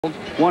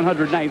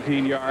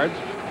119 yards.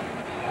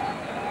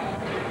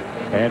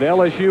 And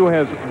LSU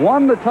has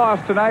won the toss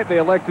tonight. They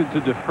elected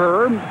to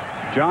defer.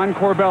 John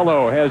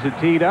Corbello has it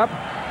teed up.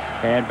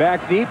 And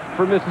back deep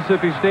for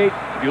Mississippi State,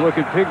 you look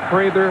at Pig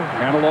Prather,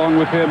 and along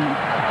with him,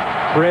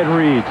 Fred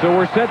Reed. So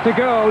we're set to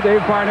go.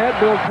 Dave Barnett,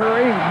 Bill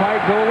Curry,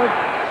 Mike Golick,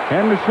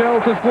 and Michelle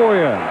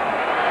Tafoya.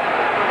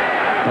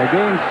 The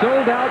game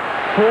sold out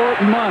for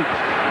months.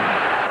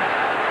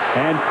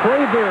 And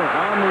Prather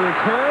on the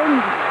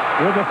return.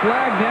 With a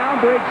flag down,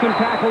 breaks some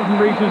tackles and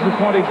reaches the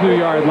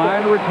 22-yard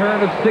line. A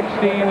return of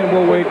 16, and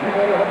we'll wait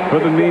for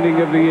the meaning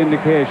of the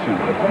indication.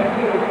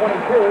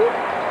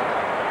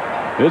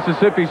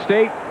 Mississippi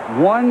State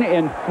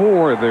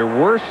 1-4, their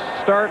worst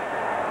start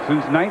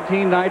since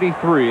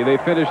 1993. They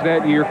finished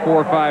that year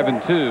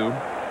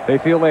 4-5-2. They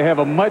feel they have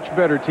a much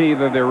better team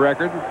than their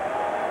record.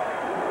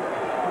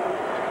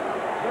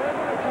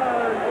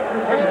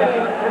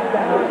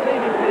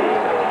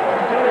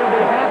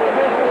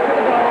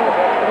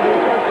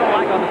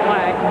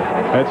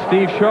 That's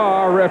Steve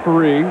Shaw,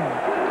 referee.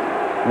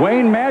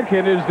 Wayne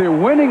Madkin is their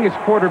winningest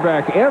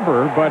quarterback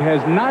ever, but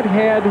has not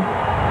had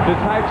the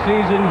type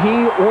season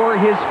he or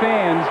his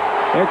fans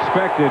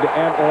expected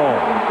at all.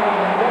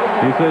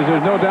 He says,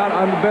 there's no doubt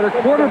I'm a better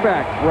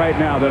quarterback right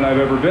now than I've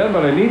ever been,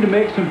 but I need to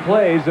make some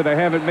plays that I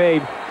haven't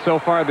made so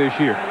far this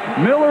year.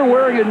 Miller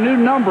wearing a new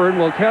number, and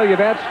we'll tell you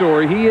that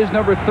story. He is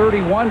number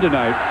 31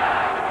 tonight.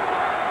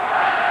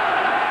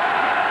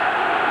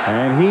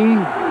 And he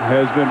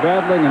has been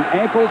battling an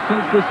ankle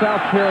since the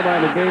South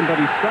Carolina game, but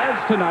he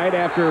starts tonight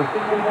after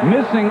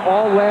missing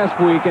all last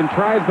week and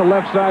tries the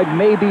left side,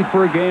 maybe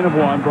for a gain of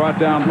 1, brought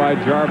down by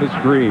Jarvis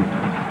Green.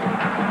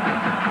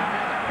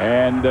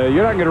 And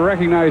you're not going to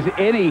recognize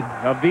any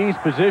of these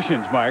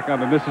positions, Mike, on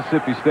the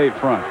Mississippi State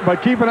front.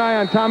 But keep an eye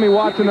on Tommy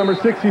Watson, number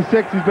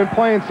 66. He's been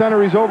playing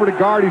center. He's over to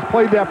guard. He's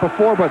played that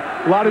before, but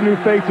a lot of new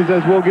faces,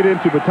 as we'll get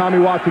into. But Tommy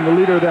Watson, the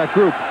leader of that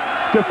group.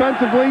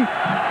 Defensively,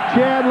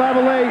 Chad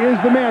Lavallee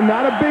is the man.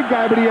 Not a big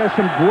guy, but he has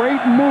some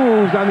great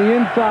moves on the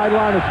inside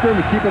line of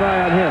scrimmage. Keep an eye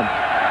on him.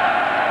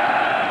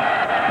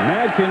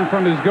 Madkin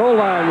from his goal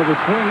line with a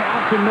swing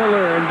out to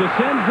Miller, and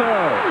DeCenzo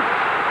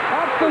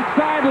up the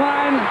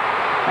sideline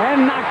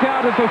and knocked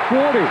out at the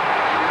 40.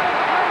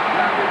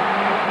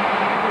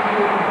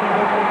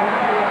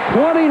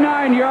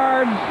 29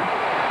 yards.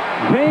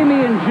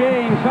 Damian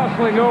James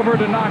hustling over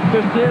to knock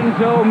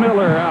DeCenzo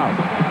Miller out.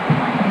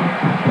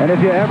 And if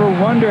you ever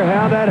wonder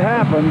how that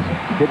happens,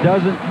 it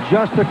doesn't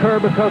just occur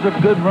because of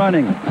good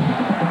running.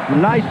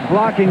 Nice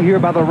blocking here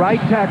by the right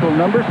tackle,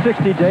 number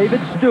 60,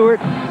 David Stewart.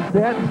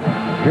 Sets.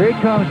 Here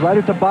he comes right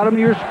at the bottom of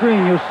your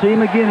screen. You'll see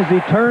him again as he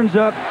turns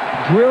up,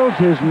 drills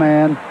his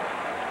man.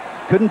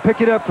 Couldn't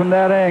pick it up from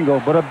that angle,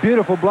 but a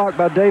beautiful block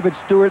by David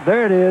Stewart.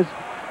 There it is.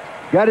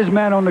 Got his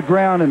man on the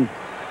ground, and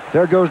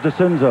there goes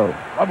DeCenzo.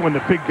 Love when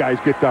the big guys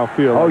get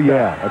downfield. Oh,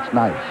 yeah, that's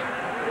nice.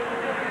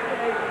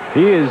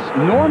 He is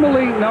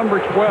normally number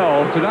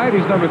 12. Tonight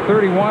he's number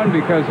 31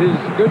 because his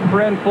good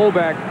friend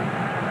fullback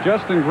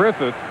Justin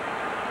Griffith,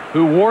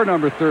 who wore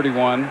number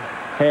 31,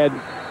 had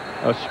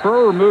a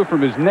spur removed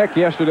from his neck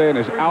yesterday and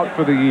is out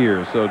for the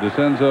year. So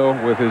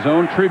DeCenzo with his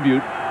own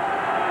tribute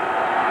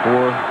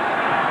for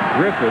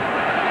Griffith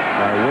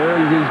by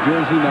wearing his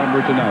jersey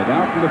number tonight.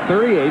 Now from the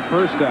 38,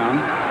 first down,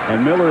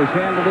 and Miller has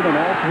handled it in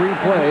all 3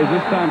 plays,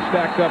 this time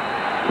stacked up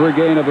for a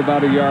gain of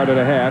about 1.5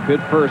 yards. Hit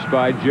first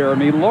by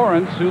Jeremy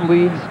Lawrence, who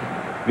leads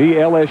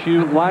the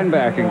LSU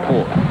linebacking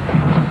corps.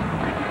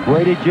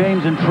 Brady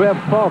James and Trev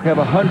Falk have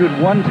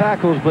 101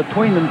 tackles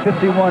between them,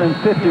 51 and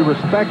 50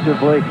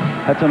 respectively.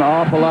 That's an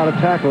awful lot of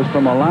tackles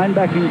from a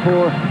linebacking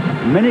corps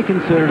many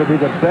consider to be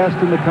the best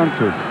in the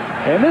country.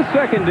 And this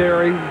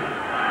secondary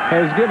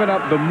has given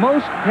up the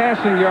most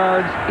passing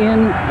yards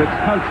in the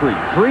country,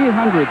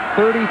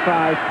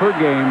 335 per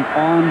game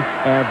on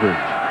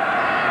average.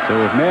 So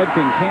if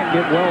Madkin can't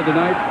get well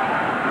tonight,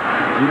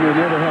 he may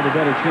never have a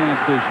better chance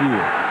this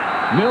year.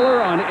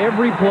 Miller on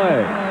every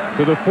play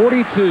to the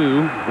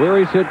 42, where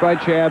he's hit by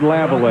Chad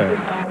Lavallee.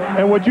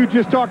 And what you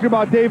just talked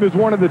about, Dave, is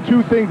one of the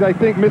 2 things I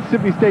think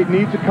Mississippi State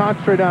needs to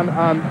concentrate on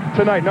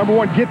tonight. Number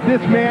 1, get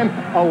this man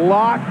a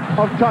lot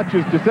of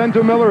touches.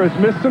 DeCenzo Miller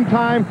has missed some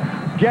time.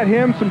 Get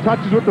him some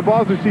touches with the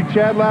ball. As we see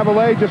Chad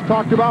Lavallee just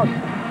talked about.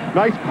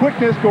 Nice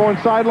quickness going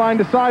sideline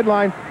to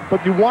sideline.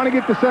 But you want to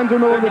get DeCenzo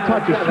Miller the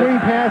touches, swing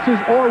passes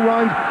or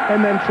runs,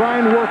 and then try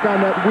and work on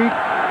that weak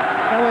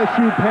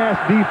LSU pass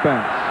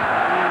defense.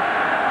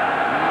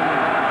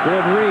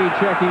 Fred Reed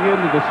checking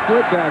into the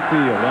split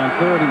backfield on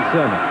 3rd and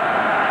 7.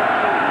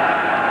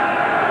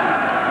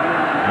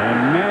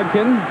 And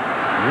Madkin,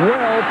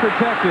 well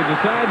protected,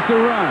 decides to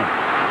run.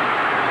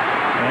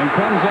 And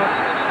comes up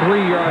 3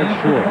 yards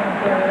short.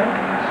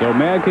 So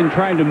Madkin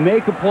trying to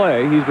make a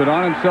play. He's been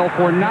on himself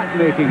for not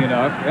making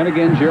enough. And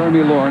again,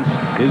 Jeremy Lawrence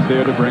is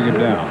there to bring him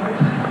down.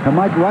 And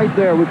Mike, right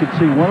there we could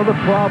see one of the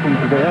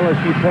problems of the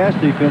LSU pass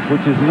defense,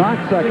 which is not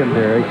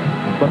secondary,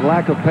 but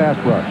lack of pass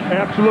rush.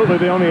 Absolutely.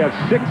 They only have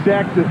 6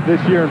 sacks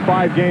this year in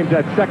 5 games.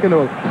 That's second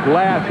to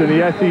last in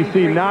the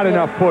SEC. Not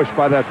enough push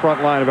by that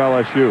front line of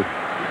LSU.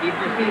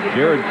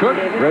 Jared Cook,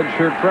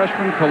 redshirt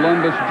freshman,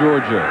 Columbus,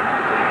 Georgia.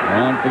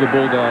 On for the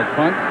Bulldog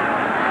punt.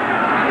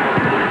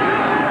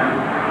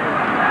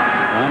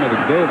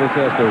 Dominic Davis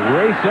has to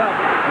race up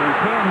and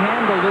can't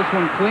handle this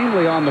one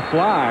cleanly on the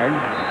fly.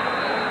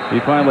 He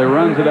finally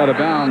runs it out of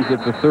bounds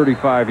at the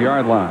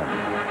 35-yard line.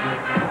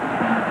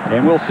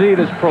 And we'll see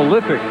this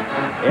prolific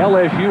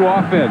LSU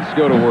offense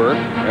go to work.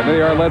 And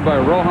they are led by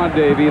Rohan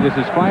Davey. This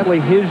is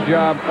finally his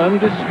job,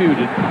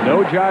 undisputed.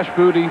 No Josh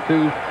Booty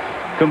to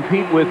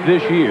compete with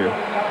this year.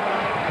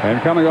 And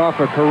coming off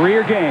a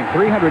career game,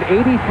 383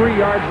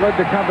 yards, led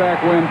the comeback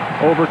win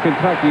over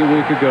Kentucky a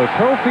week ago.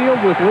 Tofield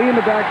with Lee in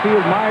the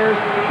backfield. Myers,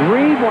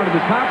 Reed, one of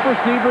the top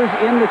receivers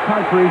in the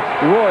country.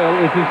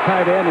 Royal is his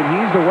tight end, and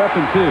he's the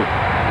weapon too.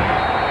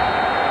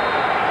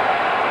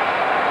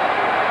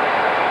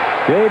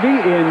 Davey,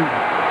 in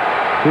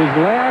his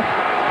last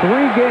 3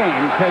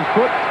 games, has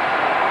put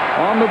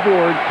on the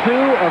board 2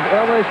 of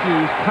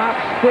LSU's top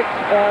 6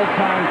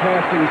 all-time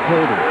passing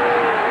totals.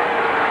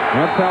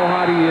 That's how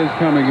hot he is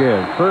coming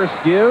in. First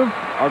give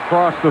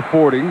across the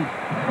 40.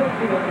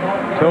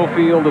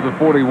 Tofield to the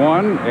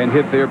 41 and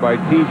hit there by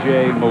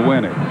T.J.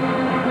 Mawinnick.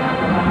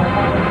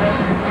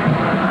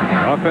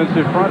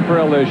 Offensive front for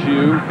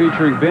LSU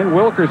featuring Ben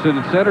Wilkerson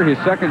at center, his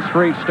second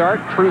straight start.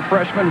 True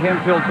freshman,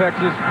 Hemphill,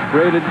 Texas,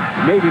 rated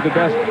maybe the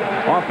best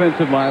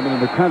offensive lineman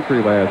in the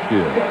country last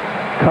year.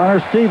 Connor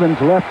Stevens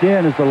left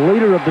in as the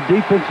leader of the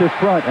defensive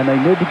front, and they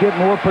need to get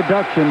more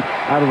production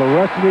out of the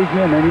rest of these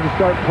men. They need to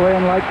start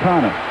playing like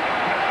Connor.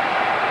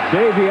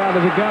 Davey out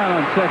of the gun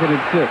on 2nd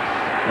and 6.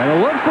 And a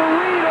look for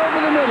Reed over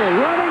the middle,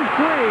 running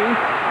free,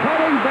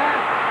 cutting back,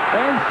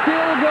 and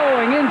still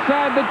going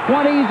inside the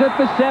 20s at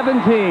the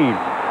 17.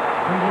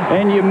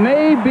 And you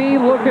may be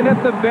looking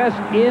at the best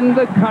in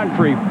the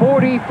country.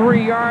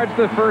 43 yards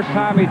the first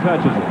time he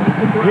touches it.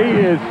 He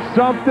is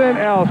something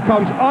else.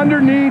 Comes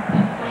underneath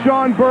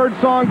Sean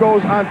Birdsong,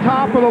 goes on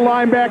top of the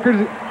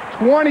linebackers.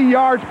 20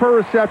 yards per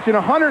reception,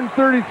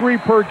 133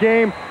 per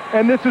game.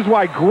 And this is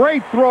why.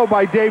 Great throw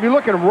by Davey.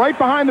 Look at him right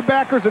behind the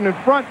backers and in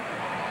front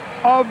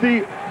of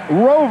the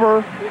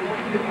rover.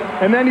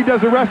 And then he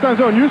does the rest on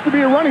his own. Used to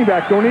be a running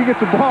back, though. When he gets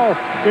the ball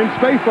in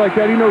space like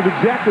that, he knows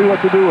exactly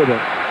what to do with it.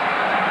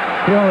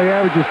 He only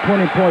averages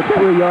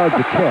 20.3 yards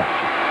a catch.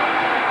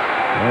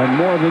 And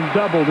more than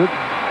doubled it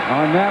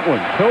on that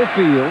one.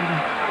 Tofield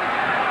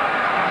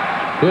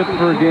hit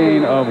for a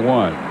gain of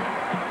 1.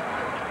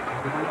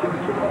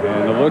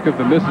 And a look at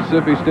the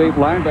Mississippi State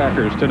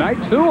linebackers tonight,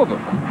 2 of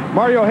them.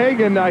 Mario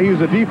Hagan, he's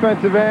a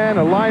defensive end,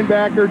 a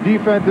linebacker,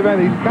 defensive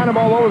end. He's kind of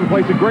all over the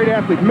place, a great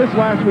athlete. Missed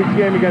last week's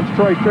game against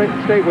Troy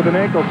State with an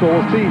ankle, so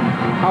we'll see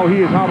how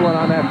he is hobbling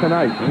on that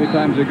tonight. Many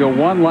times they go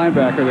 1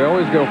 linebacker. They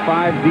always go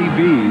 5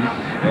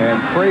 DBs.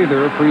 And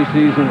Prather,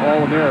 preseason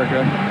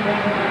All-America,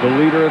 the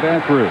leader of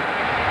that group.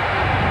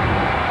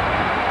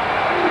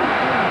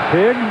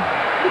 Pig,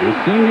 the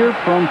senior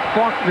from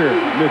Faulkner,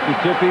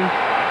 Mississippi.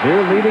 Their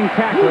leading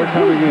tackler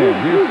coming in.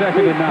 Here's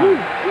 2nd and 9.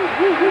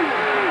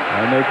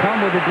 And they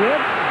come with a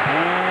blitz.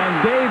 And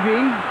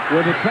Davey,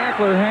 with a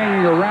tackler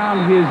hanging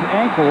around his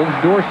ankles,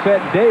 Dorsett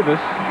Davis,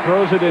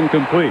 throws it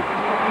incomplete.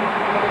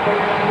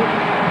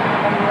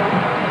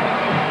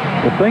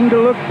 The thing to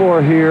look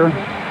for here,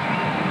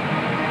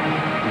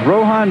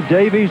 Rohan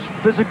Davey's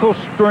physical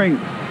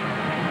strength.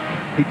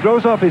 He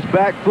throws off his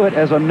back foot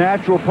as a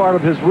natural part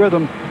of his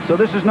rhythm, so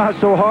this is not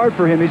so hard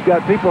for him. He's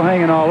got people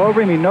hanging all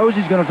over him. He knows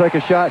he's going to take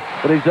a shot,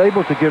 but he's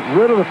able to get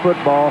rid of the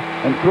football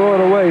and throw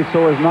it away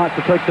so as not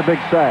to take the big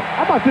sack.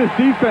 How about this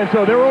defense,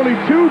 though? There were only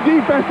 2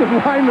 defensive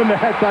linemen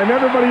that time.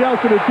 Everybody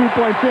else had a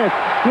 2-point chance.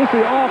 You'll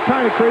see all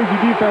kind of crazy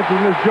defenses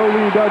in this Joe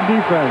Lee Dunn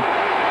defense.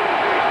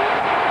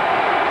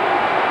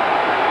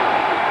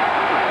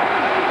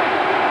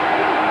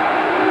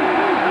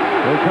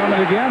 They're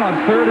coming again on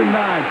 3rd and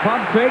 9.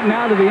 Pump fake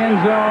now to the end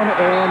zone,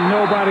 and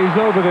nobody's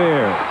over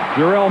there.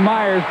 Jarrell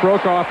Myers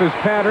broke off his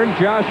pattern.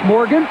 Josh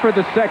Morgan for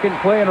the 2nd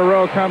play in a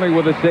row coming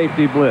with a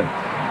safety blitz.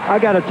 I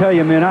got to tell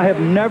you, man, I have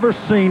never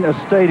seen a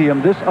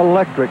stadium this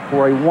electric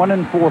for a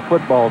 1-4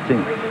 football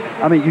team.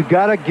 I mean, you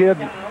got to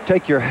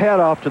take your hat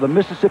off to the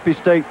Mississippi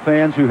State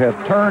fans who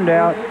have turned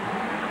out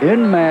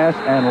en masse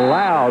and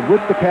loud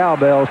with the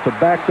cowbells to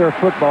back their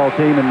football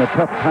team in the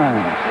tough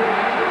times.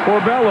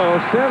 Corbello,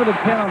 7 of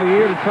 10 on the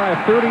year to try a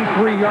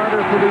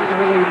 33-yarder for the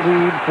early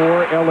lead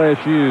for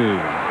LSU.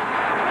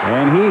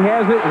 And he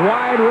has it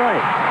wide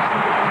right.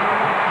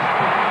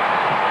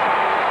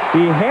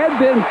 He had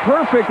been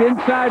perfect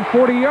inside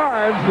 40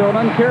 yards, so an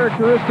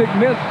uncharacteristic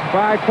miss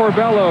by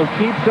Corbello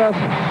keeps us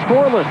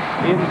scoreless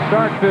in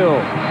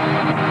Starkville.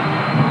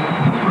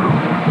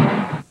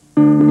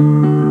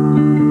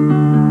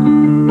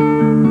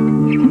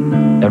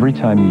 Every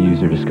time you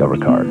use your Discover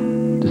card,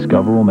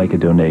 Discover will make a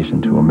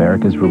donation to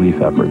America's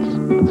relief efforts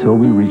until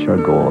we reach our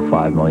goal of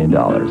 $5 million.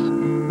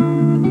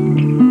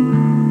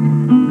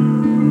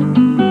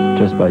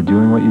 Just by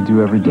doing what you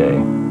do every day,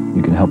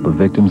 you can help the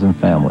victims and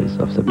families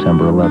of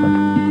September 11th.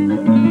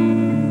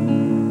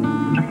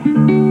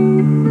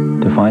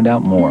 To find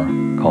out more,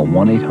 call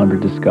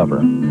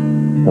 1-800-DISCOVER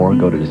or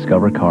go to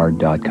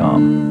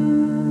discovercard.com.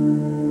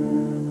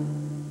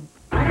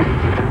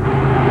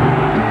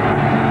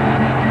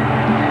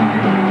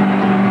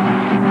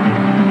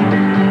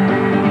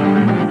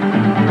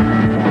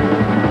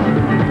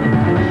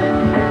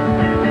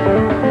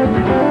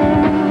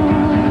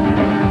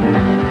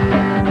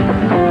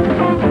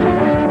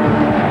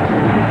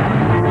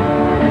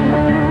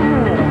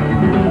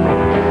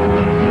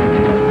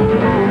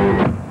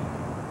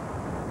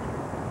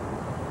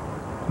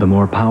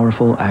 more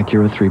powerful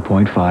Acura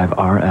 3.5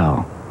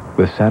 RL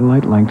with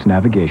satellite-linked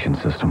navigation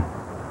system.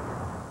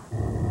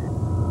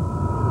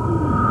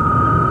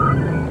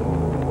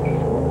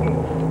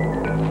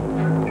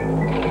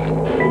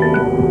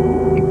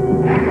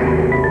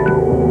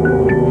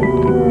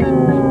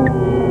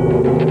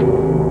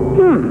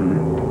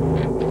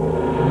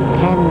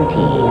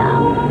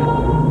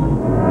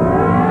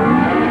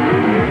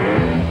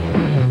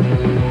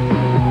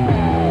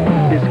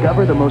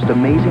 Discover the most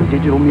amazing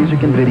digital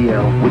music and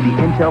video with the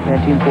Intel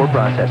Pentium 4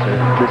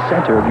 processor, the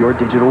center of your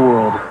digital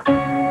world.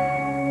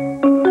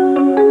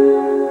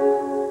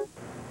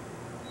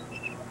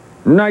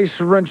 Nice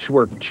wrench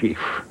work, Chief.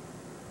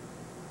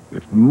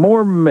 If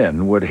more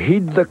men would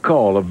heed the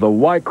call of the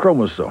Y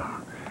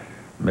chromosome,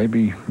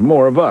 maybe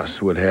more of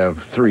us would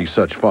have 3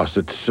 such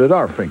faucets at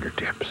our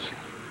fingertips.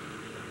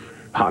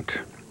 Hot.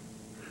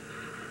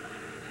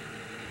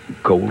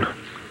 Cold.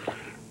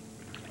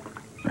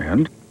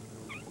 And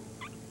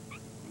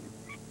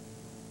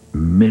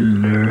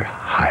Miller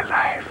High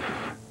Life.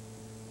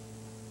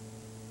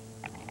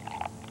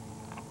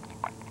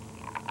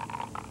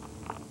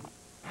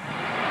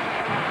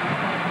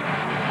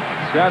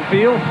 Scott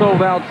Field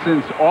sold out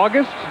since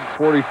August,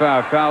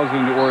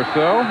 45,000 or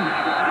so.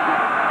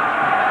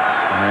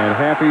 And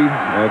happy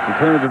at the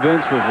turn of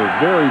events with a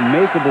very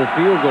makeable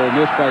field goal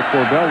missed by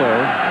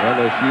Corbello.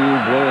 LSU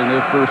blowing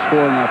their first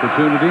scoring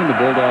opportunity. The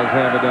Bulldogs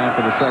have it down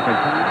for the second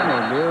time,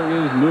 and there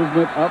is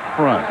movement up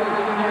front.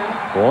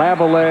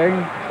 Lavallee,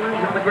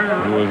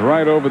 who was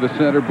right over the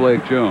center,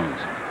 Blake Jones.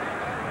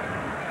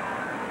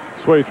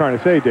 That's what you're trying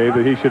to say, Dave,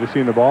 that he should have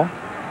seen the ball?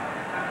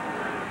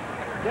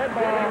 Good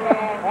ball.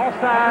 All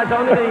sides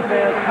on the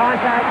defense.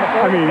 Contact.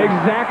 I mean,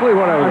 exactly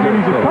what I was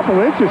he's saying. a couple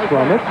inches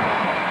from it.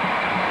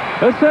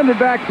 Let's send it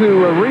back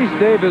to Reese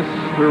Davis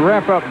to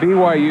wrap up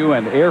BYU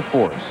and Air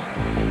Force.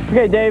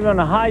 Okay, Dave, on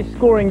a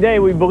high-scoring day,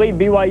 we believe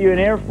BYU and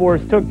Air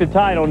Force took the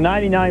title.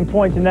 99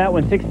 points in that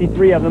one,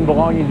 63 of them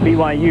belonging to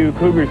BYU.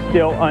 Cougars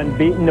still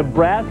unbeaten.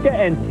 Nebraska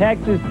and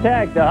Texas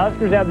Tech. The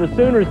Huskers have the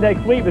Sooners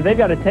next week, but they've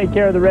got to take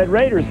care of the Red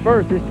Raiders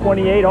first. There's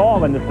 28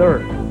 all in the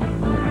third.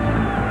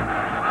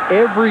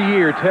 Every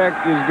year,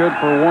 Tech is good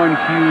for one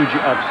huge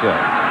upset.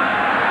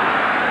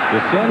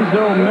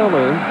 DeCenzo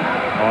Miller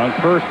on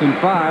 1st and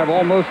 5,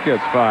 almost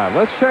gets 5.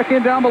 Let's check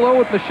in down below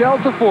with Michelle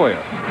Tafoya.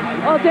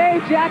 Well,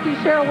 Dave, Jackie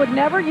Sherrill would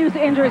never use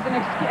injuries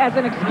as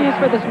an excuse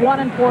for this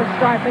 1-4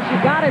 start, but you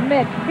got to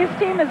admit, his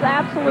team is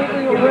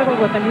absolutely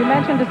riddled with him. You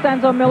mentioned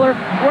DeCenzo Miller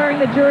wearing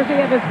the jersey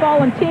of his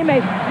fallen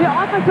teammates. The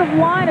offensive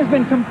line has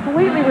been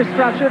completely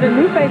restructured, and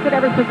new face at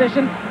every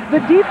position.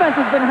 The defense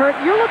has been hurt.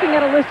 You're looking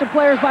at a list of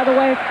players, by the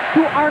way,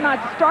 who are not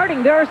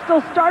starting. There are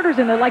still starters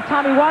in there, like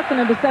Tommy Watson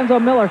and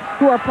DeCenzo Miller,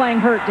 who are playing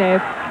hurt,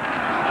 Dave.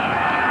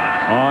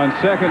 On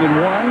 2nd and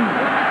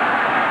 1.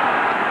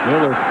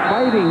 Miller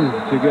fighting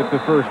to get the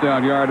first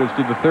down yardage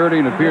to the 30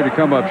 and appeared to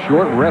come up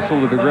short,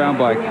 wrestled to the ground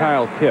by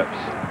Kyle Kipps.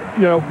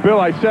 You know,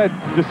 Bill, I said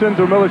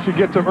DeCenzo Miller should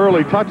get some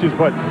early touches,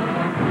 but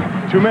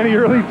too many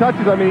early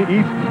touches. I mean,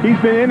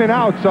 he's been in and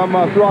out some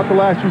throughout the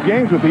last few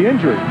games with the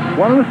injury.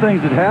 One of the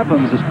things that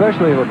happens,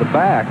 especially with a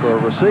back or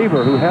a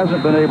receiver who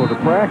hasn't been able to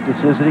practice,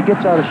 is that he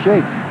gets out of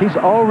shape. He's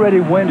already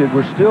winded.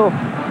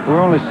 We're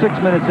only 6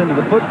 minutes into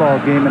the football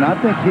game, and I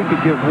think he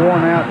could get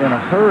worn out in a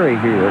hurry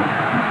here.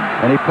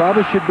 And he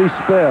probably should be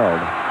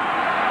spelled.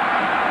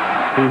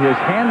 He has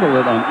handled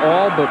it on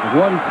all but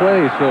one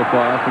play so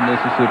far from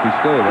Mississippi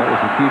State. That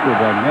was a keeper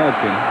by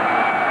Madkin.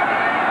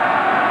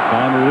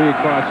 Don Lee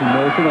across in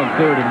motion on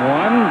 3rd and 1.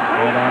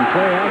 And on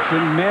play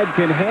action,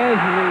 Madkin has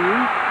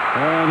Lee.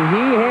 And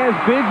he has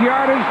big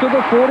yardage to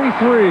the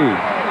 43.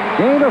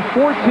 Gain of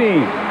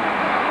 14.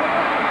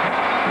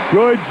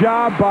 Good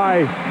job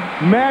by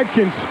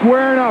Madkin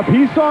squaring up.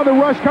 He saw the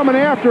rush coming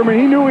after him, and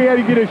he knew he had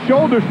to get his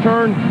shoulders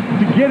turned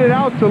to get it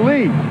out to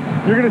Lee.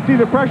 You're going to see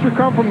the pressure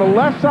come from the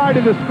left side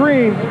of the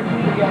screen.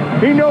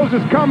 He knows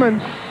it's coming,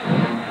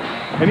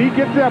 and he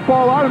gets that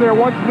ball out of there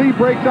once Lee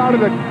breaks out of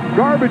the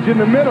garbage in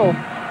the middle.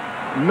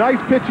 Nice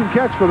pitch and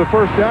catch for the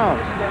first down.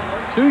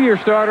 2-year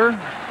starter,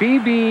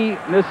 Phoebe,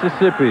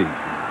 Mississippi.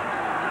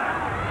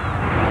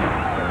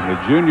 And the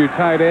junior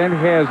tight end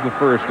has the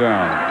first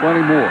down.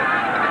 Plenty more.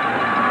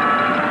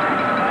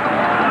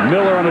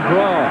 Miller on a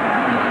draw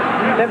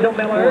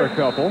for a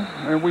couple.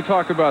 And we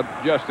talked about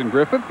Justin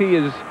Griffith. He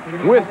is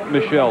with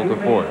Michelle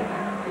Tafoya.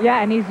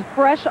 Yeah, and he's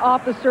fresh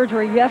off the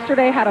surgery.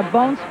 Yesterday had a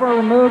bone spur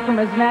removed from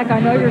his neck. I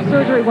know your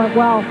surgery went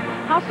well.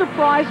 How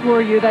surprised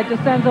were you that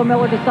DeCenzo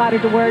Miller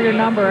decided to wear your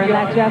number and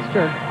that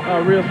gesture?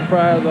 Real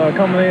surprised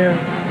coming in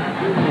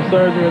from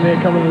surgery and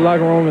then coming to the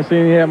locker room and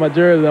seeing he had my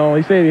jersey on.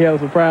 He said he had a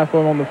surprise for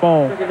him on the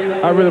phone.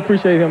 I really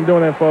appreciate him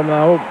doing that for me.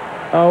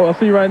 I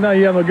see right now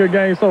he having a good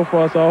game so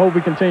far, so I hope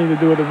we continue to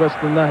do it the rest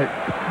of the night.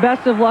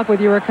 Best of luck with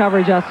your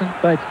recovery, Justin.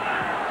 Thank you.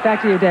 Back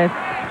to you, Dave.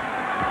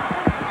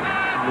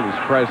 I was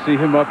surprised to see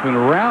him up and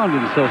around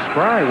and so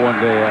spry one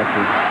day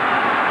after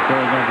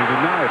going under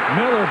the knife.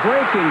 Miller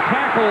breaking,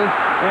 tackle,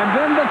 and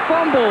then the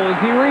fumble as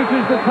he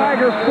reaches the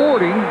Tiger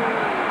 40.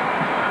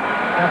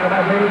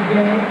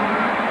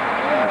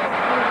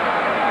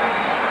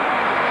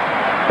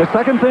 The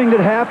second thing that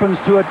happens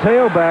to a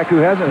tailback who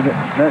has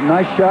that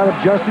nice shot of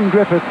Justin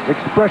Griffith,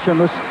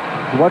 expressionless,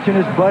 watching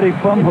his buddy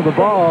fumble the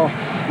ball,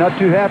 not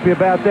too happy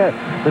about that.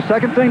 The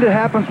second thing that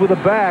happens with a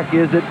back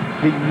is that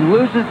he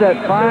loses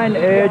that fine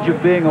edge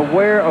of being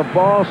aware of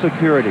ball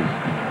security.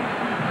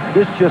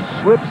 This just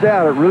slips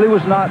out. It really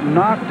was not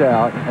knocked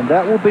out, and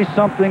that will be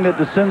something that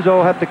DeCenzo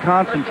will have to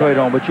concentrate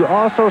on. But you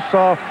also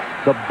saw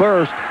the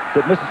burst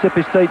that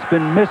Mississippi State's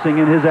been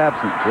missing in his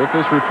absence. With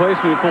this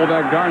replacement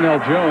fullback, Darnell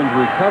Jones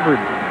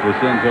recovered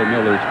DeCenzo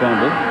Miller's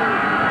fumble.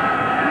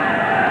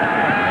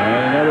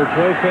 And another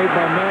play fake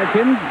by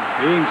Madkin,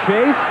 being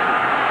chased,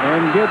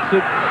 and gets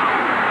it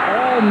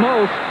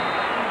almost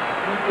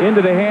into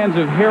the hands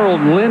of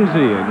Harold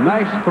Lindsey. A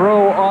nice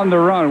throw on the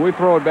run. We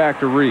throw it back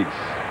to Reese.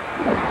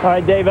 All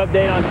right, Dave,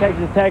 update on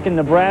Texas Tech and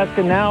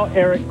Nebraska. Now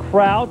Eric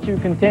Crouch, who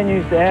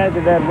continues to add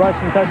to that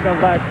rushing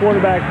touchdown by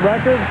quarterback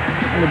record.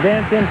 And the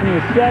dance in from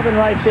the 7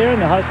 right there,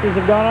 and the Huskers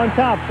have gone on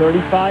top,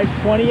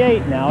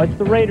 35-28. Now it's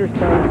the Raiders'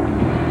 turn.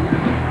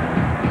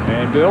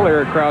 And Bill,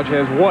 Eric Crouch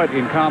has what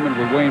in common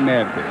with Wayne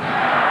Madkin?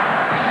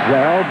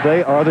 Well,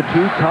 they are the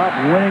two top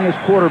winningest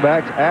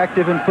quarterbacks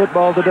active in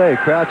football today.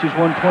 Crouch is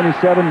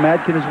 127,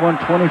 Madkin is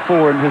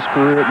 124 in his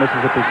career at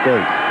Mississippi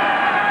State.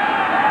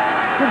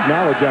 Good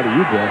knowledge out of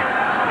you, Bill.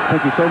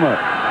 Thank you so much.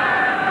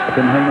 I've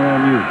been hanging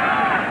around you.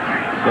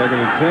 2nd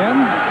and 10.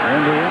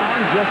 And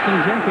around Justin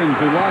Jenkins,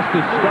 who lost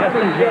his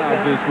starting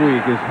job this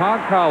week, is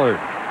hog-collared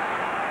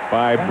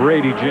by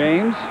Brady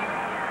James.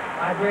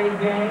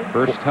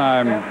 First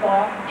time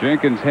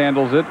Jenkins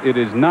handles it. It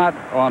is not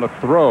on a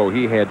throw.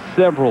 He had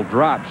several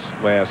drops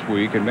last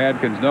week, and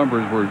Madkin's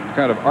numbers were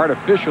kind of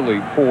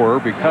artificially poor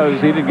because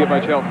he didn't get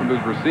much help from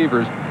his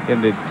receivers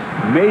in the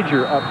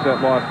major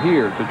upset loss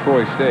here to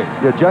Troy State.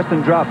 Yeah,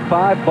 Justin dropped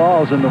 5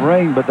 balls in the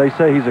rain, but they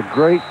say he's a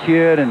great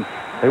kid and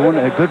they want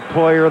a good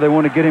player. They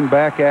want to get him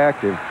back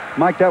active.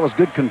 Mike, that was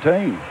good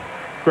contain.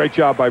 Great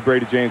job by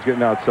Brady James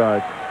getting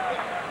outside.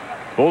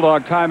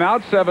 Bulldog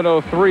timeout,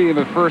 7:03 in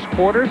the first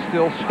quarter.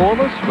 Still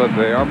scoreless, but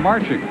they are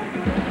marching.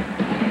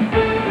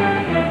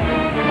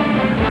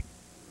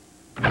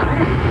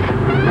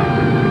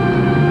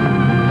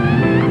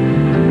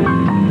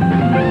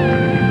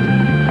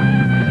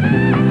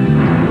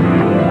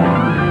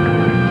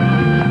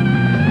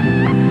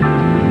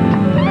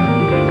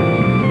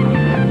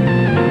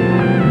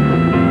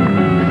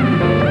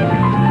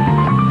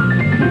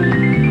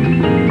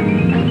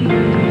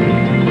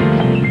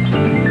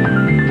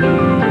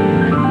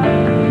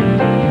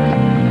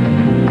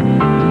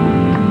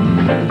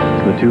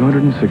 The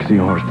 260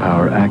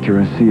 horsepower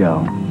Acura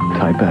CL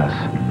Type S.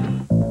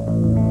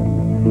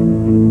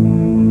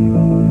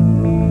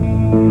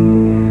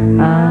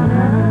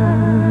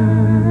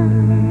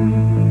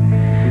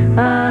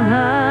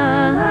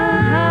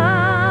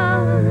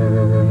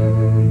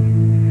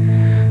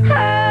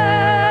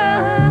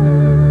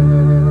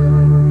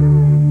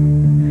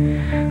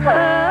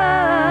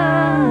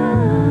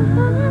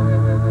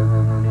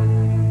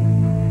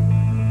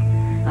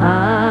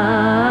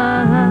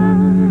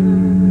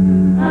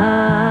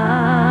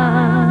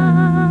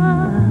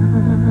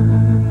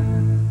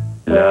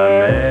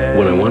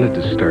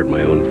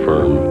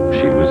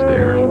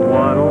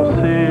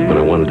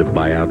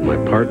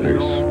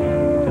 Partners.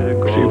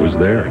 She was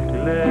there.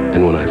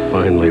 And when I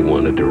finally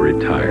wanted to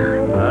retire,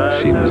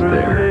 she was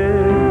there.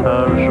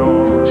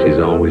 She's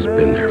always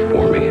been there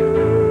for me.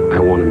 I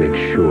want to make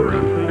sure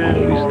I'm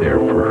always there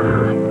for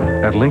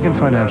her. At Lincoln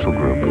Financial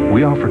Group,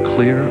 we offer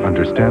clear,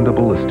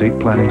 understandable estate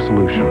planning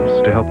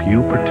solutions to help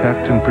you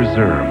protect and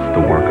preserve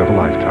the work of a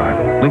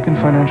lifetime. Lincoln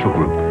Financial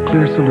Group,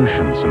 clear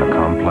solutions in a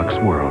complex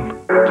world.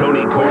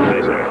 Tony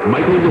Kornheiser,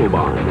 Michael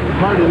Robon.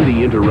 Pardon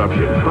the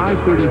interruption.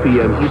 5:30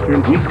 p.m.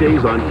 Eastern,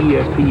 weekdays on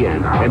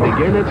ESPN, and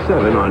again at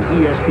 7 on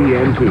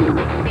ESPN2.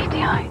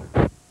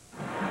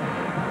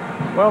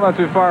 Well, not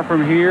too far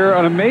from here,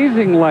 an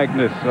amazing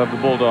likeness of the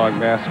Bulldog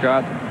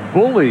mascot,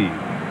 Bully.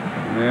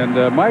 And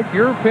Mike,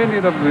 your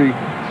opinion of the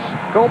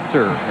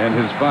sculptor and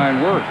his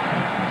fine work?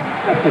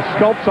 To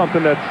sculpt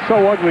something that's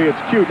so ugly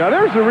it's cute. Now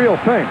there's the real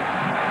thing.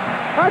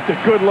 That's a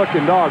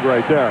good-looking dog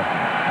right there.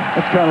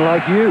 That's kind of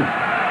like you.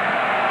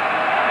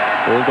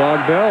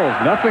 Bulldog Bells,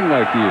 nothing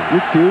like you.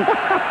 You're cute.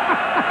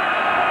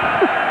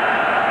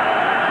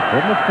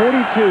 From the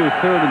 42,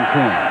 3rd and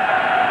 10.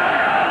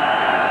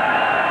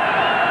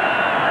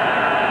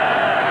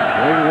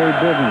 Gregory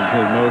Bivens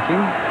in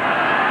motion.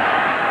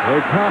 They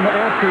come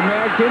after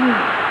Madkin.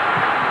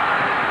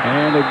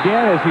 And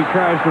again, as he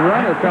tries to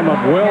run, he'll come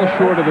up well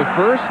short of the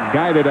first,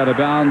 guided out of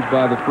bounds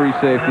by the free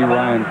safety,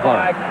 Ryan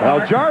Clark.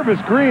 Well,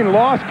 Jarvis Green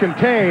lost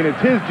contain.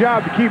 It's his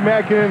job to keep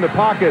Madkin in the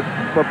pocket.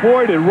 But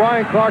boy, did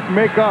Ryan Clark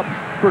make up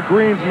for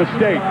Green's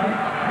mistake.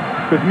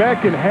 Because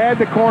Madkin had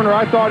the corner.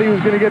 I thought he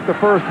was going to get the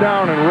first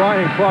down, and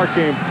Ryan Clark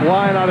came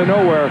flying out of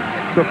nowhere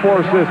to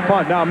force this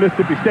punt. Now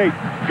Mississippi State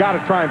got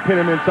to try and pin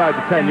him inside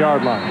the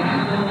 10-yard line.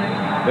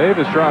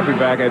 Davis dropping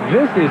back. And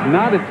this is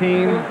not a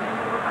team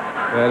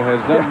that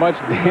has done much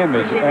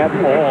damage at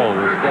all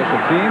with special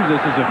teams.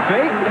 This is a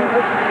fake,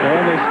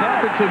 and they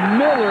snap it to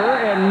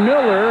Miller, and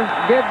Miller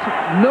gets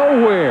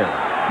nowhere.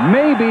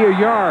 maybe a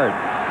yard.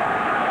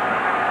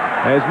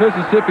 As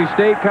Mississippi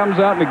State comes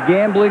out in a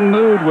gambling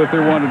mood with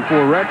their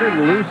 1-4 record,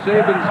 Lou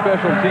Saban's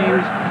special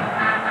teams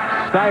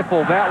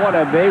stifle that one,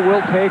 and they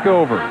will take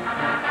over. A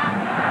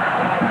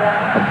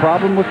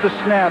problem with the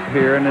snap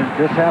here, and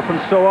this happens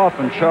so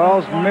often.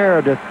 Charles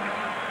Meredith,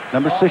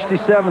 number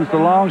 67, is the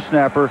long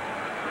snapper,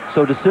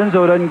 so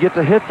DeCenzo doesn't get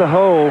to hit the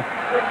hole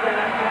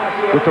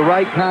with the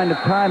right kind of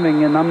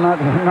timing, and I'm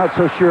not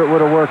so sure it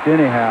would have worked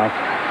anyhow.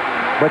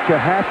 But you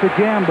have to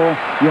gamble.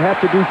 You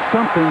have to do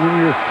something when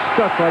you're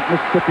stuck like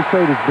Mississippi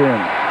State has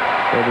been.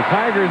 So the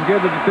Tigers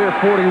give it to their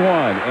 41.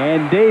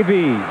 And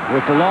Davey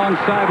with the long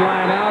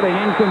sideline out and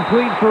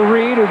incomplete for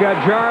Reed, who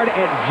got jarred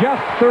at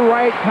just the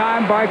right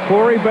time by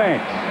Corey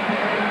Banks.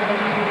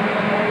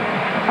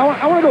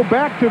 I want to go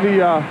back to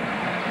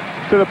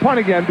the punt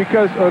again,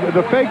 because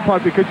the fake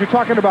punt, because you're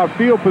talking about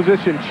field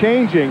position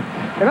changing.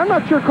 And I'm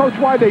not sure, Coach,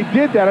 why they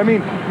did that. I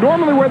mean,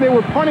 normally where they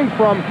were punting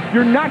from,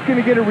 you're not going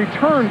to get a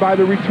return by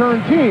the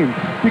return team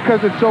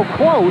because it's so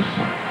close.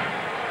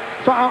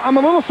 So I'm a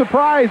little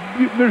surprised.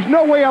 There's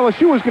no way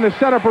LSU was going to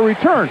set up a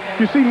return.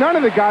 You see none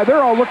of the guys.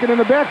 They're all looking in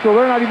the back, so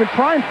they're not even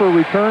trying for a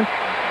return.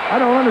 I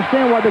don't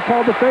understand why they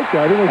called the fake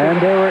there.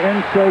 And they were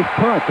in safe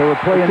punt. They were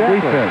playing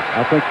defense.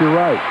 I think you're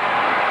right.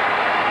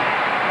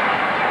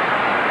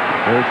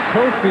 There's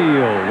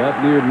Cofield up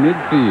near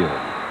midfield.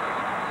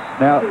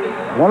 Now,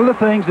 one of the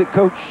things that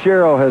Coach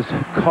Sherrill has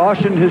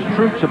cautioned his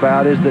troops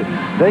about is that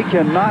they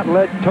cannot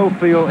let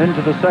Tofield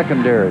into the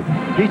secondary.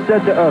 He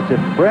said to us, if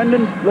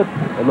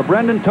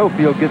LeBrendan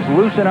Tofield gets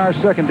loose in our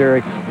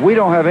secondary, we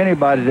don't have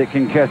anybody that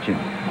can catch him.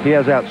 He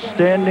has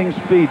outstanding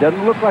speed.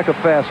 Doesn't look like a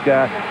fast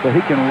guy, but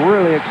he can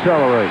really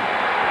accelerate.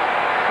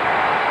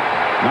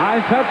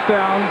 9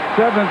 touchdowns,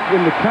 7th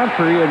in the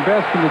country and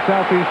best in the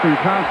Southeastern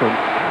Conference.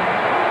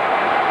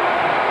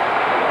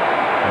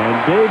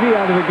 And Davey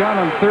out of the gun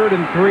on 3rd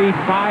and 3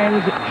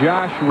 finds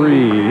Josh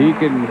Reed. He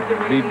can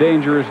be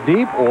dangerous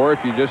deep, or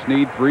if you just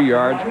need 3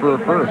 yards for a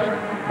first.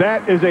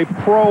 That is a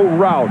pro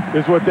route,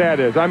 is what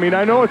that is. I mean,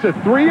 I know it's a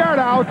 3-yard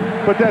out,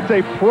 but that's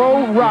a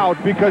pro route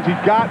because he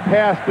got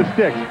past the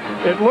sticks.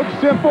 It looks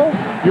simple.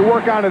 You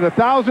work on it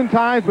 1,000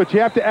 times, but you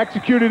have to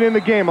execute it in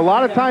the game. A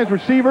lot of times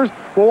receivers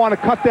will want to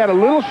cut that a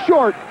little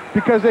short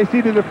because they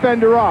see the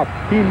defender off.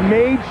 He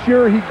made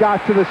sure he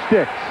got to the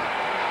sticks.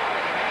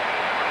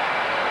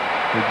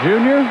 The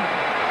junior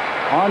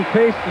on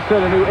pace to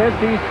set a new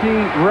SEC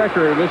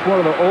record. This is one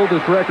of the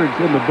oldest records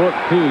in the book,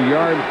 too.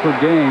 Yards per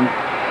game.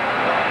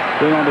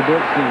 Been on the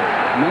book since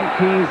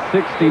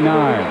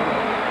 1969.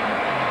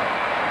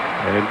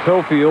 And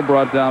Tofield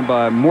brought down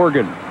by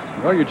Morgan.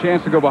 Well, your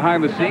chance to go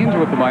behind the scenes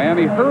with the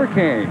Miami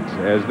Hurricanes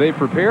as they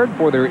prepared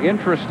for their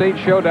intrastate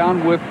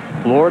showdown with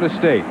Florida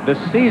State. The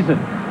season,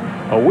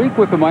 a week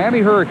with the Miami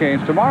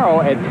Hurricanes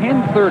tomorrow at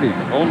 10:30,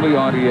 only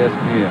on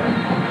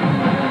ESPN.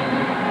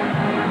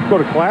 Go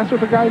to class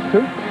with the guys,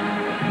 too?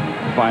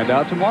 Find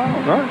out tomorrow.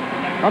 All right.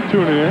 I'm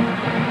tuning in.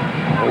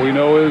 All we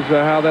know is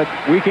how that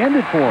week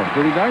ended for him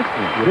pretty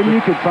nicely. Then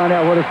you could find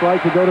out what it's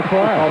like to go to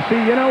class. Oh, see,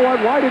 you know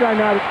what? Why did I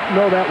not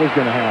know that was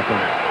going to happen?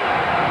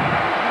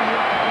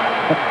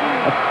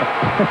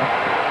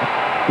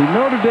 See,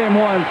 Notre Dame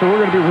won, so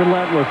we're going to be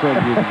relentless on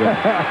you today.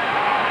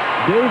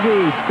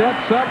 Davey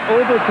steps up,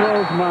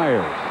 overthrows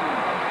Myers,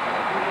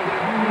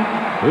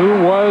 who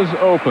was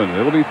open.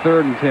 It'll be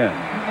 3rd and 10.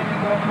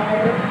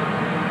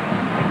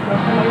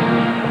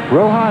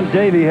 Rohan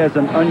Davey has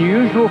an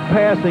unusual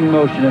passing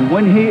motion, and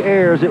when he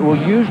errs, it will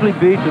usually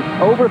be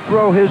to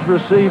overthrow his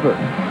receiver.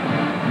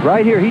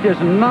 Right here, he does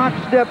not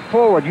step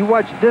forward. You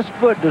watch, this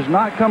foot does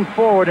not come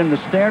forward in the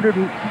standard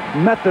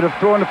method of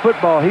throwing the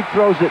football. He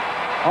throws it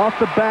off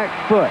the back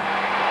foot.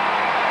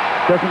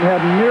 Doesn't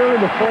have nearly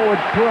the forward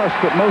thrust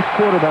that most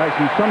quarterbacks,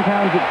 and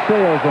sometimes it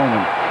sails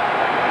on him.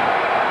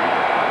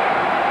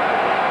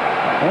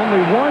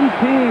 Only one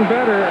team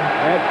better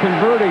at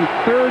converting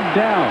 3rd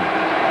down.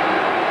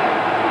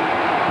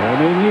 And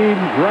they need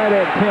right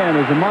at 10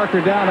 as the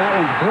marker down. That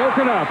one's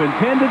broken up,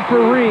 intended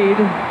for Reed.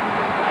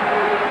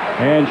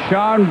 And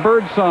Sean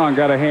Birdsong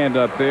got a hand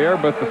up there,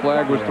 but the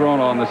flag was thrown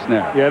on the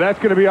snap. Yeah, that's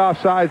going to be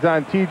offsides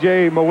on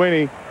T.J.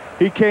 Mawhinney.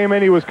 He came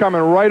in, he was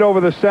coming right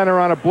over the center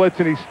on a blitz,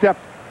 and he stepped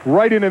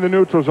right into the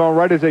neutral zone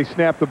right as they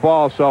snapped the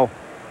ball. So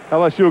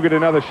LSU will get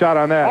another shot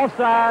on that.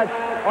 Offside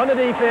on the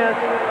defense.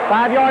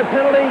 5-yard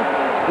penalty.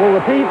 We'll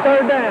repeat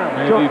 3rd down.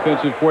 And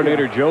defensive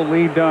coordinator Joe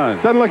Lee Dunn.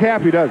 Doesn't look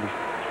happy, does he?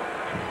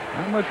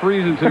 Not much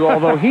reason to,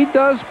 although he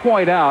does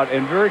point out,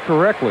 and very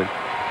correctly,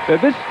 that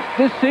this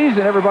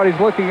season everybody's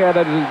looking at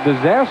it as a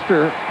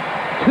disaster.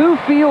 2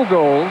 field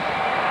goals,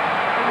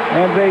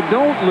 and they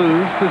don't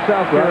lose to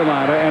South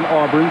Carolina and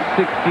Auburn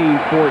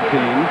 16-14.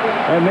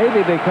 And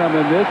maybe they come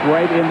in this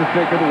right in the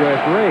thick of the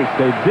West race.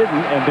 They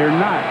didn't, and they're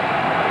not.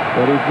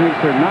 But he thinks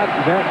they're not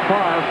that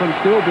far from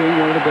still being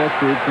one of the best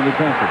groups in the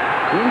country.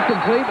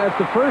 Incomplete. That's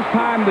the first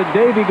time that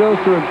Davey goes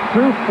to a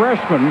true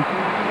freshman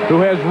who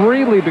has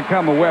really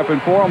become a weapon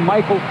for him,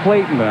 Michael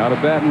Clayton out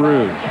of Baton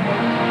Rouge.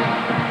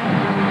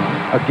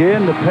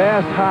 Again, the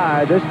pass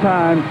high. This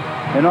time,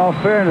 in all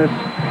fairness,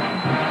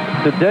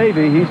 to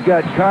Davey. He's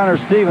got Connor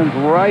Stevens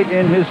right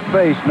in his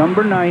face,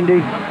 number 90.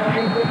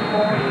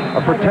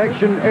 A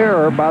protection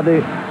error by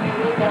the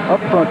up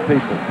front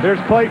people. There's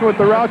Clayton with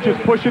the route,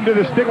 just pushing to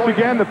the sticks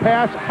again. The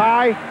pass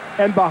high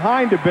and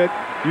behind a bit.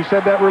 You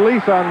said that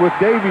release on with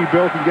Davey,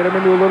 Bill, can get him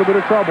into a little bit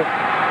of trouble.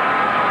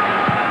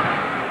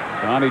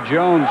 Donnie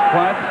Jones'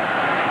 punt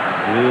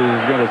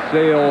is going to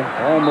sail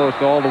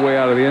almost all the way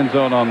out of the end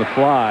zone on the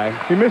fly.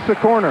 He missed the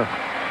corner.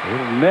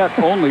 It'll net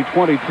only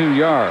 22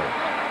 yards.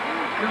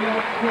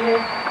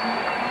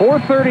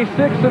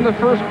 4:36 in the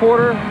first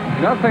quarter.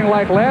 Nothing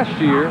like last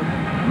year.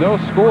 No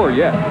score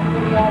yet.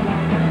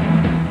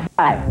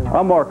 Hi,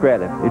 I'm Mark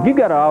Ratliff. If you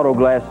got an auto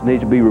glass that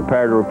needs to be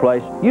repaired or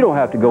replaced, you don't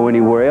have to go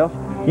anywhere else.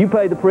 You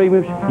pay the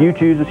premiums, you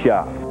choose a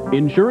shop.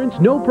 Insurance,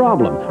 no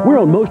problem. We're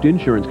on most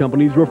insurance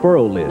companies'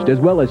 referral list, as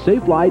well as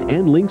Safe Flight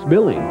and Lynx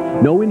Billing.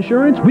 No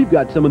insurance? We've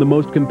got some of the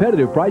most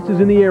competitive prices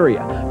in the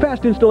area.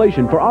 Fast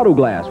installation for auto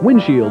glass,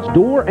 windshields,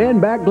 door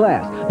and back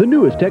glass. The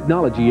newest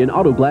technology in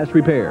auto glass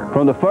repair.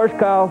 From the first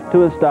call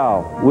to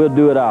install, we'll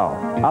do it all.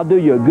 I'll do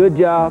you a good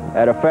job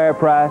at a fair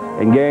price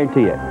and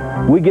guarantee it.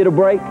 We get a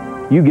break,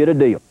 you get a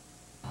deal.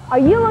 Are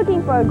you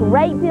looking for a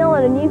great deal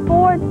on a new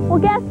Ford? Well,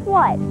 guess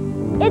what?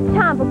 It's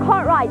time for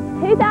Cartwright's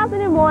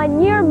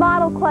 2001 year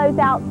model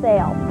closeout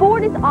sale.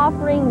 Ford is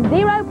offering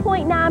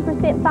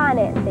 0.9%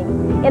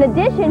 financing. In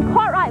addition,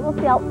 Cartwright will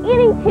sell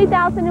any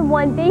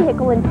 2001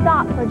 vehicle in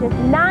stock for just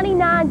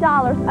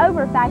 $99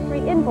 over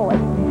factory invoice.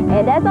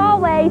 And as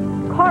always,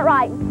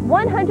 Cartwright's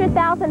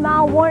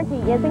 100,000-mile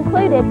warranty is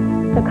included.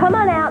 So come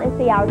on out and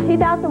see our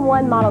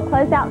 2001 model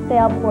closeout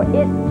sale before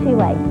it's too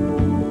late.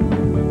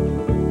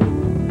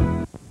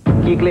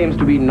 He claims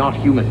to be not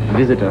human, a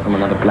visitor from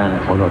another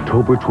planet. On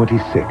October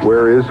 26th.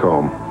 Where is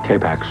home?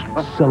 K-Pax.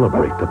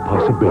 Celebrate the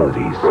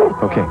possibilities.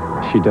 Okay,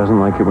 she doesn't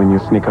like it when you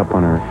sneak up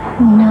on her.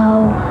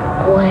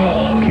 No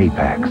way.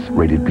 K-Pax,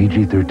 rated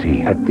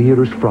PG-13, at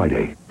theaters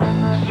Friday.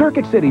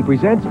 Circuit City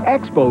presents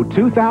Expo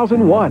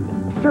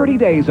 2001. 30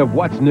 days of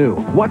what's new,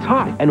 what's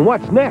hot, and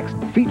what's next,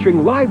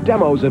 featuring live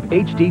demos of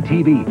HD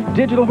TV,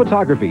 digital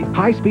photography,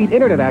 high-speed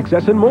internet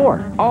access, and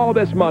more. All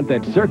this month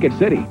at Circuit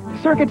City.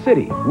 Circuit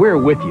City, we're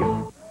with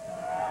you.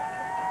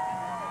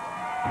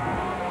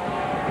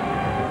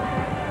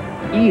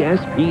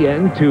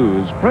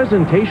 ESPN2's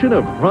presentation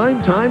of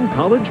primetime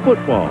college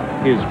football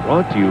is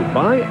brought to you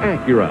by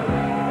Acura.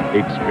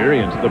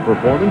 Experience the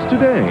performance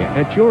today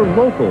at your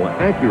local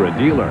Acura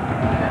dealer.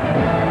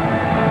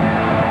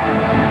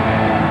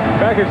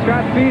 Back at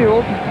Scott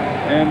Field,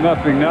 and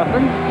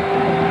 0-0.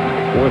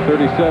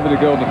 4:37 to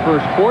go in the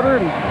first quarter,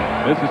 and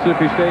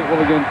Mississippi State will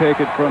again take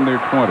it from their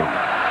 20.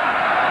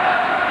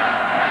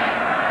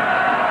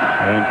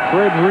 And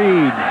Fred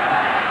Reed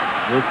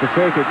with the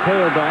fake it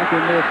tailback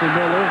in there for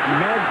Miller.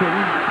 Madkin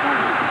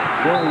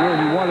going where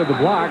he wanted the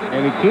block,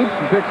 and he keeps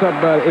and picks up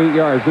about 8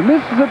 yards. The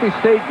Mississippi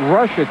State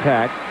rush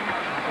attack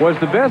was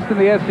the best in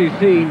the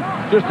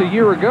SEC just a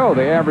year ago.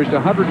 They averaged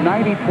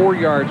 194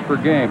 yards per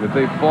game, but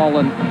they've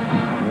fallen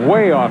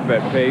way off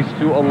that pace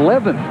to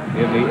 11th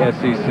in the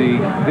SEC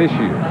this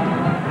year.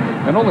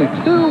 And only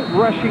 2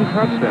 rushing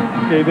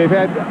touchdowns. Okay, they've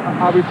had,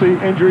 obviously,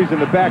 injuries in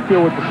the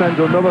backfield with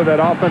Desenzo Miller.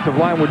 That offensive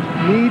line, which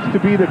needs to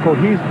be the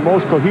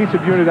most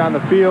cohesive unit on the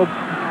field,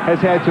 has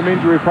had some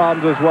injury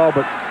problems as well.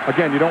 But,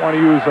 again, you don't want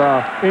to use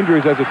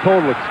injuries as a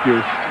total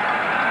excuse.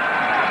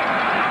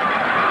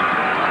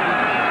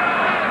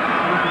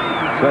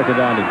 Second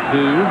down to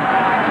 2.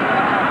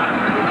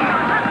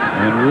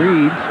 And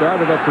Reed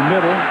started up the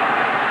middle.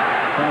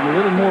 Found a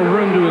little more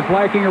room to his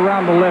liking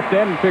around the left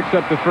end and picks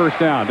up the first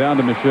down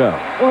to Michelle.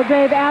 Well,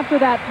 Dave, after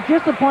that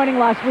disappointing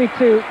last week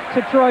to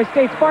Troy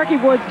State, Sparky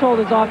Woods told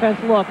his offense,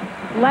 look,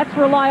 let's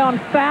rely on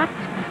fact,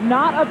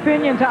 not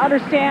opinion, to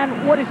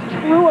understand what is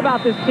true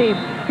about this team.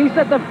 He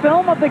said the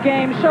film of the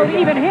game showed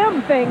even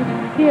him things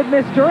he had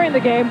missed during the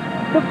game.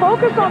 The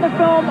focus on the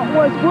film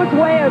was Woods'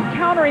 way of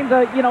countering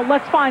the,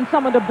 let's find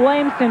someone to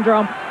blame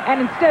syndrome, and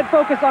instead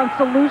focus on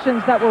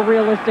solutions that were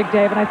realistic,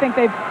 Dave. And I think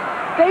they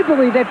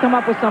believe they've come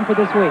up with some for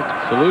this week.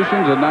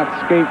 Solutions and not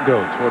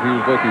scapegoats, what he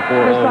was looking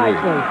for all week.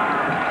 Precisely.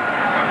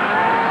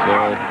 So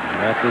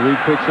after Reed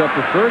picks up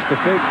the first,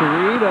 the fake to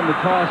Reed, and the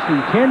toss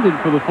intended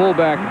for the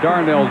fullback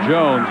Darnell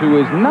Jones,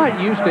 who is not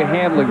used to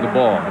handling the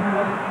ball.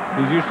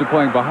 He's used to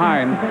playing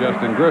behind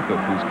Justin Griffith.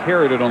 He's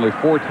carried it only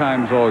 4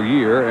 times all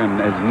year and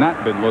has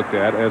not been looked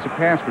at as a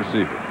pass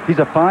receiver. He's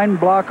a fine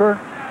blocker,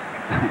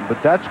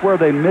 but that's where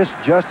they missed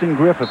Justin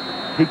Griffith.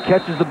 He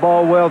catches the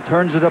ball well,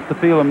 turns it up the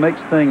field, and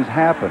makes things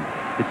happen.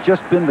 It's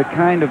just been the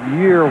kind of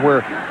year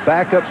where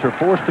backups are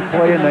forced to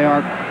play and they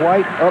aren't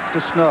quite up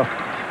to snuff.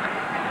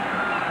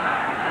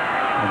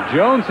 And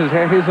Jones has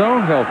had his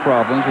own health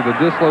problems with a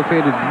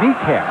dislocated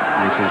kneecap,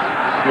 which has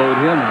slowed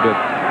him a bit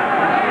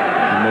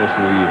for most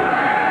of the year.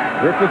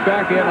 Griffith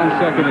back in on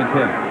 2nd and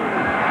 10.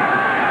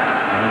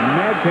 And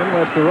Madkin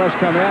lets the rush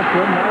come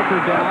after him.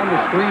 Marker down, the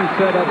screen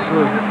set up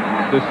for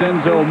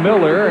Desenzo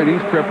Miller, and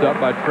he's tripped up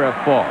by Trev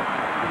Falk.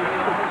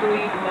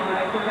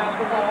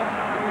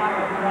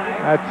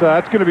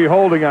 That's going to be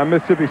holding on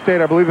Mississippi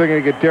State. I believe they're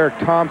going to get Derek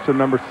Thompson,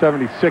 number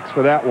 76,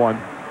 for that one.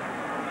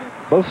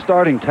 Both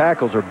starting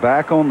tackles are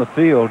back on the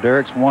field.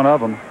 Derek's one of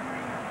them.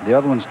 The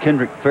other one's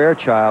Kendrick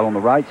Fairchild on the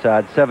right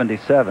side,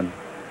 77.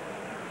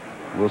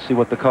 We'll see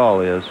what the call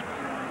is.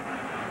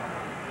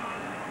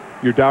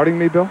 You're doubting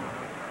me, Bill?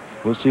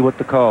 We'll see what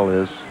the call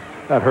is.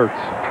 That hurts.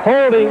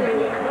 Holding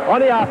on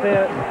the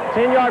offense.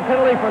 10-yard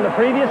penalty from the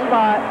previous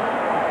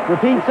spot.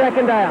 Repeat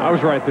second down. I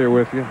was right there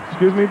with you.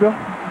 Excuse me, Bill?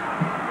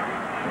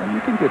 Well,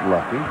 you can get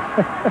lucky.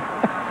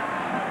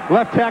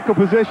 Left tackle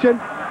position.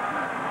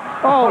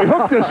 Oh, he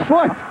hooked his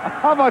foot.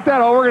 How about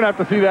that? Oh, we're going to have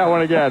to see that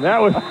one again.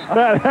 That was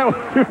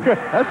too good.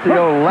 That's the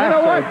old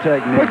lasso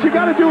technique. But you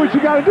got to do what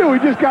you got to do.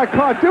 He just got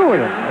caught doing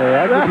it. Hey,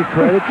 I give you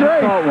credit. You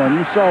caught one.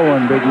 You saw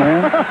one, big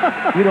man.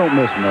 You don't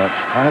miss much.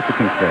 I have to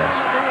confess.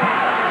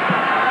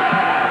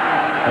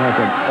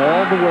 Welcome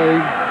all the way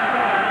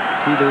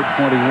to their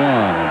 21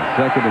 and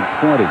second and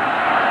 20.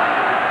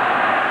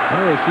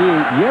 LSU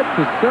yet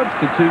to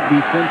substitute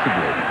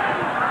defensively.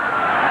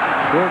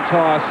 Short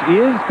toss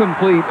is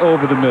complete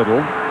over the middle,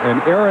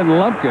 and Aaron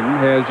Lumpkin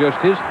has just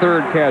his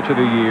third catch of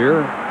the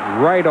year.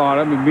 Right on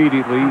him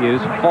immediately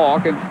is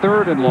Falk, and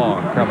third and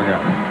long coming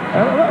up.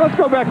 Let's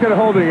go back to the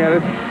holding,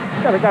 Ed.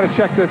 Got to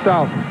check this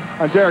out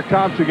on Derek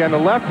Thompson again. The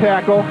left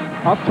tackle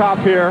up top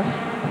here.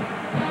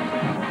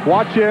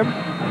 Watch him.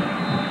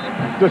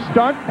 The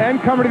stunt and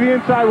coming to the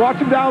inside. Watch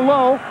him down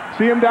low.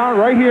 See him down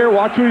right here.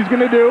 Watch what he's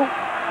going to do.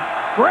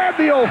 Grab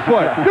the old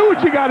foot. Do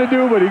what you got to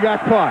do, but he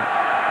got caught.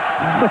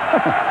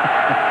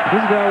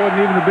 This guy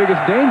wasn't even the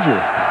biggest danger.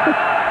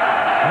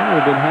 That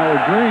would have been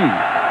Howard Green.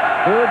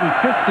 Third and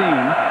 15.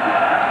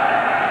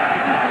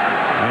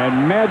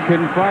 And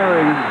Madkin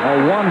firing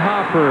a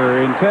one-hopper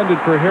intended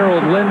for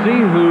Harold Lindsey,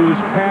 whose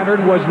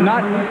pattern was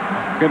not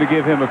going to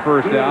give him a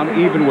first down,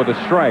 even with a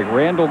strike.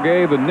 Randall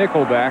Gay, the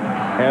nickelback,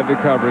 had the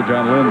coverage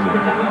on Lindsey.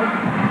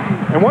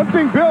 And one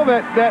thing, Bill,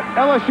 that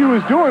LSU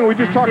is doing, we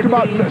just talked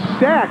about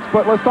sacks,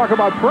 but let's talk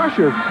about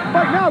pressures.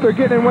 Right now, they're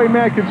getting in Wayne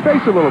Madkin's face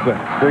a little bit.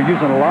 They're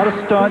using a lot of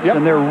stunts,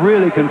 and they're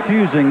really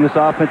confusing this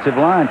offensive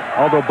line.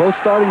 Although both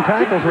starting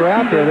tackles are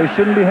out there, they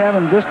shouldn't be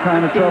having this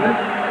kind of trouble.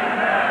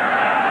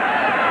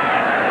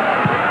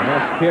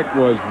 This kick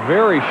was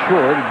very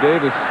short.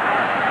 Davis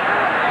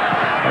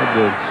had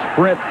to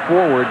sprint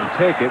forward to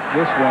take it.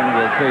 This one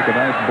will take a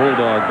nice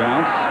bulldog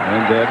bounce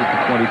and dead at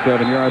the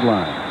 27-yard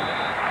line.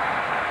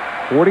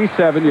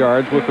 47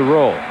 yards with the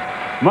roll.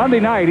 Monday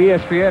night,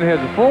 ESPN has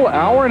a full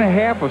hour and a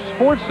half of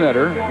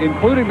SportsCenter,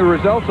 including the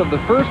results of the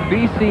first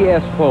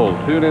BCS poll.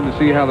 Tune in to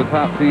see how the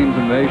top teams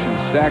in the nation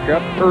stack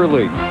up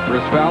early.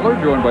 Chris Fowler,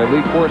 joined by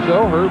Lee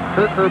Corso,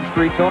 Kirk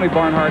Herbstreit, Tony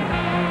Barnhart,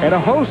 and a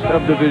host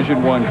of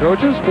Division I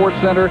coaches.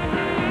 SportsCenter,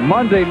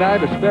 Monday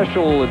night, a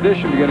special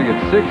edition beginning at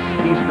 6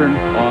 Eastern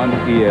on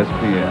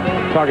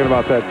ESPN. Talking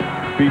about that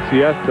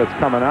BCS that's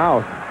coming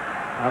out.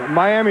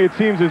 Miami, it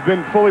seems, has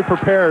been fully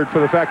prepared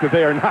for the fact that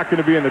they are not going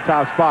to be in the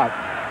top spot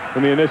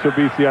when the initial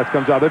BCS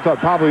comes out. They're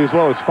probably as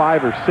low as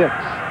 5 or 6.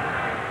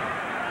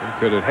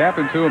 Could it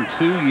happen to them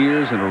 2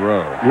 years in a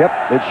row?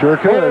 Yep, it sure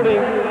could.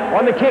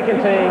 On the kicking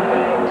team,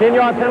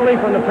 10-yard penalty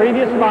from the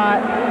previous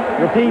spot.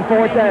 Repeat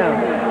fourth down.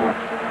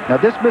 Now,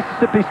 this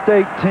Mississippi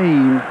State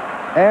team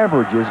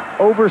averages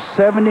over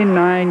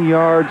 79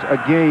 yards a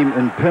game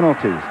in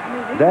penalties.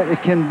 That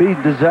it can be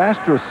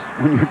disastrous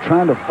when you're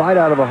trying to fight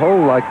out of a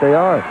hole like they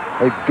are.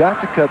 They've got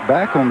to cut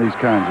back on these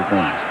kinds of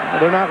things. Well,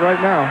 they're not right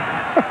now.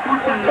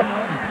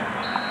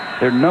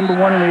 They're number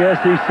 1 in the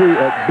SEC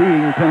at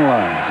being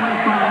penalized.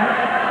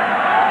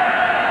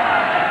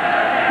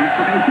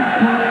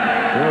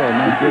 Well,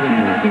 not getting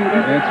the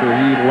answer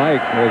he'd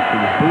like as to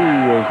who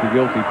was the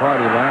guilty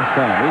party last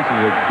time. This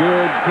is a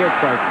good kick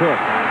by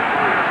Cook.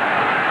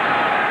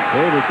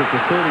 Davis at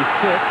the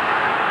 36.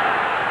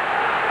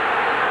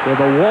 With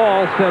a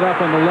wall set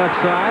up on the left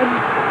side.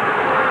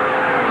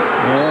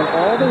 And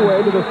all the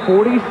way to the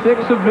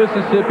 46 of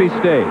Mississippi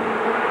State.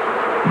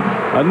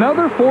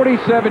 Another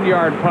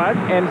 47-yard punt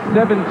and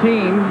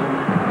 17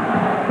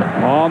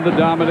 on the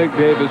Dominic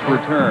Davis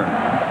return.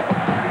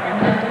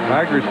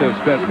 Tigers have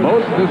spent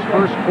most of this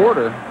first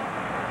quarter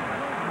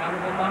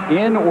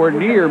in or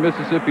near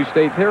Mississippi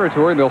State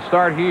territory. They'll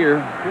start here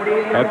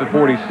at the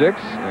 46,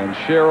 and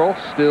Sherrill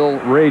still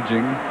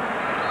raging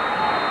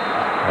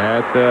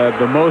at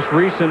the most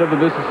recent of the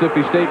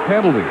Mississippi State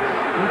penalties.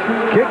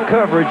 Kick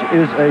coverage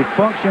is a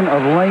function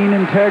of lane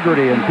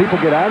integrity, and people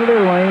get out of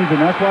their lanes, and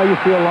that's why you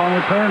see a long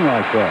return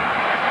like that.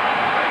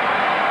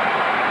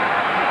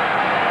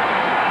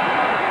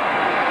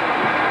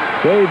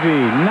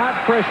 Davey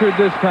not pressured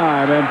this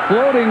time, and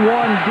floating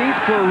one deep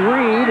for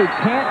Reed, who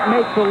can't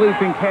make the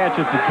leaping catch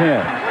at the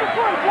 10.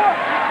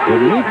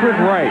 Demetric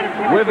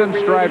Wright with him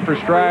stride for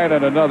stride,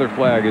 and another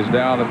flag is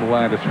down at the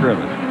line of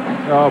scrimmage.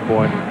 Oh,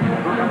 boy.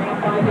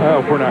 I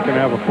hope we're not going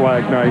to have a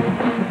flag night.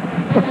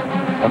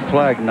 A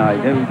flag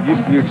night.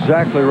 You're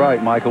exactly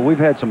right, Michael. We've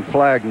had some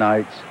flag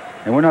nights,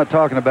 and we're not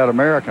talking about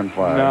American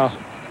flags. No.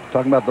 We're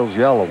talking about those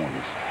yellow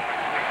ones.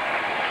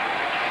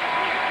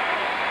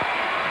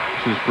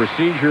 This is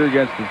procedure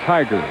against the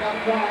Tigers.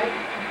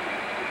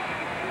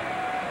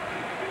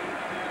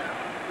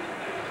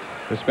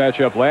 This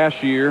matchup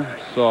last year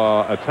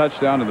saw a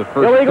touchdown in the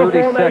first Illegal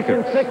 30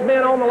 formation, seconds. 6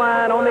 men on the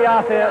line on the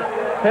offense.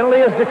 Penalty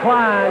is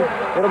declined.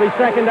 It'll be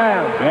second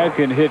down.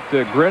 Madkin hit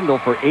Grindle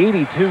for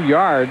 82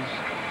 yards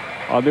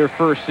on their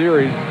first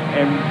series,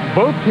 and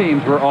both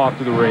teams were off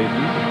to the races.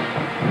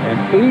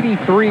 And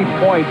 83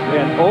 points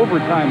and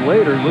overtime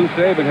later, Lou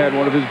Saban had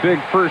one of his big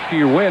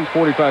first-year wins,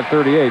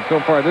 45-38. So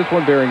far, this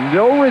one bearing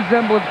no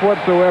resemblance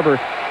whatsoever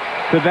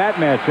to that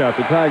matchup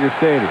at Tiger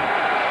Stadium.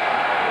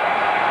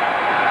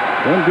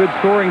 One good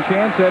scoring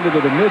chance ended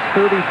with a missed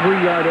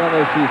 33-yard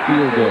LSU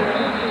field goal.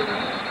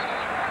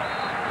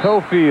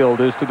 Tofield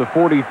is to the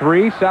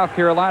 43. South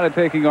Carolina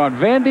taking on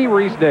Vandy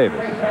Reese-Davis.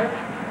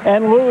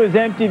 And Lou has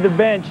emptied the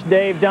bench,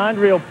 Dave.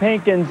 Dondriel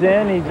Pinkins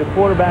in. He's a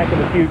quarterback of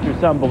the future,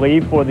 some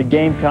believe, for the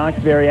Gamecocks.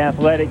 Very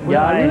athletic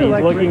guy, and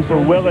he's looking for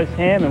Willis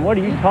Hammond. What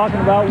are you talking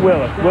about,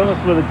 Willis? Willis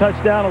with a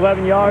touchdown,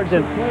 11 yards,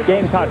 and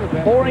Gamecocks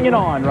pouring it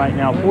on right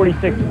now,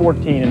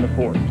 46-14 in the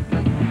fourth.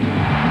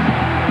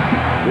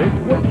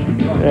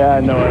 Yeah, I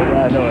know it.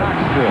 I know it.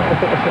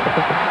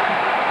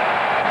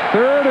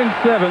 3rd and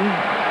 7.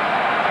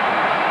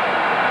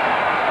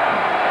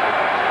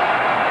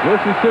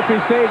 Mississippi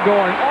State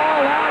going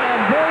all out,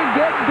 and they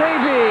get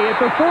Davey at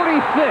the 46.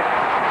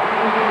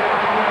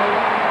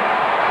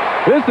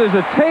 This is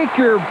a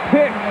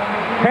take-your-pick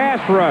pass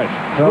rush.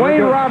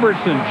 Dwayne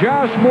Robertson,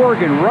 Josh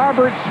Morgan,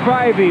 Robert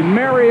Spivey,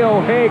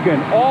 Mario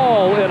Hagan,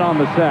 all in on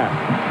the sack.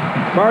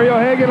 Mario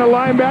Hagan, a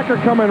linebacker,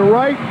 coming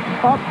right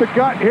up the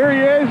gut. Here he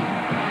is,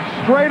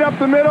 straight up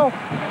the middle.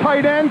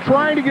 Tight end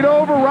trying to get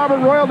over. Robert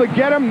Royal to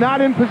get him,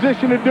 not in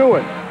position to do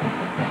it.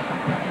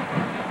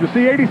 You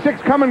see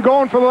 86 coming,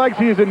 going for the legs.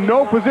 He is in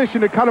no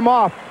position to cut him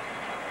off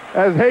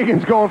as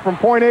Hagan's going from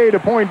point A to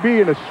point B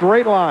in a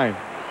straight line.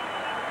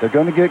 They're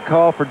going to get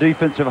called for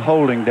defensive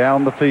holding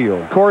down the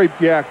field. Corey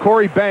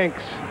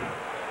Banks,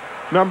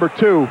 number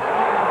 2.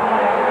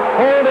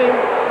 Holding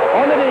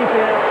on the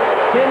defense,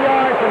 10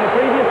 yards from the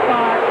previous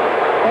spot,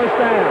 first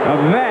down.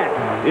 Now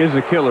that is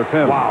a killer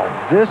penalty.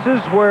 Wow. This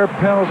is where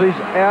penalties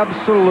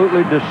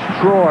absolutely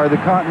destroy the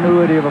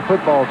continuity of a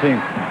football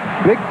team.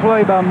 Big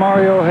play by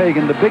Mario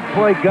Hagan. The big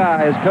play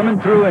guy is coming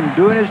through and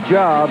doing his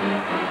job.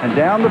 And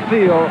down the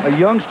field, a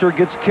youngster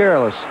gets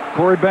careless.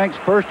 Corey Banks,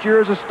 first year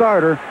as a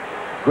starter,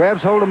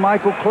 grabs hold of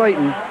Michael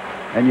Clayton,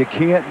 and you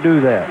can't do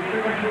that.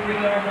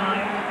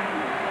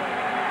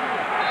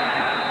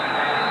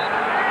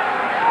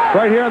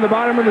 Right here on the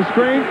bottom of the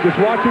screen, just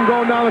watch him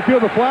going down the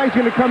field. The flag's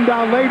going to come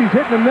down late. He's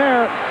hitting him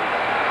there.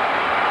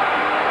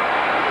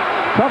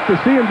 Tough to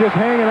see him just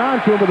hanging on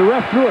to him, but the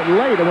ref threw it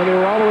late when they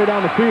were all the way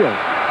down the field.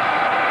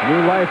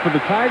 New life for the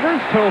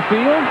Tigers.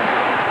 Tofield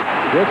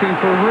looking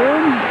for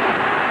room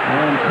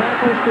and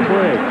tackles the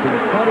break to the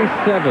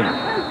 27.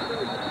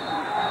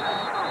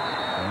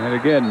 And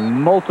again,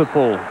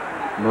 multiple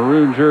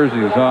maroon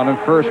jerseys on him.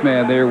 First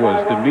man there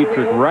was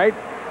Demetric Wright.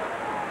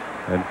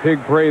 And Pig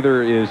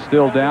Prather is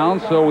still down.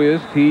 So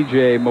is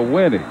T.J.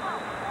 Mawhinney.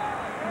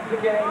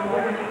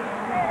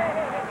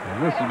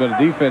 This has been a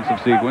defensive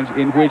sequence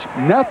in which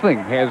nothing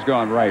has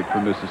gone right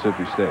for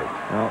Mississippi State.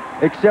 Well,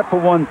 except for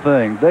one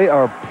thing. They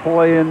are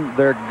playing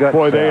their guts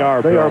Boy, they out.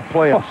 are. They are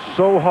playing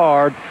so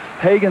hard.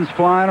 Hagan's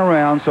flying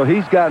around, so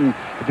he's gotten,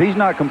 if he's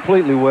not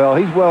completely well,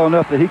 he's well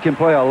enough that he can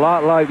play a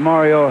lot like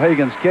Mario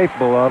Hagan's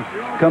capable of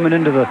coming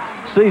into the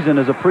season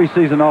as a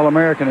preseason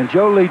All-American. And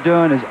Joe Lee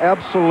Dunn has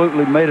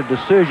absolutely made a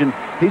decision.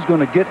 He's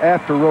going to get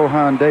after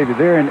Rohan Davey.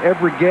 They're in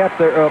every gap.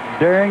 They're up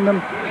daring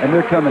them, and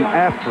they're coming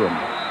after him.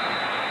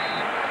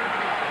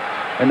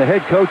 And the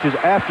head coach is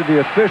after the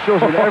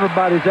officials, and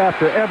everybody's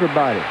after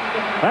everybody.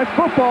 That's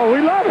football.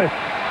 We love it.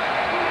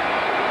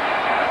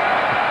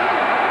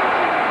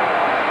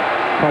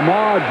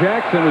 Kamar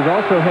Jackson is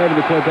also having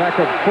to play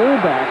backup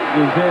fullback,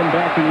 is then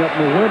backing up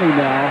Mawhinney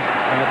now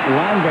at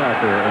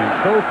linebacker. And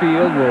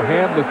Tofield will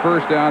have the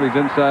first down. He's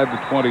inside the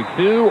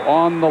 22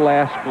 on the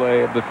last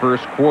play of the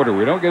first quarter.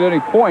 We don't get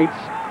any points.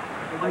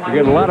 We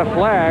get a lot of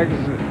flags.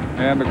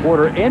 And the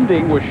quarter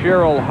ending with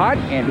Cheryl Hutt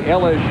and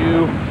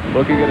LSU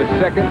looking at a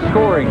second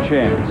scoring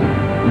chance.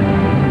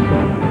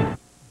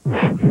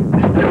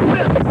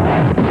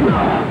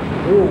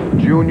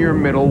 Junior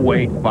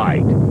middleweight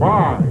fight.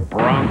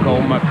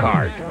 Bronco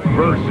McCart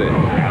versus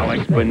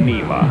Alex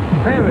Beneva.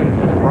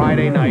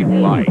 Friday night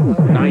fights,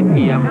 9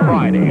 p.m.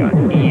 Friday on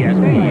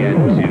ESPN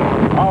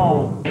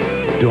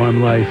 2.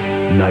 Dorm life,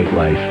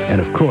 nightlife, and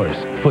of course,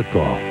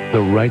 football.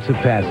 The rites of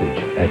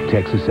passage at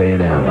Texas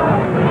A&M.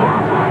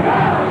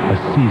 A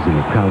season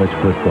of college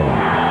football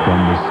from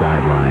the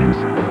sidelines.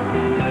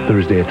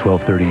 Thursday at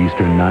 12:30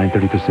 Eastern,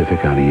 9:30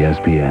 Pacific on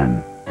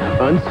ESPN.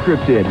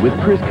 Unscripted with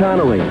Chris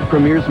Connolly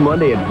premieres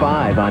Monday at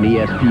 5 on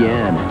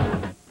ESPN.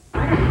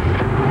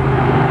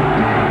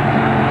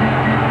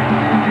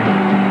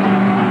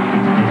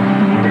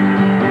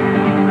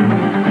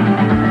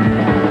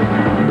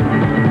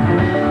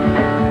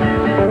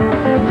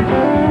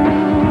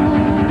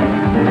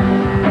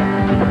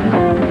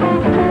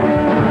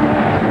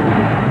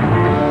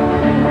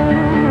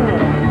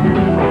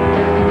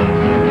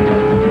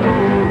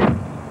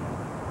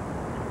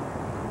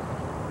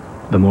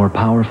 The more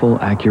powerful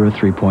Acura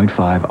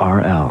 3.5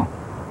 RL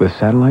with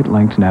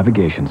satellite-linked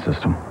navigation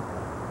system.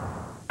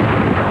 This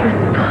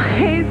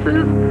place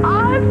is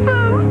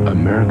awesome!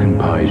 American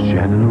Pie's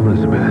Shannon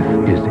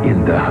Elizabeth is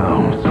in the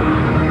house.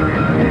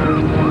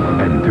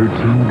 And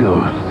 13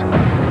 ghosts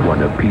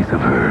want a piece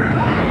of her.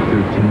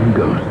 13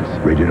 Ghosts.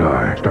 Rated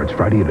R. Starts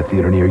Friday at a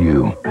theater near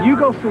you. You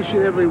go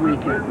fishing every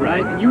weekend,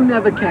 right? You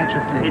never catch a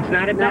thing. It's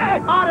not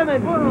enough.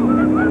 Ottoman!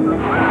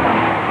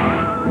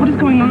 What is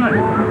going on?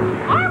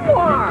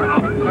 Armoire!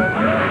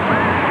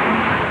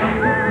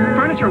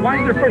 Furniture. Why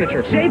is there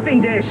furniture?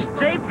 Chafing dish.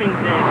 Chafing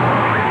dish.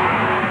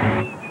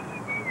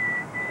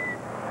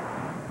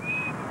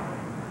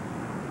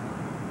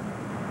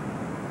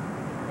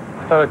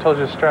 I thought I told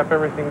you to strap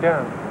everything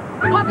down.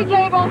 Coffee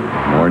table!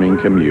 Morning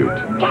commute.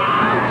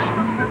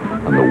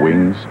 On the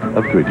wings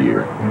of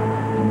Goodyear.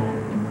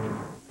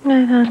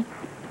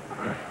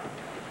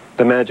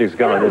 The magic's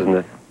gone, isn't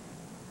it?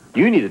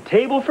 You need a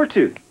table for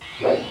two.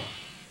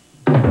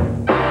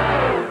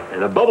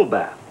 And a bubble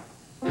bath.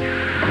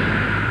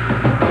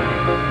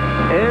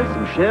 And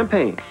some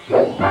champagne.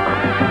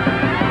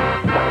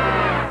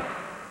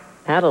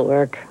 That'll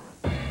work.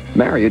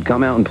 Marriott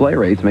Come Out and Play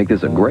rates make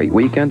this a great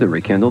weekend to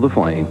rekindle the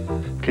flame.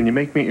 Can you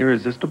make me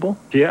irresistible?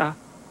 Yeah.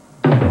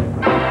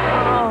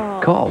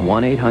 Call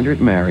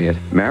 1-800-MARRIOTT.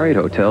 Marriott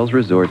Hotels,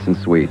 Resorts, and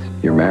Suites.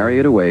 Your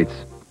Marriott awaits.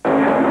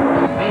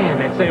 Man,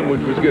 that sandwich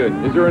was good.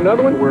 Is there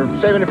another one? We're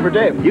saving it for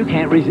Dave. You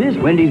can't resist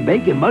Wendy's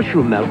bacon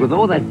mushroom melt with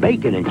all that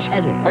bacon and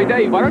cheddar. Hey,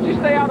 Dave, why don't you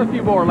stay out a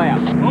few more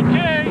laps?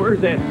 Okay.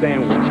 Where's that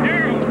sandwich?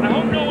 Here. I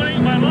hope no one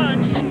ate my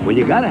lunch. When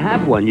you gotta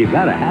have one, you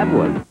gotta have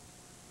one.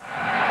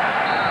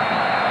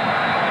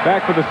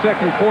 Back for the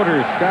second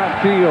quarter,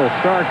 Scott Field,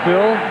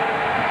 Starkville.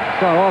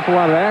 Saw an awful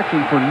lot of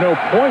action for no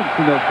points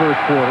in that first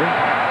quarter.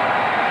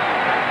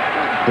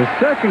 The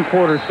second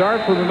quarter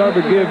starts with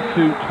another give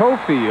to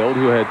Tofield,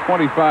 who had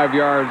 25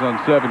 yards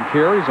on 7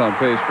 carries, on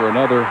pace for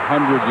another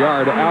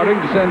 100-yard outing.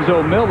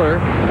 Senzo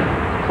Miller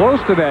close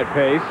to that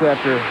pace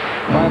after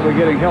finally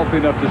getting healthy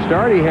enough to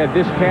start. He had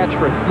this catch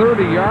for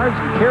 30 yards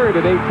and carried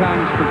it 8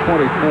 times for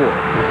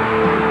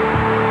 24.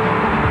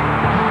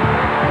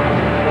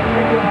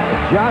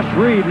 Josh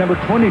Reed, number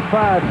 25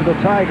 for the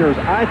Tigers,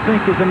 I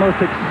think is the most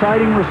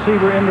exciting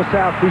receiver in the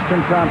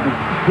Southeastern Conference.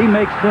 He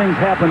makes things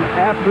happen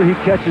after he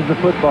catches the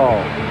football.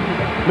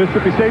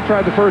 Mississippi State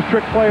tried the first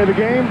trick play of the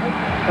game.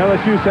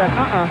 LSU said,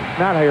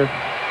 not here.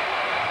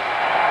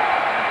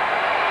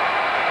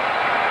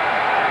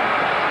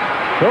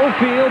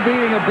 Tofield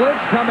beating a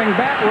blitz, coming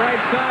back right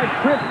side,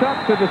 tripped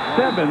up to the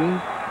 7.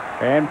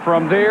 And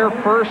from there,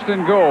 first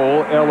and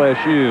goal,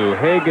 LSU.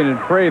 Hagan and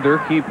Prather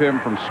keep him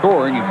from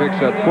scoring. He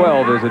picks up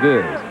 12 as it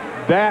is.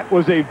 That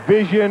was a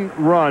vision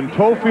run.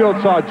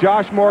 Tofield saw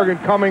Josh Morgan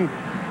coming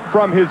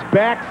from his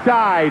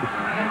backside,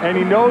 and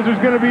he knows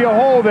there's going to be a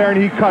hole there, and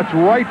he cuts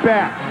right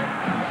back.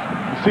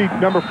 You see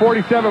number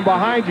 47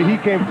 behind you. He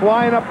came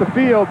flying up the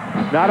field,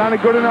 not on a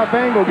good enough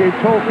angle, gave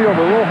Tofield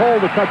a little hole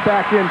to cut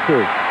back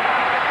into.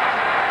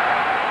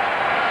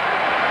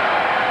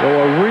 So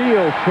a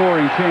real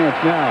scoring chance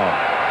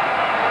now.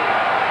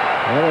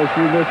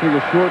 LSU missing a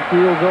short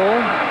field goal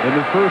in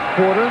the first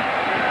quarter.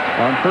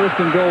 On first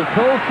and goal,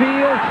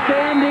 Tofield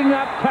standing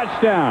up,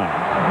 touchdown.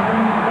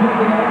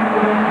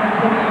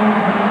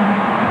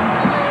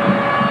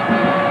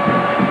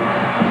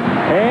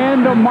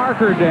 And a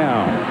marker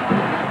down.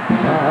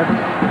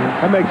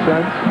 That makes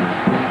sense.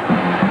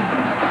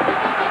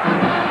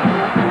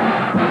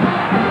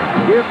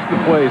 If the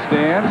play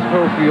stands,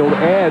 Tofield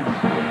adds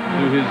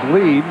to his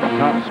lead,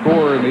 top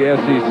scorer in the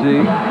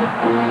SEC.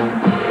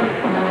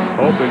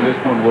 Hoping this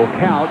one will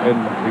count and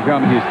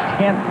become his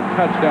 10th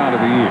touchdown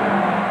of the year.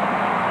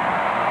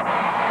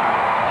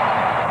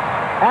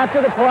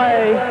 After the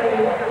play,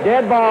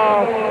 dead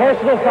ball,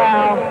 personal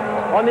foul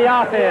on the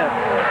offense.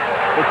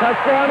 The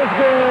touchdown is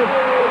good.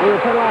 We were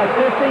penalized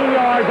 15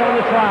 yards on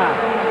the try.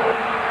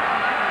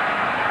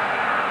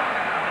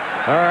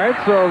 All right,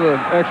 so the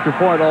extra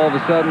point all of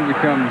a sudden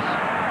becomes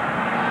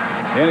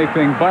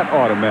anything but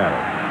automatic.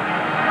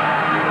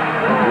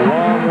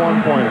 Long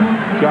one-pointer.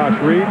 Josh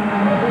Reed.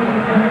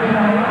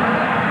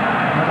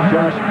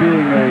 Josh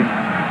being a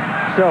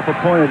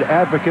self-appointed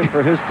advocate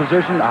for his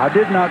position. I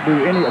did not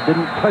do any, I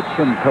didn't touch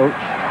him, coach.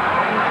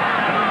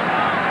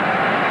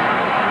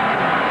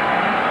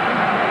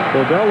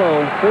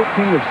 Covello,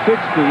 14 of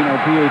 16 on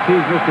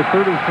PATs, missed a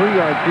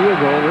 33-yard field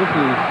goal. This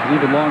is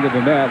even longer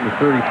than that. The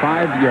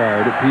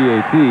 35-yard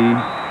PAT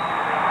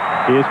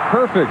is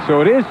perfect.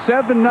 So it is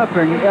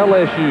 7-0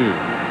 LSU.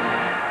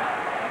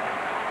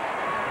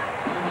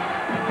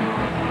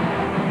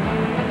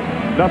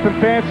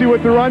 Nothing fancy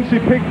with the run. See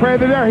Pig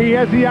Prather there. He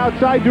has the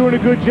outside doing a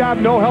good job.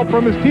 No help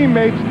from his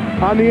teammates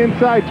on the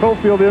inside.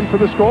 Tofield in for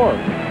the score.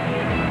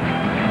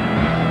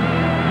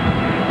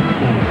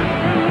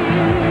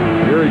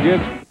 Here he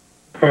gets.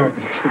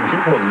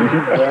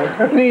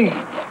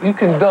 You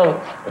can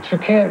dunk, but you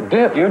can't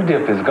dip. Your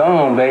dip is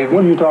gone, baby.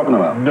 What are you talking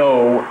about?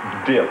 No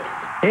dip.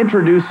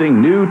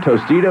 Introducing new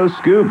Tostitos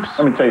Scoops.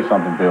 Let me tell you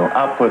something, Bill.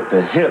 I'll put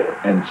the hip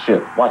in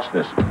chip. Watch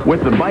this.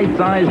 With the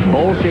bite-sized,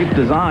 bowl-shaped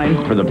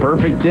design for the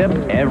perfect dip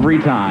every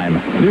time.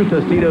 New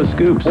Tostitos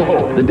Scoops.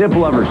 Whoa. The dip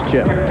lover's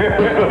chip.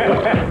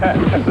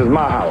 This is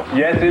my house.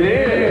 Yes, it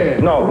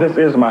is. No, this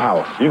is my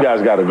house. You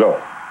guys got to go.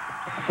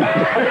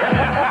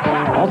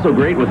 Also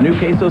great with new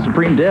Queso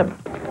Supreme dip.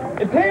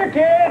 It's here,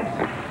 kids.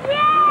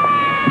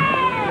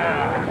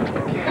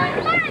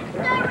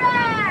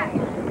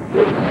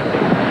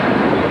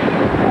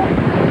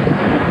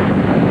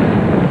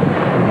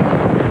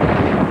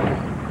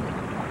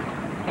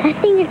 I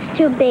think it's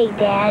too big,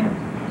 Dad.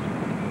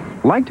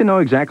 Like to know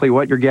exactly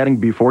what you're getting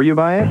before you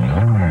buy it?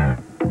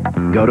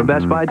 Go to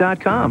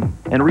BestBuy.com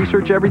and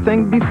research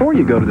everything before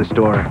you go to the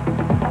store.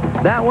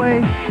 That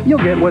way, you'll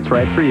get what's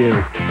right for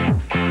you.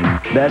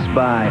 Best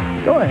Buy.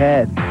 Go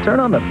ahead. Turn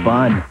on the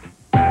fun.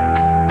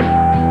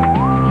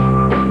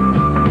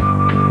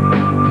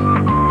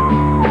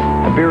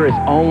 A beer is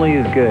only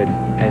as good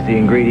as the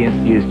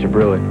ingredients used to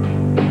brew it.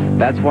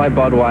 That's why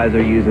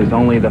Budweiser uses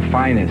only the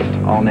finest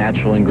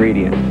all-natural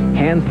ingredients,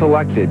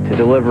 hand-selected to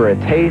deliver a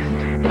taste,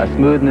 a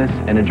smoothness,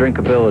 and a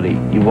drinkability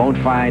you won't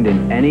find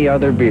in any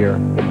other beer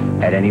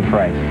at any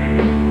price.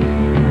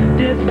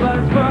 This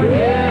one's for you,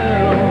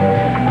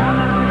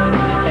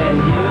 and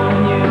you,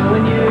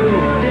 and you.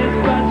 This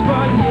one's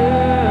for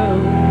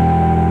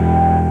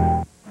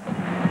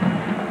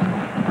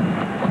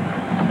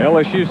you.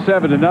 LSU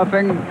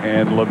 7-0,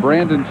 and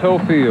LeBrandon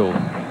Tofield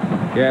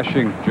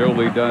gashing Joe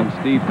Lee Dunn's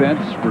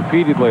defense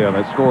repeatedly on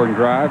that scoring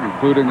drive,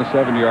 including the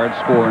 7-yard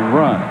scoring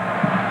run.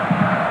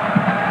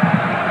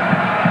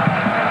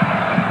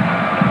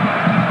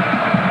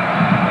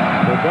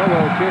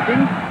 Bobello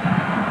kicking.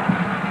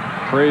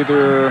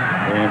 Prather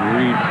and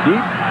Reed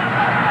deep.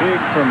 Big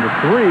from the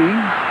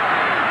 3.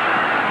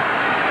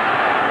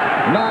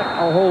 Not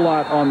a whole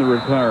lot on the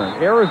return.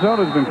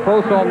 Arizona's been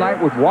close all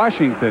night with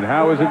Washington.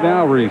 How is it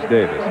now, Reese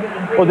Davis?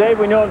 Well, Dave,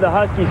 we know of the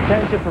Huskies'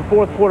 penchant for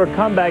fourth-quarter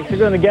comebacks. They're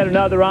going to get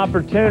another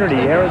opportunity.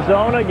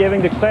 Arizona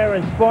giving to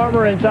Clarence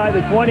Farmer inside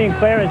the 20, and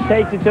Clarence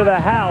takes it to the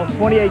house.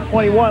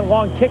 28-21,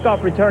 long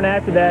kickoff return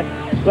after that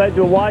led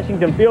to a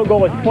Washington field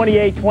goal at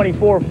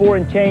 28-24, 4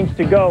 and change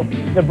to go.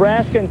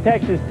 Nebraska and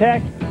Texas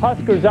Tech,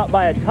 Huskers up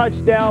by a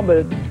touchdown,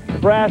 but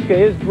Nebraska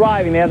is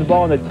driving. They have the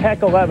ball in the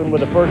Tech 11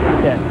 with a 1st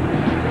and 10.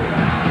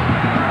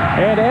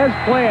 And as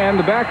planned,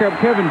 the backup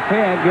Kevin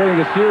Fant getting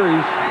a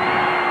series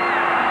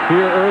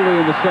here early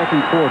in the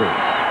second quarter.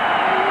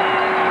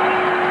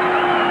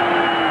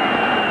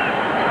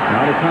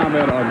 Not a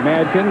comment on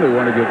Madkin. They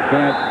want to give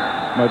Fant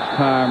much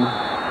time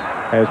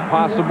as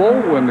possible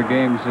when the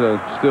game's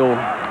still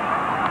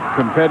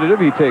competitive.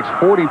 He takes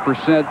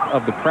 40%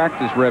 of the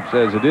practice reps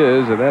as it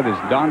is, and that is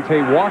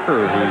Dante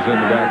Walker, who's in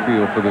the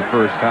backfield for the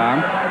first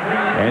time,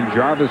 and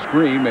Jarvis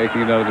Green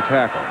making another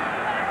tackle.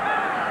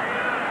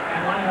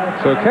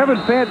 So Kevin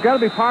Fant's got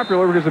to be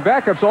popular because the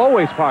backup's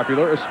always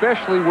popular,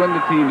 especially when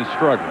the team is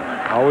struggling.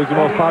 Always the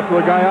most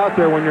popular guy out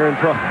there when you're in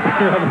trouble,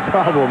 you're having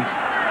problems.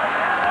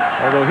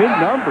 Although his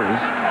numbers,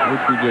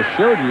 which we just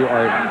showed you,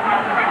 are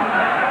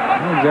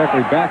not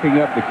exactly backing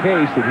up the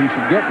case that he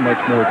should get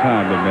much more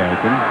time than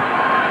Madkin.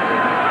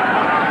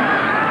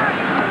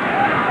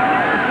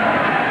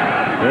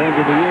 Going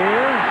to the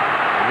air,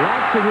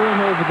 lots of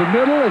room over the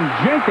middle, and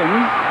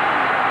Jenkins,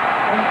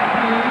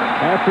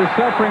 after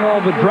suffering all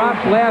the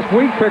drops last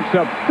week, picks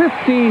up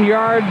 15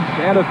 yards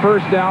and a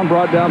first down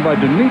brought down by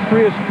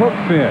Demetrius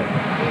Hookfin.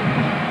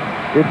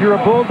 If you're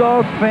a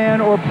Bulldogs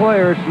fan or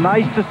player, it's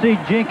nice to see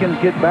Jenkins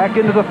get back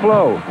into the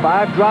flow.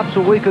 5 drops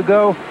a week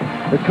ago.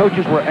 The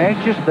coaches were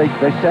anxious. They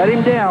sat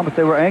him down, but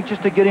they were anxious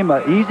to get him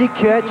an easy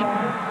catch.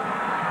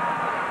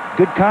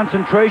 Good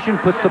concentration,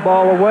 puts the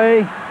ball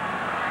away.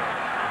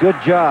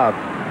 Good job.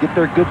 Get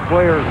their good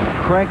player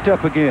cranked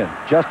up again.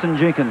 Justin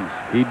Jenkins.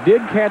 He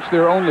did catch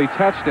their only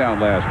touchdown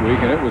last week,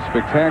 and it was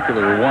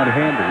spectacular. A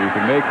one-hander. You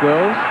can make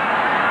those.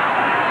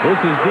 This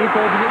is deep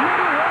over the middle.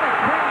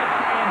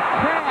 And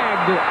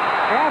tagged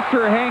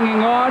after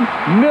hanging on.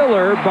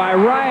 Miller by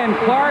Ryan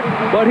Clark,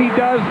 but he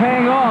does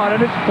hang on,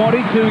 and it's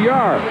 22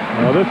 yards.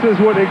 Well, this is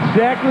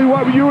exactly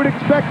what you would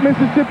expect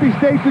Mississippi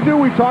State to do.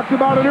 We talked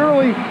about it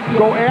early.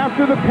 Go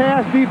after the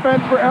pass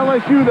defense for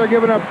LSU. They're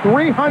giving up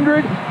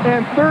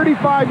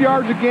 335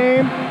 yards a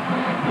game.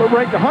 We're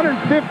ranked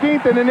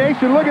 115th in the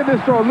nation. Look at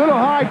this throw, a little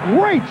high.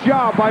 Great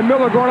job by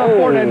Miller going up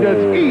for it. And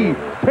does he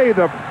pay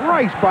the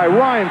price by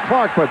Ryan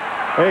Clark? But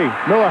hey,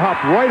 Miller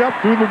hopped right up,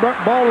 threw the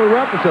ball to the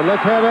ref and said,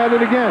 let's have at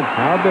it again.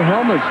 How'd the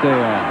helmet stay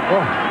on?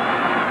 Oh,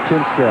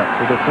 chin strap.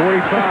 To the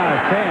 45,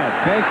 Fant,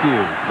 thank you.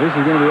 This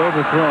is going to be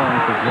overthrown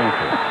for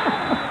Jenkins.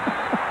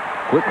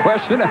 Quick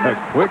question and a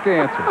quick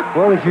answer.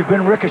 Well, if you've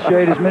been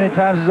ricocheted as many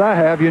times as I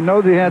have, you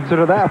know the answer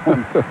to that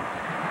one.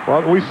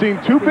 Well, we've seen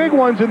 2 big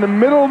ones in the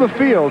middle of the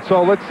field,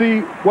 so let's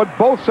see what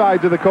both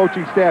sides of the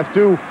coaching staff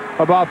do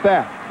about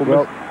that.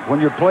 Well,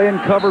 when you're playing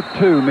cover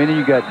 2, meaning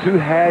you got 2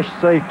 hash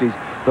safeties,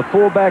 the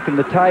fullback and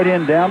the tight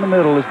end down the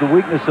middle is the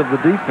weakness of the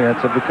defense,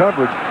 of the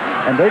coverage,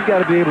 and they've got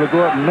to be able to go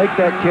up and make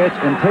that catch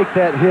and take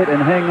that hit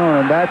and hang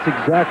on, and that's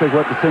exactly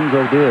what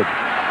DeCenzo did.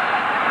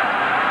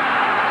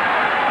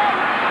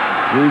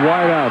 Three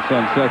wideouts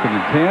on 2nd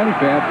and 10.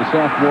 Fant, the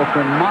sophomore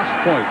from Moss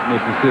Point,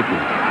 Mississippi.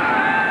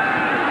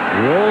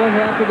 Rolling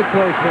after the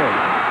play fake.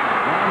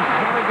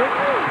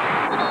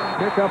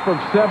 Pick up of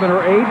 7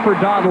 or 8 for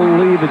Donald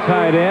Lee, the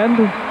tight end.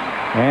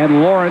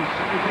 And Lawrence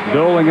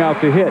doling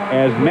out the hit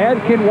as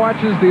Madkin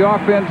watches the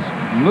offense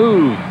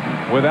move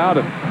without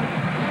him.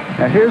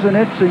 Now here's an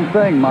interesting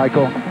thing,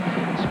 Michael.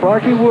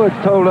 Sparky Woods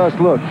told us,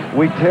 look,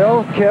 we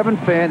tell Kevin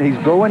Fant he's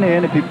going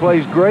in. If he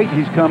plays great,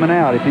 he's coming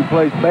out. If he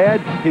plays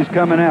bad, he's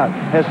coming out.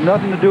 Has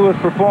nothing to do with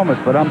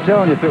performance, but I'm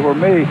telling you, if it were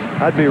me,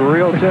 I'd be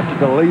real tempted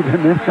to leave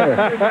him in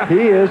there.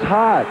 He is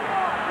hot.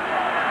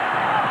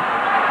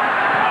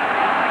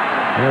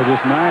 Yeah,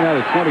 just 9 out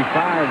of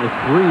 25 with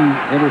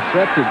 3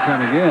 intercepted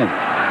coming in.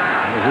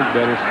 His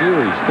better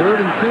series.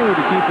 3rd and 2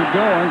 to keep it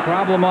going.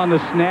 Problem on the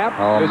snap.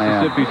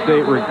 Mississippi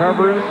State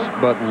recovers,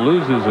 but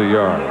loses a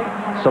yard.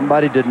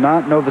 Somebody did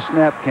not know the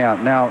snap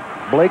count. Now,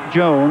 Blake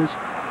Jones,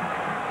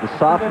 the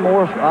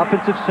sophomore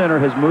offensive center,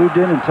 has moved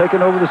in and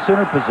taken over the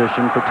center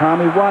position for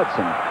Tommy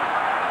Watson.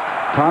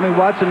 Tommy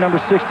Watson,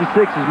 number 66,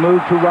 has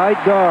moved to right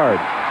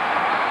guard.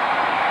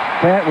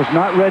 Fant was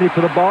not ready for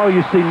the ball.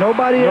 You see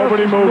nobody else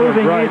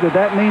moving right. Either.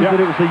 That means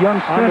that it was a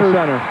young center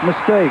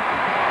mistake.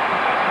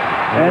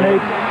 And a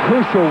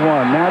crucial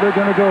one. Now they're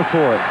going to go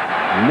for it.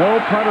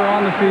 No punter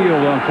on the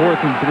field on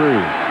 4th and 3.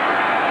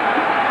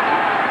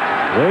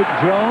 Blake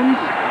Jones,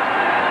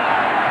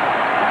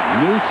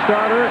 new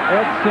starter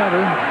at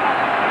center.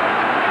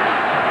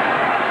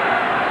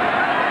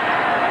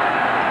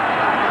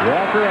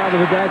 Walker out of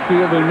the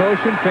backfield in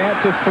motion. Fant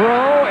to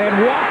throw, and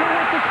Walker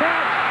with the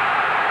catch.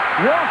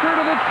 Walker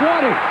to the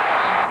 20.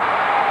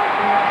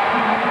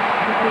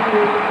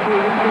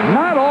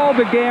 Not all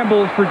the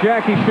gambles for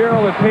Jackie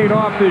Sherrill have paid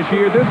off this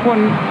year. This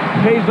one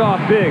pays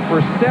off big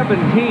for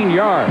 17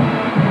 yards.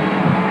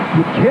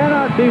 You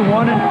cannot be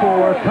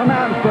 1-4, come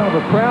out in front of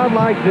a crowd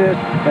like this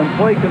and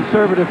play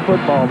conservative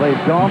football.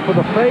 They've gone for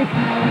the fake,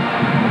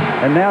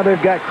 and now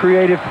they've got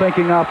creative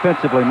thinking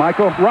offensively.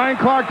 Michael? Ryan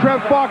Clark,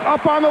 Trev Falk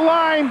up on the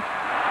line.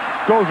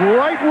 Goes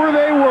right where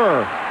they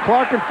were.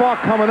 Clark and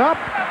Falk coming up.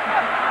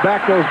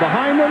 Back goes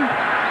behind them.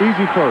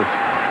 Easy first.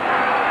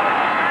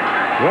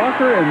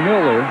 Walker and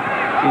Miller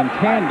in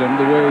tandem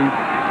the way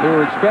they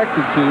were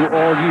expected to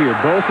all year.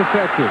 Both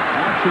effective.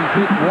 Action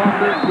Pete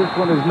Walker. This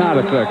one is not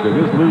effective.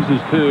 This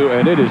loses 2,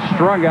 and it is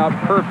strung out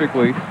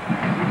perfectly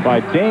by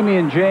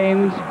Damian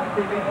James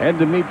and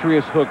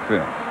Demetrius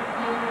Hookfin.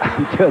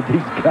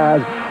 These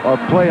guys are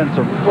playing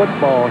some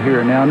football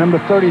here now. Number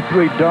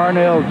 33,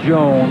 Darnell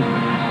Jones,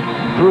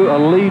 threw a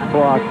lead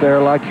block there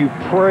like you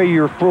pray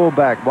your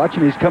fullback. Watch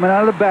him. He's coming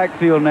out of the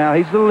backfield now.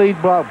 He's the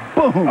lead block.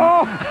 Boom!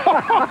 Oh!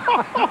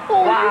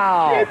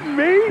 Wow! Are you kidding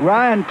me?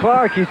 Ryan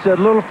Clark, he said,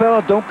 little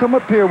fella, don't come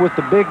up here with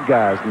the big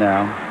guys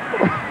now.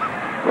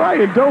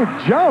 Ryan,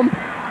 don't jump.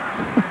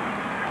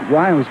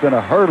 Ryan was going to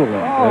hurdle him.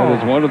 Oh.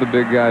 That is one of the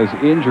big guys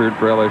injured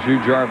for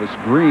LSU, Jarvis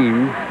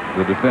Green,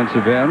 the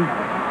defensive end.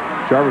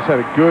 Jarvis had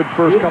a good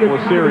first couple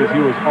of series. He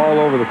was all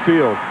over the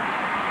field.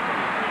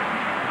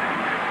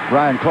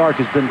 Ryan Clark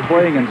has been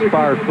playing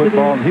inspired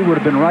football, and he would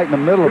have been right in the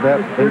middle of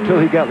that until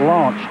he got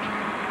launched.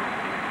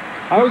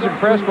 I was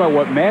impressed by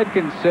what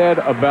Madkin said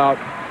about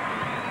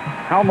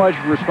how much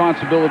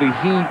responsibility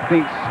he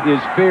thinks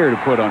is fair to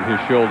put on his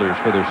shoulders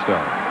for their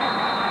start.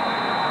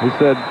 He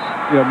said,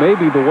 you know,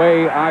 maybe the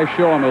way I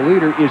show I'm a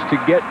leader is to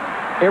get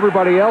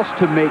everybody else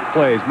to make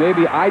plays.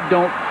 Maybe I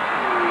don't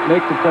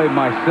make the play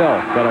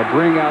myself, but I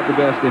bring out the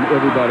best in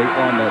everybody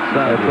on that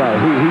side. That's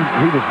right.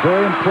 He was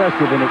very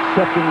impressive in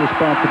accepting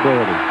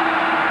responsibility.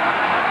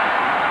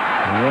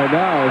 And right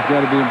now, he's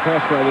got to be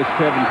impressed by this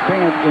Kevin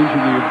Fant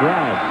engineered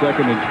drive.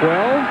 2nd and 12.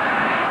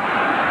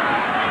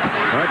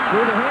 That's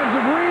through the hands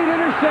of Reed,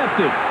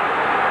 intercepted.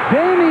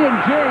 Damian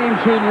James,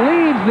 who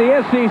leads the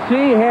SEC,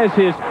 has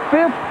his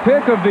 5th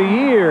pick of the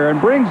year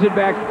and brings it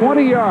back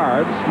 20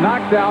 yards,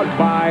 knocked out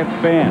by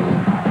Fant.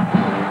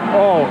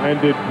 Oh, and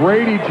did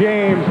Brady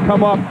James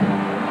come up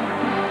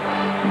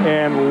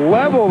and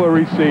level the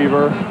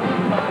receiver?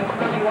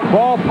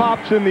 Ball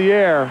pops in the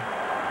air.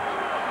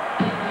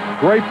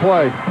 Great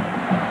play.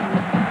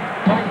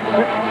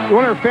 You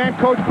wonder if Fant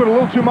coach put a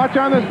little too much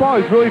on this ball?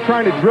 He's really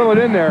trying to drill it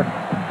in there.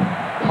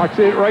 I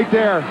see it right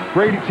there.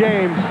 Brady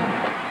James,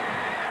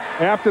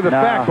 after the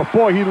fact, but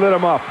boy, he lit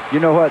him up. You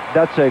know what?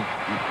 That's a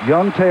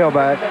young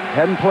tailback,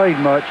 hadn't played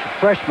much,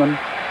 freshman,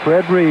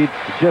 Fred Reed,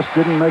 just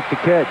didn't make the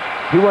catch.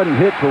 He wasn't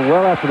hit till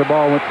well after the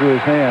ball went through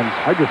his hands.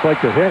 I just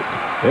like to hit.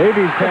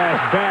 Davies pass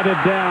batted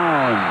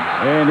down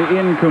and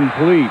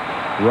incomplete.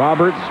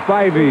 Robert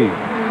Spivey.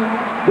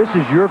 This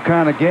is your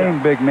kind of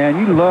game, big man.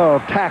 You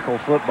love tackle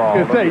football.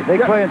 They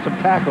playing some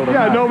tackle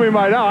tonight. Yeah, know me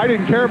by now. I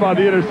didn't care about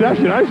the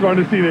interception. I just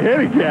wanted to see the hit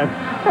again.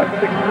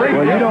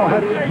 Well, you don't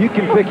have to, you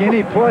can pick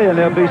any play and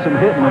there'll be some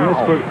hitting. And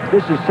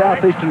this is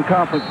Southeastern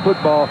Conference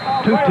football.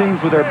 2 teams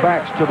with their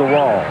backs to the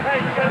wall.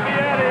 Hey, you gotta be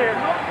out of here.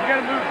 You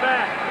gotta move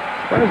back.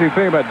 The interesting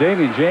thing about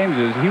Damian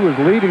James is he was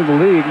leading the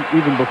league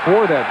even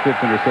before that 5th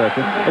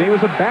interception, and he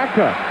was a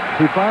backup.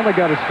 He finally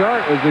got a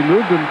start as they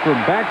moved him from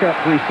backup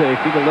free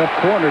safety to left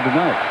corner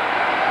tonight.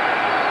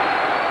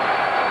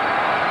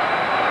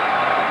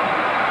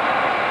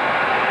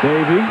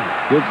 Davey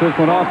gets this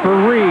one off for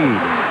Reed.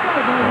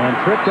 And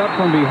tripped up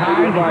from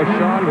behind by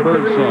Sean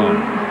Birdsong.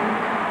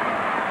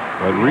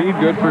 But Reed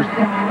good for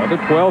another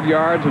 12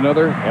 yards,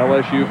 another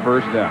LSU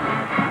first down.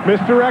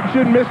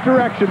 Misdirection,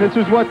 misdirection. This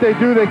is what they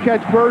do. They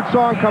catch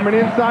Birdsong coming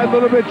inside a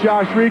little bit.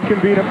 Josh Reed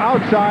can beat him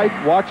outside.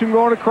 Watch him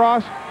going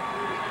across.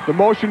 The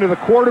motion to the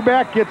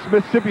quarterback gets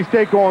Mississippi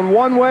State going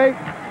one way.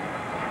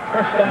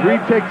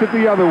 Reed takes it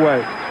the other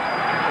way.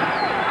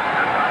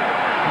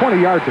 20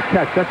 yards a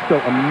catch. That's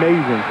still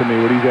amazing to me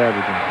what he's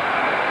averaging.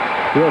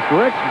 Well, if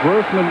Rex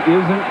Grossman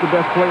isn't the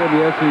best player in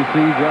the SEC,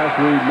 Josh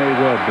Reed may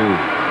well be.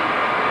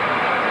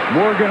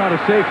 Morgan on a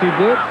safety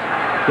blitz.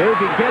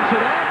 Davey gets it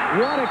out.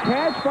 What a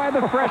catch by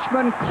the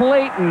freshman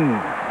Clayton.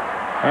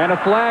 And a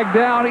flag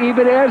down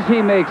even as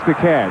he makes the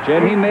catch.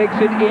 And he makes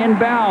it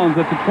inbounds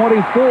at the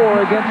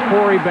 24 against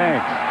Corey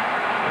Banks.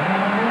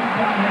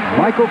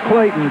 Michael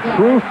Clayton,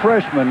 true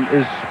freshman,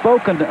 is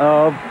spoken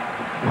of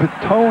with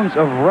tones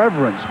of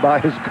reverence by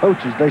his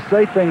coaches. They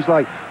say things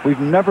like, we've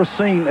never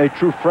seen a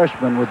true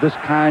freshman with this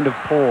kind of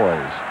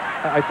poise.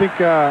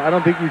 I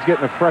don't think he's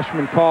getting a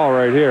freshman call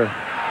right here.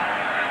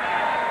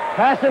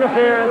 Pass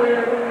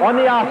interference on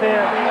the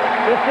offense.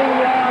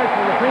 15 yards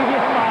from the previous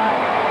spot.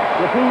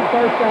 Repeat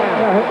first down.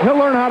 Yeah, he'll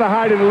learn how to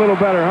hide it a little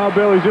better, huh,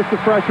 Bill? He's just a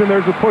freshman.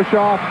 There's a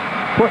push-off.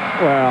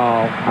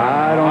 Well,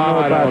 I don't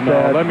know about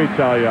that. Let me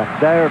tell you.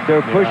 They're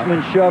pushing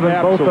and shoving,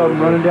 both of them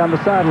running down the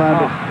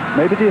sideline. But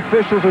maybe the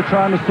officials are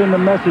trying to send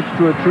a message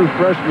to a true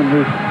freshman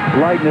who's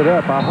lighting it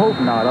up. I hope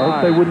not. I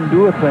hope they wouldn't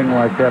do a thing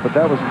like that. But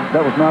that was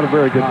not a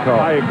very good call.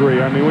 I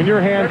agree. I mean, when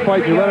you're hand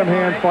fight, you let them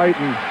hand fight,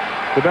 and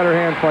the better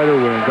hand fighter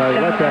wins.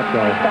 Let that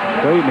go.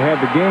 Clayton had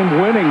the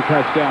game-winning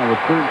touchdown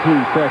with 13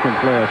 seconds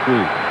last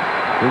week.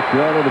 This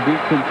battle to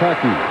beat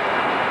Kentucky.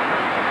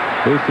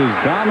 This is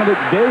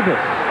Dominic Davis.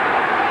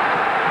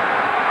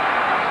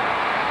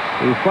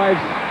 He fights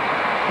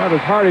not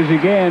as hard as he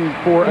can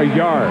for a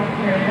yard.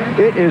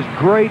 It is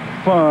great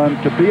fun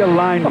to be a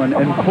lineman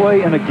and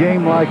play in a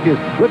game like this.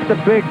 Look at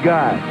the big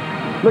guy.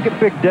 Look at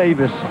Big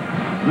Davis,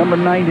 number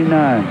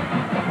 99.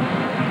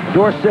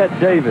 Dorsett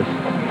Davis.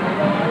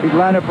 He'd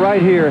line up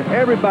right here.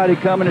 Everybody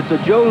coming. It's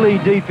a Joe Lee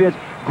defense.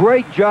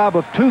 Great job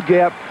of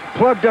two-gap.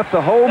 Plugged up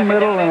the whole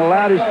middle and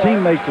allowed his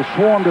teammates to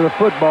swarm to the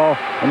football.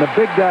 And the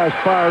big guy's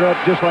fired up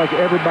just like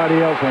everybody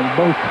else on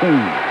both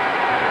teams.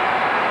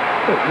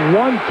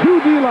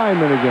 1-2 D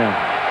linemen again.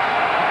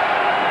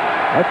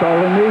 That's all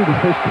they need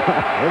this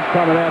time. They're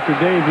coming after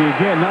Davey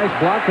again. Nice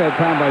block that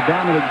time by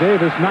Dominic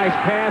Davis. Nice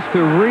pass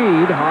to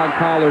Reed. Hog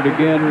collared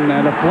again.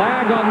 And a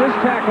flag on this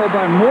tackle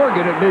by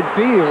Morgan at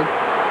midfield.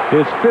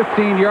 It's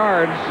 15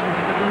 yards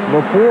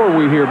before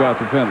we hear about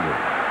the penalty.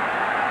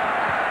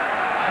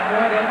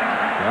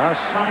 Josh,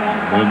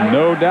 and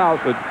no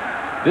doubt that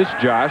this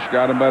Josh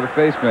got him by the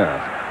face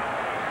mask.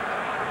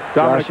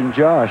 Josh and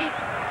Josh.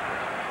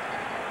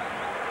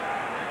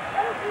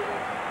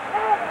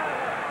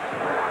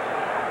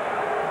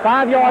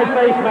 Five-yard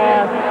face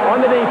mask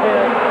on the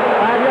defense.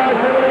 5-yard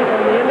penalty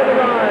from the end of the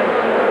run.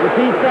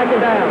 Repeat second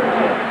down.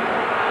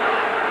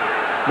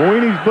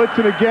 Moini's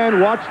blitzing again.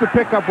 Watch the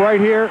pickup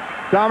right here.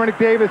 Dominic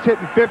Davis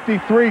hitting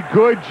 53.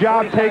 Good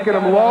job taking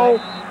him low.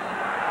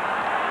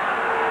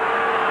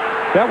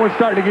 That one's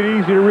starting to get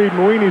easy to read.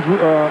 Moini's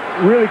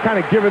really kind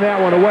of giving that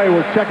one away.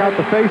 We'll check out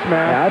the face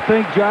mask. Yeah, I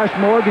think Josh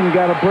Morgan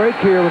got a break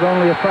here with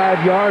only a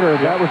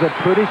 5-yarder. That was a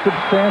pretty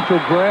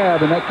substantial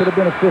grab, and that could have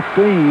been a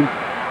 15.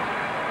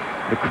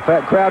 The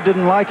crowd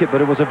didn't like it,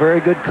 but it was a very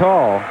good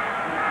call.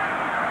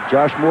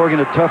 Josh Morgan,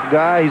 a tough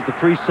guy. He's the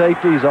free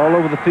safety. He's all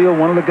over the field.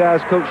 One of the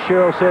guys Coach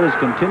Sherrill said has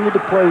continued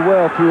to play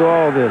well through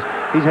all this.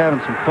 He's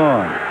having some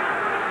fun.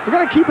 We've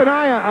got to keep an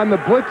eye on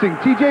the blitzing.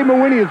 T.J.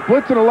 Moini is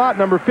blitzing a lot,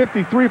 number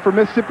 53 for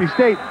Mississippi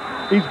State.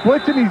 He's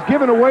blitzing. He's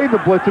giving away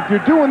the blitz. If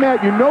you're doing that,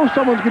 you know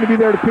someone's going to be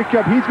there to pick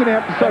you up. He's going to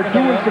have to start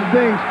doing some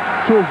things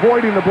to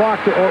avoiding the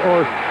blocks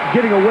or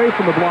getting away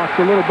from the blocks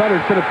a little better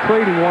instead of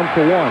trading one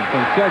for one.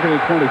 From 2nd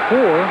and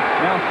 24,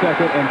 now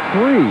 2nd and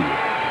 3.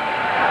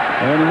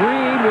 And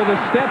Reed with a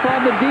step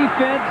on the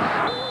defense,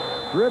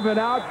 driven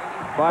out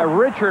by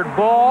Richard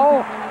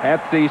Ball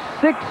at the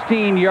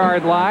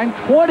 16-yard line,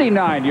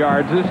 29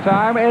 yards this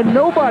time, and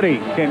nobody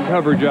can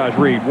cover Josh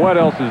Reed. What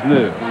else is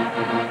new?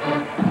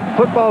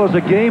 Football is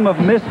a game of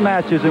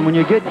mismatches, and when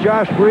you get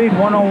Josh Reed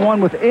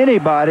one-on-one with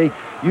anybody,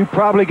 you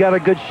probably got a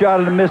good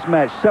shot at a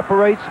mismatch.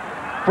 Separates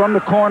from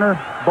the corner,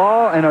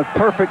 ball, and a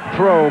perfect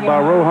throw by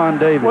Rohan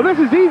Davis. Well, this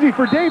is easy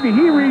for Davey.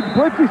 He reads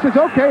blitz. He says,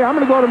 okay, I'm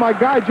going to go to my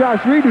guy,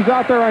 Josh Reed, who's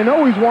out there. I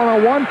know he's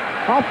one-on-one.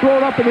 I'll throw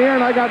it up in the air,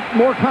 and I got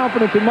more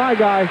confidence in my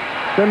guy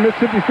than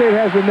Mississippi State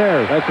has in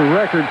theirs. That's a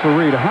record for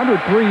Reed.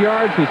 103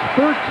 yards, his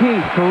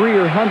 13th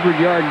career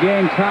 100-yard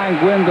game, tying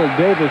Gwendol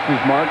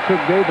Davis's mark.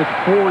 Took Davis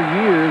 4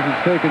 years.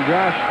 It's taken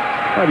Josh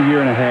about a year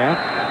and a half.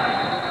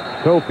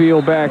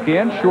 Cofield back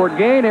in. Short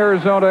gain,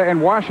 Arizona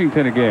and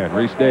Washington again.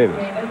 Reese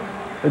Davis.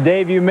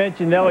 Dave, you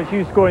mentioned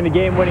LSU scoring the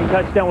game-winning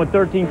touchdown with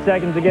 13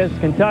 seconds against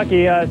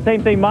Kentucky.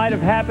 Same thing might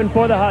have happened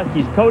for the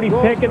Huskies. Cody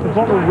Pickett, the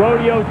former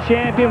rodeo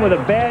champion with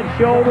a bad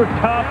shoulder,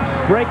 tough,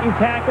 breaking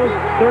tackles,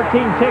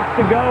 13 ticks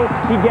to go.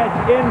 He gets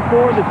in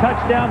for the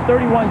touchdown,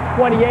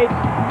 31-28.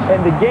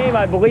 And the game,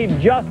 I believe,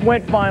 just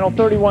went final.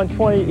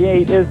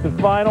 31-28 is the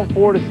final.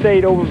 Florida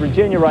State over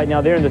Virginia right now.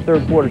 They're in the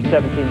third quarter,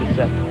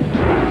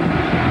 17-7.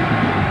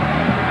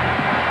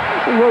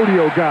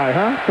 Rodeo guy,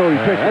 huh? Cody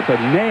Pickett. That's a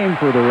name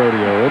for the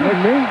rodeo, isn't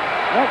it?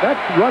 That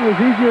run was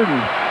easier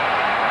than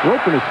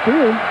roping a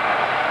spear.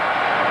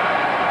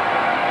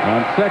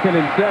 On 2nd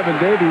and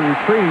 7, Davey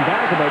retreating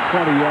back about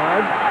 20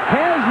 yards.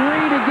 Has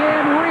Reed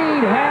again.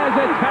 Reed has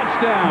a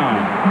touchdown.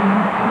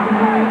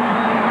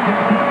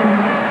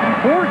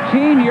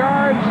 14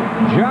 yards,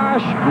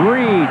 Josh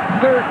Reed.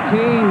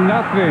 13-0,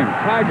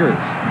 Tigers.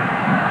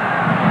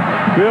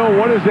 Bill,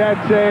 what does that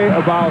say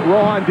about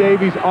Rohan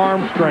Davies'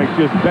 arm strength?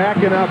 Just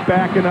backing up,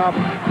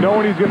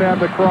 knowing he's going to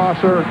have the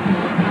crosser.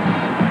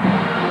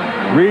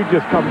 Reed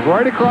just comes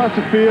right across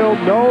the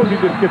field, knows he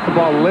just gets the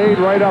ball laid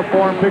right up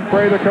for him. Pig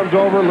Prather comes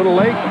over a little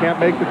late,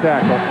 can't make the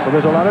tackle. Well,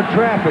 there's a lot of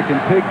traffic,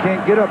 and Pig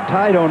can't get up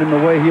tight on him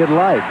the way he'd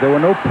like. There were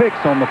no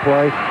picks on the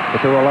play,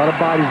 but there were a lot of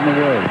bodies in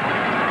the way.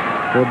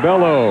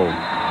 Corbello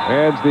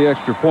adds the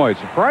extra point.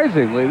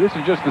 Surprisingly, this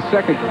is just the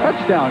second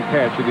touchdown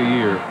catch of the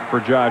year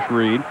for Josh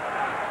Reed.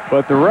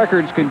 But the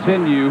records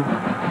continue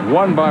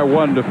one by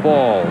one to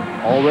fall.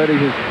 Already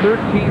his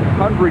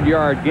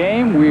 1,300-yard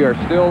game. We are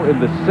still in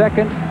the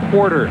second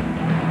quarter.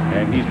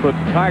 And he's put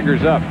the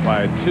Tigers up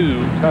by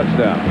 2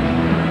 touchdowns.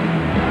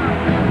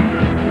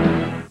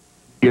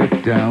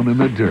 Get down in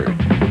the dirt.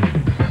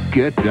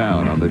 Get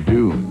down on the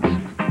dunes.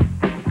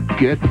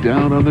 Get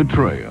down on the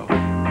trail.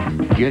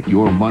 Get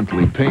your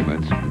monthly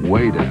payments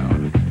way down.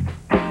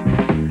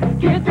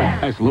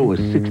 As low as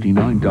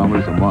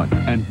 $69 a month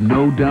and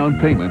no down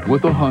payment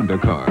with a Honda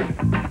card.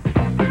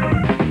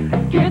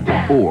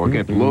 Or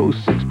get low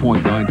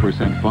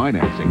 6.9%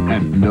 financing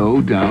and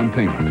no down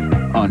payment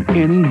on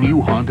any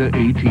new Honda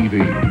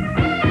ATV.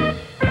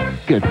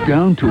 Get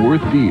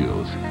down-to-earth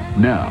deals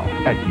now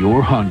at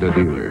your Honda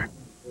dealer.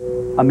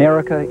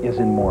 America is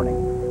in mourning.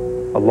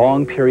 A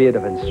long period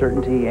of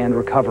uncertainty and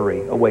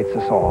recovery awaits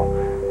us all.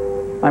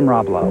 I'm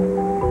Rob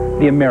Lowe.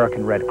 The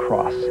American Red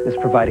Cross is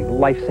providing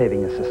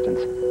life-saving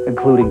assistance,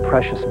 including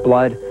precious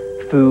blood,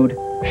 food,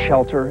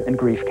 shelter, and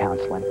grief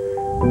counseling.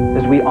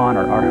 As we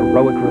honor our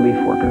heroic relief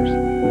workers,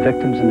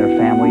 victims and their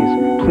families,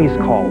 please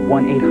call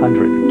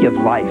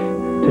 1-800-GIVE-LIFE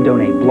to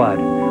donate blood,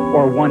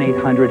 or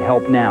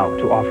 1-800-HELP-NOW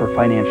to offer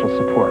financial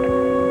support.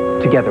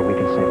 Together we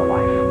can save a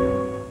life.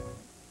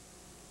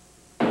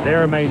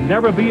 There may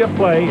never be a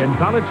play in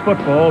college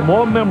football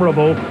more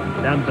memorable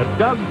than the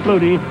Doug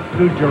Flutie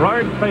to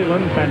Gerard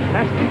Phelan's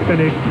fantastic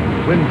finish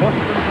when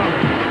Boston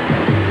College.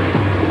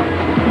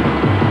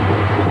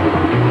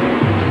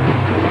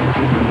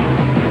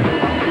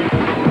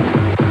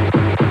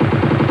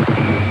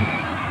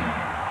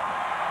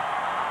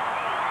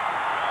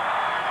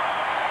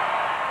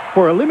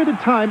 For a limited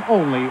time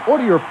only,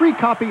 order your free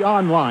copy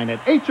online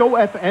at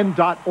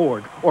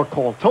HOFN.org or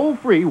call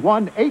toll-free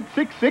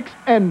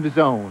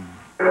 1-866-END-ZONE.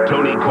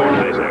 Tony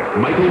Kornheiser,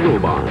 Michael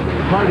Wilbon.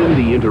 Pardon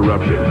the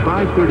interruption.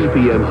 5:30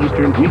 p.m.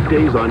 Eastern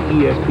weekdays on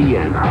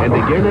ESPN and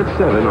again at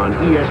 7 on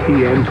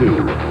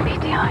ESPN2.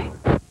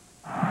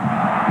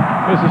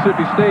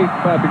 Mississippi State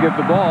about to get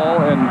the ball,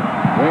 and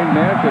Wayne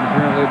Madkin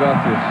apparently about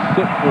to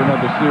sit for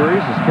another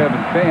series is Kevin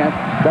Fant.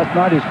 That's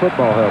not his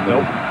football helmet.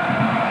 Nope.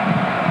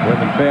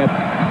 Kevin Fant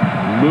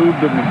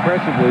moved them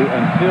impressively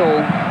until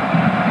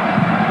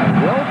a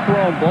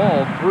well-thrown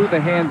ball through the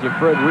hands of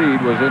Fred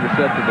Reed was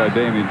intercepted by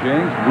Damian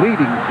James,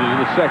 leading to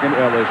the second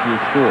LSU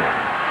score.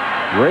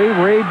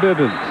 Ray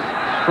Bibbins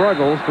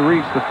struggles to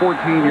reach the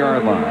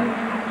 14-yard line.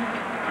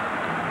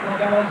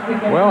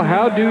 Well,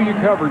 how do you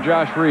cover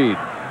Josh Reed?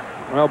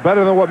 Well,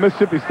 better than what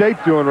Mississippi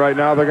State's doing right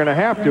now. They're going to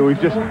have to. He's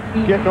just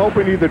getting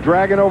open, either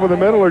dragging over the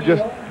middle or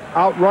just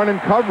outrunning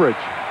coverage.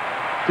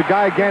 It's a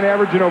guy, again,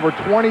 averaging over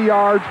 20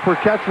 yards per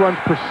catch, runs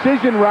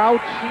precision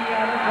routes,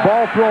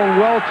 ball thrown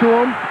well to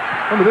him.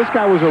 Remember, this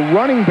guy was a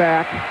running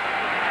back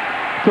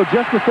till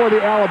just before the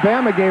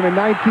Alabama game in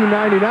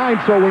 1999,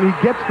 so when he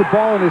gets the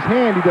ball in his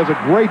hand, he does a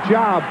great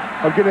job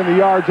of getting the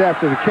yards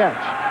after the catch.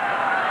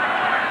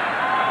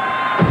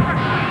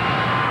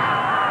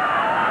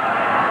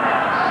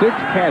 Six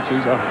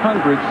catches,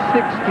 116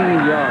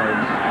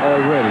 yards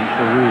already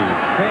for Reed.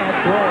 Fant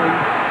throwing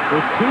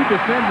with two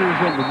defenders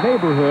in the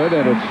neighborhood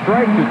and a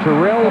strike to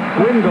Terrell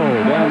Wingo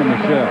down to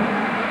Michelle.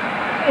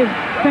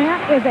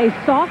 Fant is a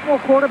sophomore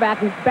quarterback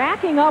who's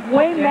backing up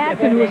Wayne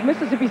Madkin, who is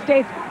Mississippi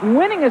State's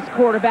winningest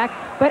quarterback.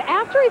 But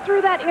after he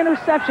threw that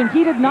interception,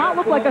 he did not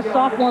look like a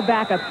sophomore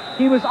backup.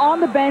 He was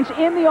on the bench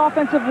in the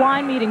offensive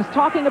line meetings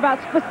talking about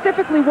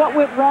specifically what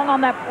went wrong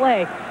on that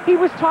play. He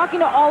was talking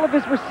to all of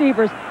his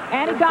receivers,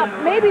 and he got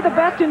maybe the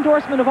best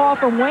endorsement of all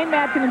from Wayne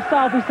Madkin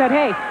himself, who said,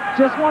 hey,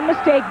 just one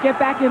mistake, get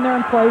back in there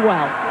and play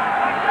well.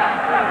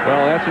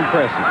 Well, that's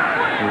impressive.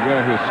 A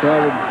guy who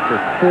started for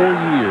 4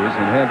 years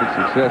and had the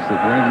success that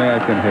Wayne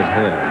Madkin has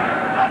had.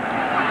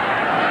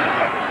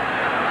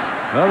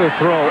 Another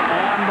throw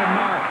on the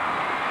mark.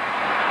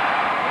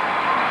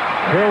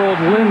 Harold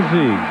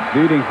Lindsey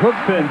beating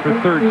Hookfin for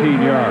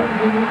 13 yards.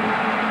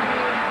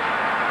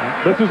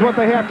 This is what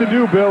they have to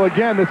do, Bill.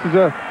 Again, this is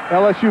a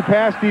LSU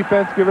pass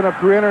defense giving up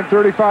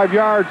 335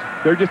 yards.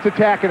 They're just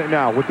attacking it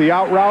now with the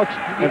out routes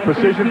and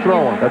precision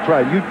throwing. That's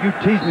right. You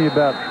tease me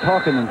about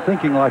talking and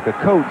thinking like a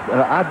coach.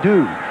 I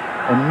do.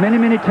 And many,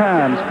 many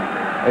times,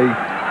 a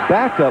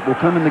backup will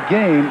come in the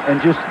game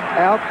and just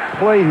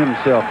outplay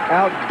himself,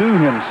 outdo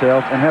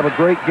himself, and have a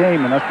great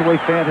game, and that's the way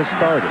Fant has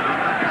started.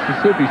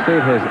 Mississippi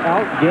State has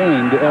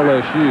outgained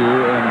LSU,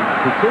 and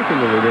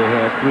particularly they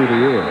have through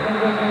the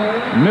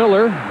air.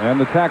 Miller and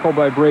the tackle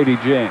by Brady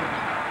James.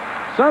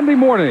 Sunday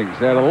mornings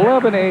at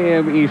 11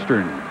 a.m.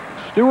 Eastern.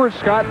 Stuart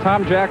Scott,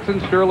 Tom Jackson,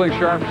 Sterling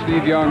Sharp,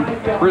 Steve Young,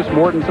 Chris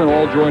Mortensen,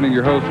 all joining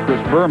your host,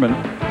 Chris Berman,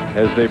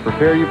 as they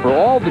prepare you for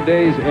all the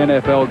day's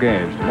NFL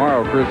games.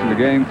 Tomorrow, Chris and the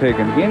gang take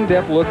an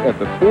in-depth look at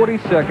the 40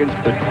 seconds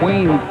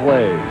between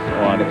plays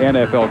on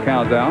NFL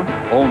Countdown,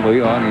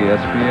 only on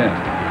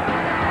ESPN.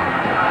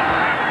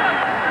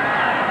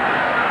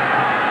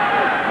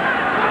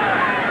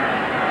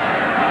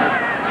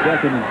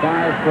 Second and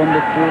 5 from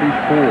the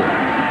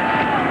 44.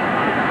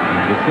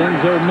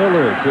 DeCenzo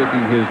Miller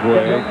picking his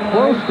way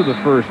close to the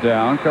first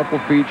down, couple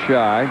feet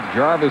shy.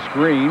 Jarvis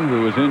Green,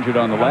 who was injured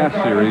on the last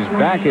series,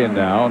 back in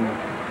now,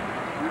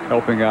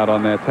 helping out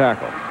on that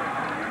tackle.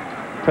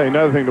 Tell you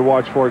another thing to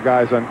watch for,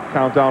 guys, on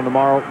Countdown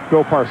tomorrow.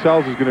 Bill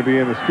Parcells is going to be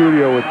in the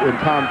studio with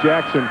Tom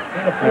Jackson.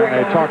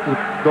 I talked to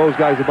those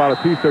guys about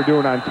a piece they're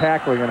doing on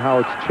tackling and how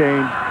it's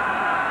changed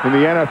in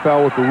the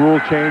NFL with the rule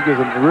changes,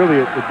 and really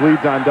it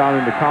bleeds on down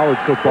into college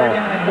football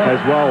as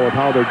well, with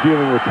how they're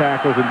dealing with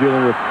tackles and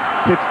dealing with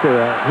hits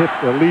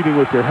to leading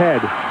with your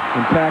head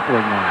and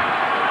tackling now.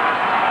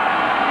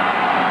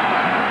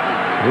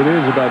 It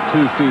is about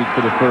 2 feet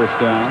for the first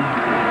down.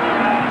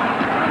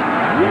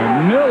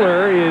 And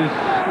Miller is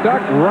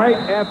stuck right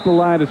at the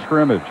line of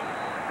scrimmage.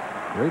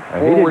 Great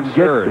forward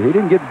surge. He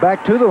didn't get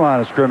back to the line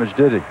of scrimmage,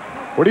 did he?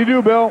 What do you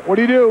do, Bill? What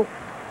do you do?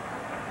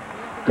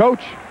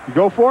 Coach, you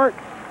go for it?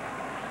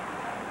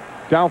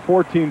 Down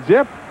 14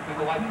 zip.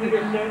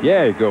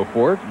 Yeah, you go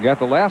for it. You got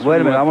the last one.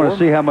 Wait a minute, I want to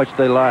see how much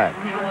they lack.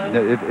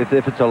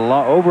 If it's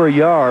over a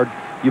yard,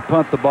 you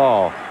punt the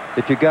ball.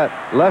 If you got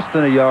less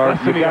than a yard,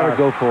 you got to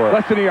go for it.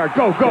 Less than a yard.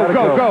 Go. You got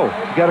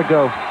to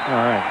go.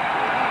 All right.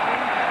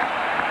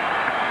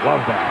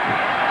 Love that.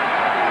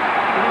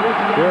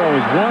 Darrell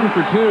was 1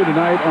 for 2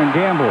 tonight on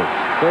gambles.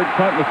 Third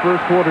punt in the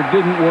first quarter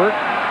didn't work.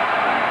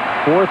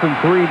 4th and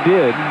 3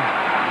 did.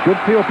 Good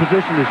field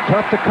position is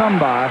tough to come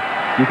by.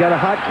 You got a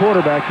hot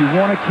quarterback. You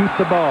want to keep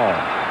the ball.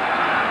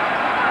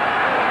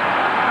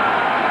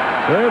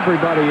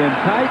 Everybody in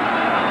tight.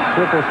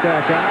 Triple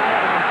stack out.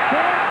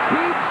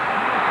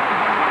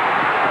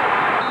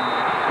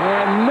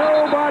 And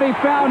nobody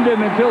found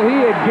him until he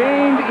had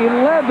gained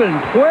 11,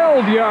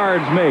 12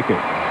 yards make it.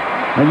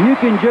 And you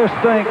can just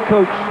thank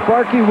Coach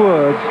Sparky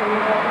Woods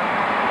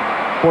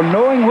for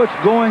knowing what's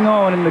going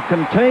on in the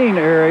contain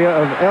area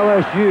of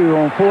LSU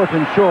on 4th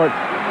and short,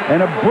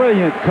 and a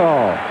brilliant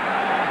call.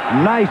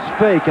 Nice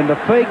fake, and the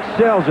fake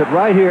sells it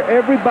right here.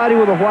 Everybody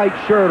with a white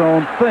shirt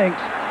on thinks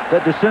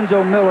that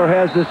DeCenzo Miller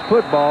has this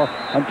football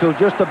until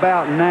just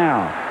about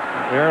now.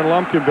 Aaron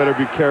Lumpkin better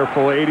be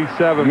careful.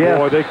 87, yes.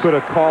 Boy, they could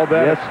have called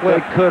that. Yes,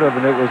 they could have,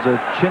 and it was a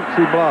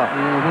chintzy block.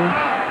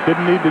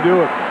 Didn't need to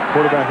do it.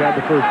 Quarterback had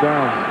the first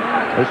down.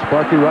 There's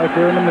Sparky right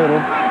there in the middle.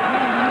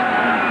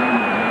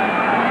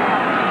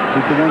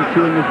 He's the one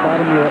chewing his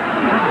bottom lip.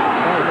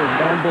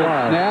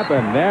 Snap,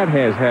 and that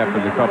has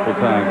happened a couple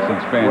times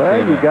since Fant Well,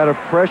 came you in. got a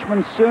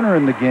freshman center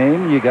in the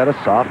game. You got a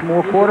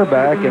sophomore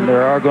quarterback, and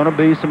there are going to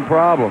be some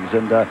problems.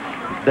 And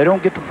they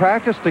don't get to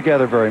practice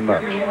together very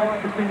much.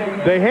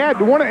 They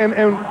had one,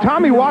 and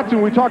Tommy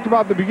Watson, we talked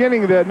about at the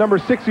beginning, the number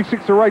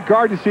 66, the right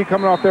guard you see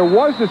coming off there,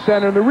 was the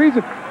center. And the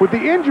reason, with the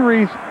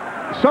injuries,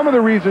 some of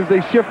the reasons they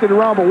shifted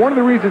around, but one of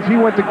the reasons he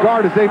went to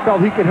guard is they felt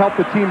he could help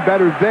the team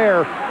better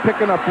there,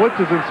 picking up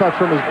blitzes and such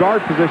from his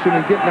guard position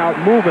and getting out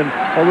and moving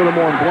a little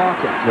more and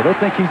blocking. Yeah, they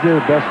think he's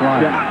their best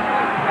lineman. Yeah.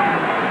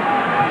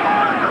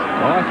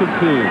 Awesome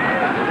team.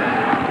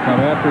 Come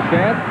after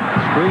Fant.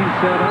 Screen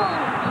set up,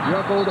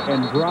 juggled,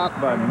 and dropped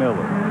by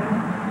Miller.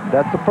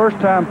 That's the first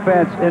time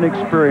Fant's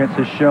inexperience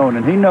is shown,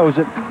 and he knows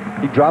it.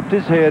 He dropped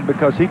his head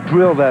because he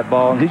drilled that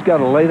ball, and he's got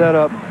to lay that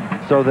up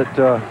so that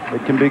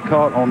it can be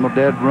caught on the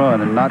dead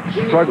run and not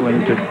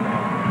struggling to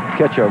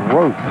catch a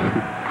rope.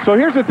 So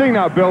here's the thing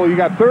now, Bill. You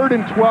got 3rd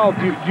and 12.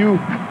 Do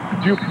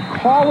you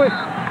call it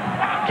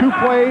 2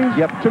 plays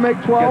to make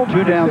 12?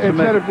 2 downs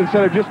instead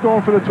of just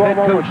going for the 12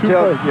 on 2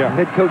 plays? Yeah.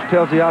 Head coach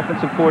tells the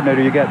offensive coordinator,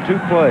 you got 2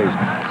 plays.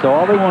 So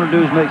all they want to do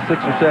is make 6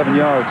 or 7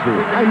 yards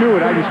here. I knew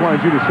it. I just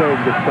wanted you to say it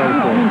and get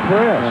credit for it. I'm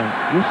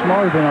impressed. You're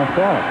smarter than I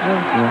thought.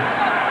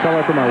 Yeah. Tell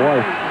that to my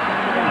wife.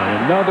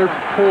 And another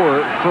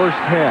poor first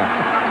half.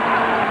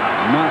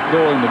 Not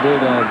going the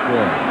Bulldog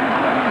play.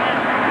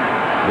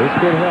 This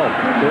could help.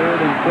 3rd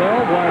and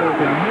 12. Wide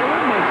open.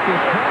 Miller makes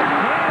this pass.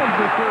 Has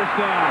the first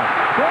down.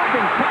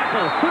 Broken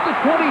tackle to the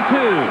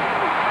 22.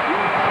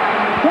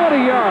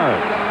 20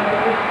 yards.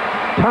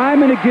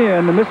 Time and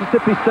again, the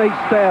Mississippi State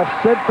staff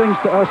said things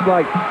to us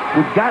like,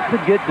 we've got to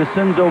get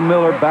DeCenzo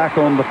Miller back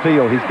on the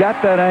field. He's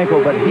got that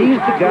ankle, but he's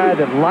the guy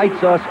that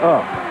lights us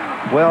up.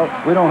 Well,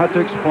 we don't have to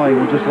explain.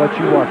 We'll just let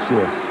you watch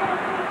this.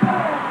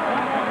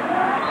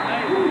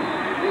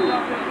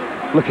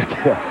 Look at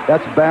that.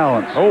 That's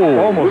balance. Oh,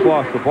 almost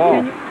lost the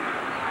ball.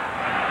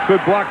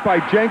 Good block by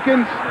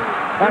Jenkins.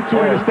 That's the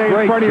way to stay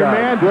in front of your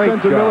man.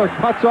 DeCenzo Miller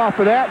cuts off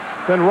of that.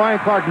 Then Ryan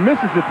Clark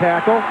misses the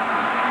tackle.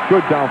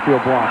 Good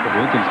downfield block.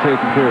 Jenkins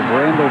taking care of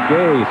Randall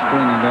Gay,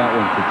 springing that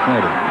one for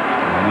 20.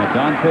 And now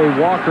Dante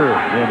Walker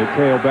in the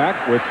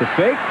tailback with the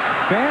fake.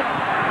 Fant.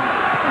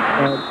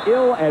 An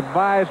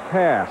ill-advised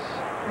pass.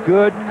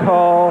 Good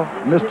call,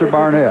 Mr.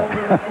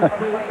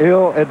 Barnett.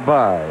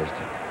 Ill-advised.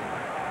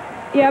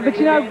 Yeah, but,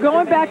 you know,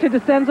 going back to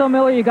DeCenzo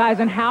Miller, you guys,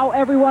 and how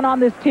everyone on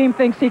this team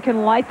thinks he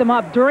can light them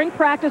up. During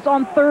practice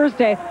on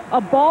Thursday, a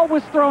ball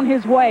was thrown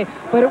his way,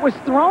 but it was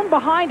thrown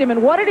behind him.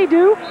 And what did he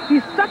do? He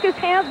stuck his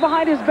hands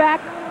behind his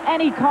back,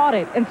 and he caught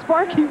it. And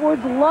Sparky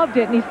Woods loved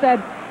it, and he said,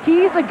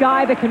 he's a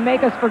guy that can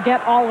make us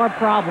forget all our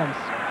problems.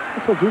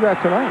 He'll do that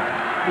tonight.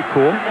 That'd be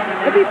cool.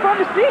 It'd be fun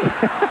to see.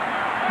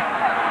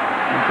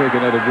 Take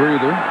another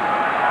breather.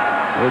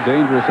 More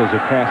dangerous as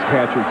a pass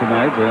catcher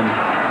tonight than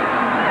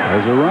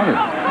as a runner.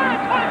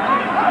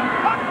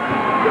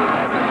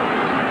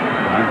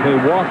 Dante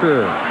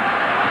Walker.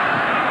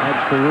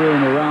 That's the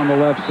room around the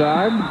left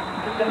side.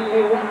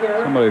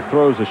 Somebody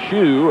throws a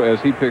shoe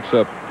as he picks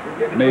up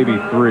maybe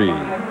 3.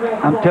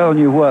 I'm telling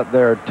you what,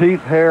 there are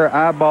teeth, hair,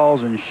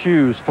 eyeballs, and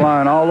shoes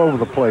flying all over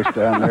the place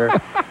down there.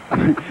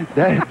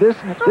 This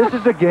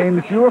is a game,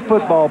 if you're a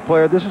football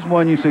player, this is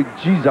one you say,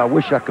 geez, I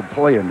wish I could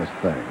play in this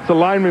thing. It's a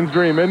lineman's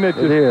dream, isn't it?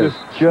 It is.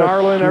 Just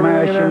snarling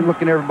everything.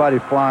 Looking at everybody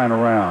flying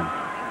around.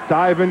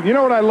 Diving. You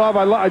know what I love?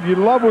 You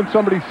love when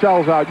somebody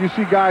sells out. You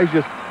see guys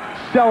just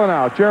selling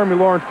out. Jeremy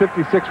Lawrence,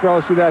 56 for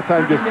LSU that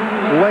time, just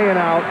laying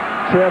out.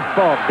 Trev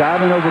Falk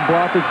diving over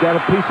blockers, got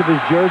a piece of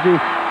his jersey.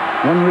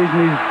 One reason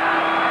he's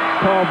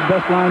called the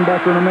best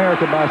linebacker in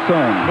America by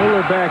some.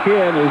 Miller back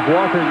in as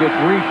Walker gets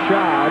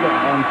reshod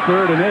on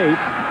 3rd and 8.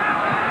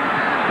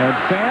 And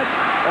Fant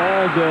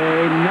all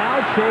day,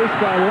 now chased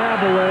by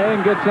Lavallee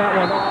and gets that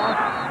one off.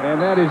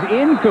 And that is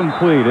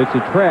incomplete. It's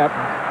a trap.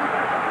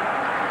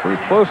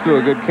 Pretty close to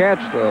a good catch,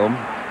 though,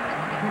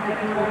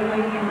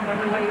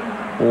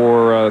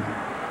 for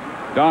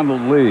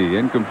Donald Lee.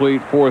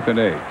 Incomplete, 4th and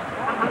 8.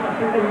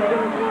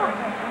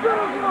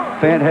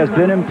 Fant has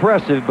been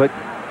impressive, but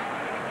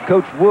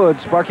Coach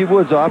Woods, Sparky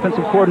Woods,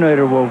 offensive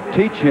coordinator, will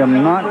teach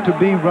him not to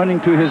be running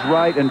to his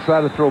right and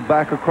try to throw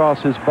back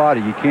across his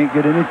body. You can't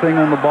get anything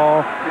on the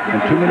ball,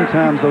 and too many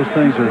times those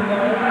things are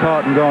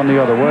caught and gone the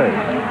other way.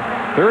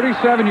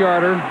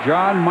 37-yarder,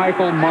 John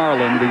Michael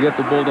Marlin to get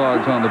the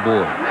Bulldogs on the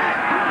board.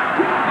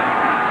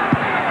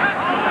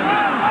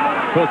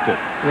 Hooked it.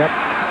 Yep.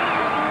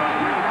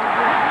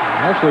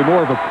 Actually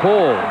more of a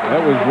pull.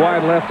 That was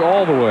wide left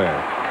all the way.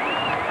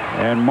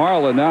 And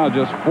Marlin now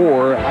just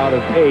 4 out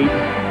of 8.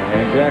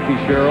 And Jackie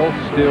Sherrill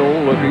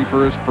still looking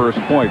for his first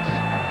points.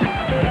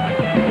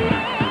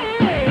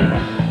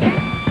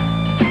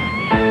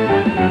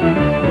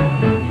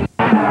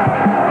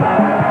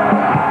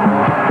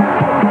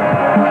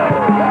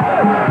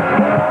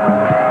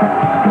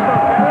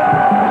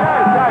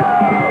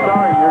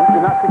 Sorry,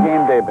 you're not the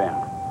game day band.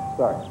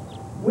 Sorry.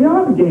 We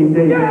are the game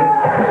day band.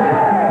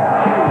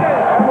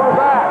 And we're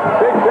back.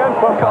 Big Ten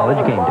football.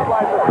 College Game Day,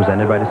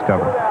 presented by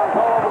Discover.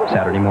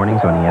 Saturday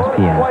mornings on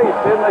ESPN.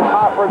 Place in the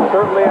conference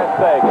certainly at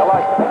stake. I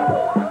like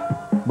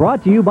it.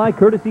 Brought to you by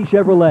Courtesy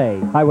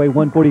Chevrolet, Highway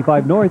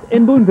 145 North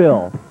in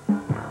Boonville.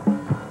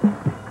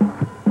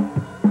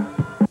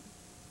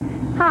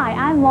 Hi,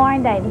 I'm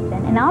Lauren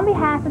Davidson, and on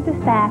behalf of the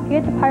staff here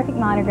at the Perfect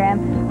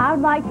Monogram, I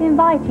would like to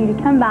invite you to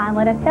come by and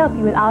let us help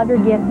you with all of your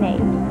gift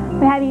needs.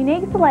 We have a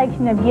unique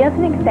selection of gifts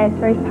and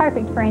accessories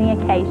perfect for any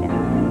occasion.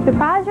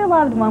 Surprise your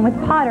loved one with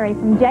pottery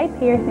from J.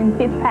 Pierce and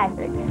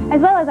Fitzpatrick, as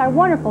well as our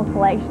wonderful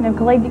selection of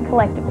collegiate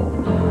collectibles.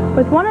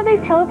 With one of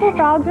these colorful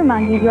frogs or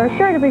monkeys, you are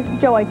sure to bring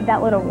joy to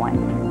that little one.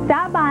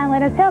 Stop by and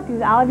let us help you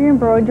with all of your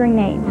embroidering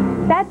needs.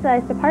 That's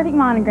us, the Perfect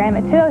Monogram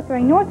at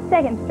 203 North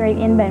 2nd Street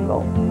in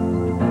Boonville.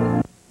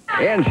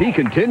 And she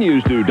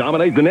continues to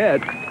dominate the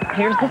net.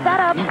 Here's the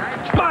setup.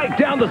 Spike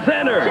down the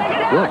center. Check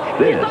it out. What's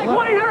this? He's like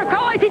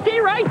 1-800-CALL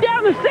ITT right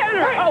down the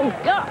center. Oh,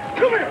 God.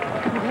 Come here.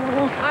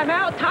 Time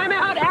out,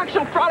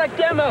 actual product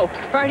demo.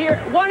 Right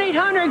here,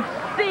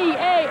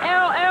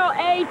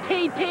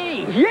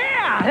 1-800-CALLATT.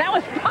 Yeah, that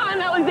was fun.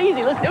 That was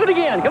easy. Let's do it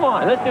again. Come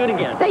on, let's do it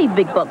again. Save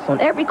big bucks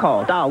on every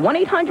call. Dial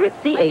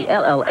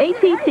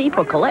 1-800-CALLATT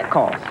for collect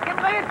calls.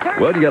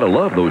 Well, you gotta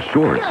love those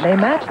shorts. They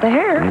match the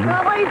hair.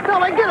 Wait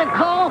till I get a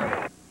call.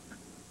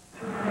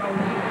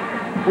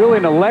 Really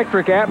an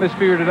electric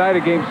atmosphere tonight. A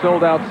game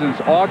sold out since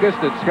August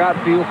at Scott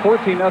Field.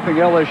 14-0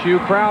 LSU.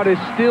 Crowd is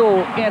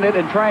still in it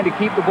and trying to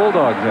keep the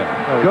Bulldogs in it.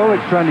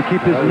 Golik's trying to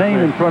keep his name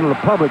in front of the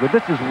public, but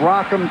this is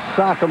rock'em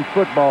sock'em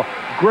football.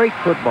 Great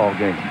football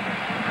game.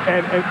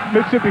 And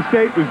Mississippi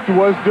State was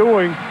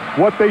doing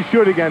what they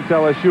should against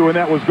LSU, and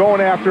that was going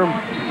after them,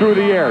 through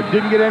the air.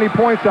 Didn't get any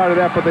points out of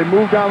that, but they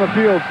moved down the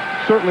field.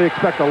 Certainly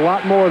expect a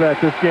lot more of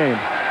that this game.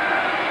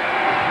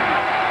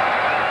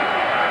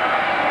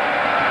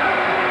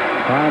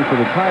 Time for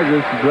the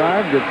Tigers to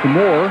drive, get some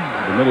more.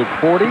 The minute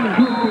 40.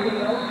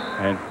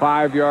 And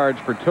 5 yards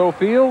for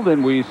Tofield,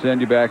 and we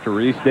send you back to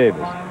Reese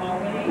Davis.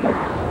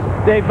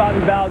 Dave Bobby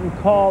Bowden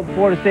called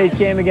Florida State's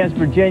game against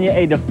Virginia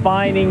a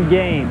defining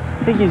game.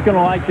 I think he's going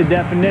to like the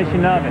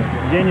definition of it.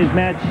 Virginia's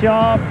Matt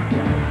Shaw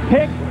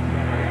picked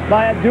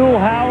by Abdul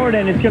Howard,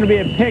 and it's going to be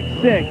a pick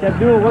 6.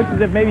 Abdul looks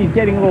as if maybe he's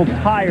getting a little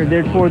tired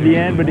there toward the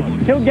end, but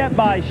he'll get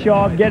by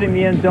Shaw. Getting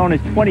the end zone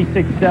is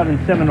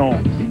 26-7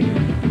 Seminoles.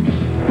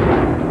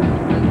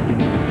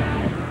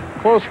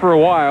 Close for a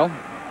while.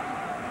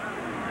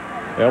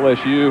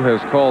 LSU has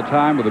called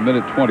time with a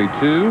minute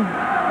 22.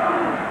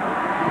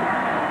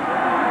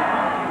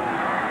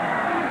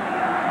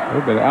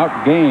 They've been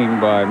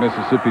outgained by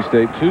Mississippi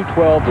State 212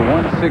 to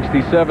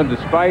 167,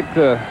 despite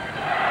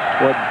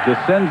what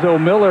DeCenzo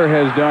Miller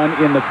has done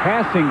in the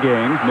passing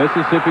game.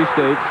 Mississippi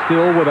State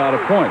still without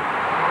a point.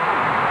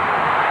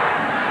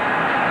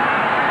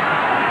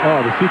 Oh,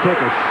 does he take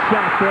a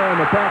shot there in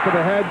the back of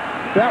the head?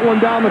 That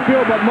one down the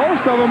field, but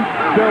most of them,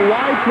 they're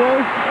wide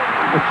throws.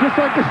 It's just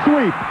like a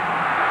sweep.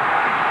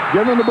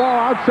 Give him the ball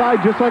outside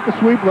just like a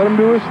sweep. Let him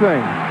do his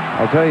thing.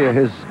 I'll tell you,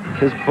 his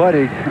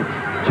buddy,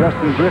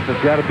 Justin Griffith,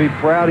 got to be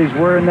proud he's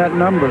wearing that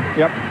number.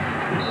 Yep.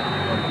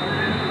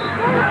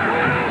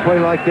 Play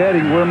like that,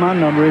 he can wear my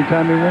number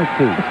anytime he wants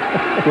to.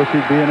 Of course,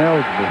 he'd be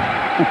ineligible.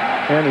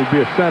 And he'd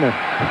be a center.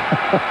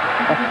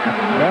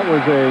 That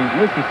was a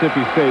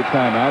Mississippi State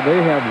timeout.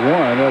 They have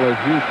one.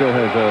 LSU still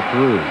has all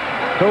 3.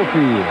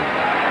 Tofield.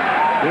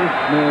 This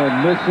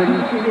man missing.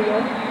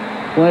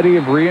 Plenty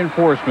of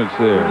reinforcements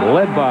there,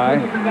 led by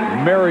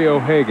Mario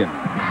Hagan.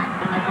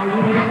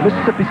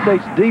 Mississippi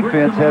State's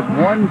defense had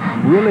one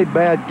really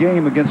bad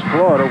game against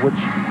Florida, which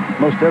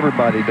most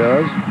everybody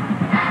does.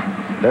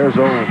 There's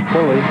old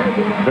Pulley,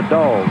 the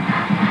dog.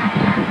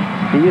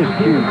 He is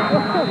cute.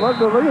 Look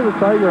at the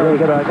tiger.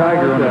 Yeah, got a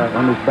tiger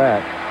on his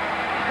back.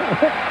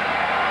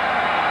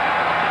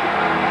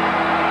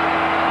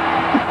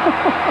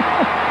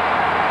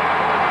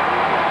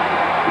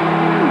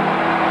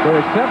 So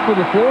except for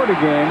the Florida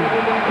game,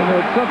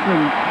 it's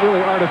something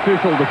really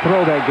artificial to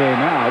throw that game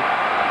out.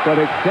 But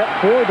except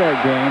for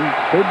that game,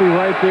 they'd be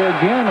right there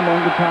again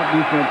among the top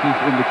defenses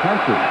in the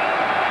country.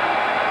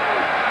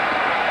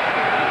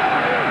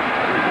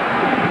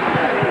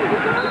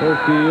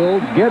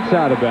 Tofield gets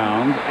out of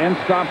bounds and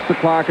stops the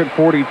clock at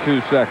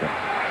 42 seconds.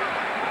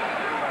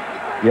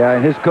 Yeah,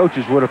 and his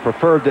coaches would have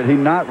preferred that he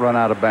not run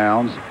out of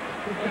bounds.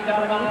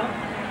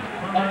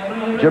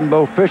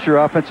 Jimbo Fisher,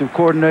 offensive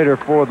coordinator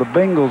for the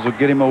Bengals, will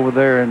get him over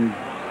there and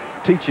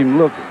teach him,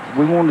 look,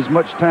 we want as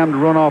much time to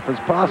run off as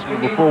possible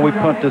before we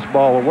punt this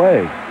ball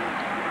away.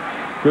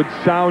 Good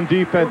sound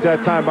defense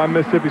that time by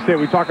Mississippi State.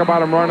 We talk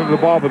about them running the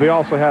ball, but they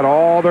also had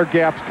all their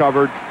gaps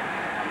covered.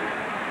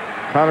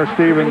 Connor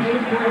Stevens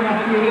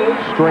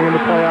stringing the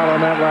play out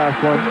on that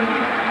last one.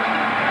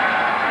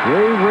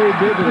 Ray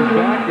Bivens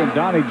back, and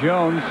Donnie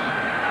Jones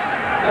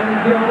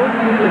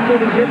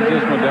gets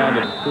this one down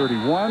to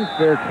 31.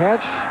 Fair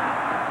catch.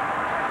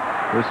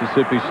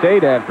 Mississippi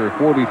State, after a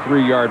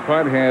 43-yard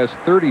punt, has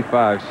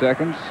 35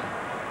 seconds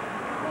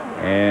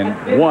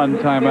and 1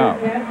 timeout.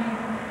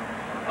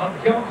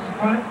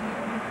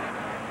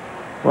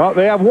 Well,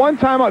 they have 1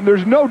 timeout.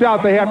 There's no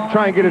doubt they have to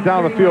try and get it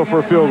down the field for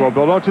a field goal,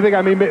 Bill. Don't you think?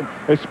 I mean,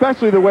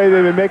 especially the way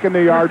they've been making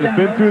the yards. It's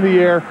been through the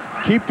air.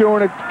 Keep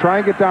doing it. Try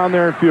and get down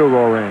there in field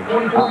goal range.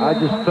 I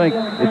just think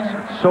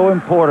it's so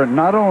important,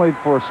 not only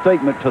for a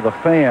statement to the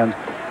fans,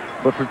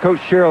 but for Coach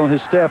Sherrill and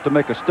his staff to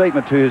make a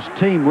statement to his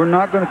team. We're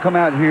not going to come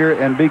out here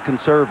and be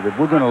conservative.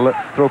 We're going to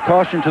throw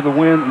caution to the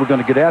wind. We're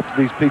going to get after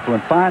these people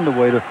and find a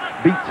way to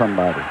beat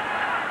somebody.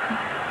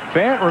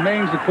 Fant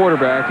remains the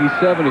quarterback. He's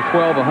 7 of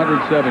 12,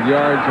 107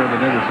 yards and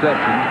an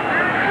interception.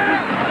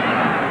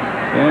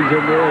 Ends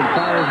in there and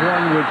fires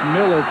one which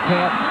Miller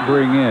can't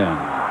bring in.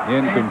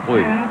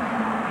 Incomplete.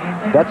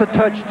 That's a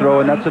touch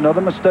throw, and that's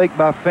another mistake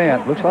by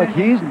Fant. Looks like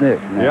he's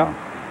nicked now. Yeah.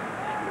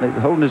 They're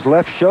holding his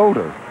left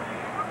shoulder.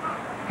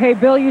 Hey,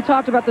 Bill, you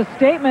talked about the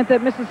statement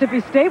that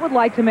Mississippi State would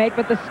like to make,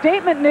 but the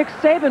statement Nick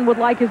Saban would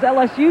like his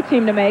LSU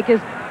team to make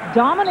is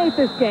dominate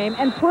this game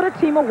and put a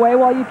team away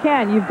while you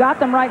can. You've got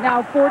them right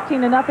now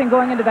 14-0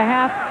 going into the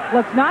half.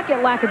 Let's not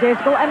get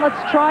lackadaisical, and let's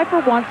try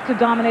for once to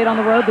dominate on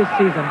the road this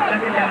season. Been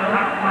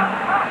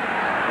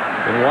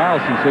a while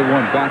since they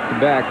won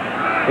back-to-back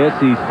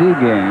SEC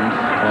games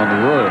on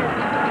the road.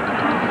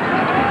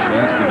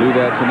 Chance to do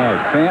that tonight.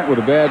 Fant with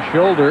a bad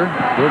shoulder.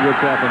 Bill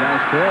gets off a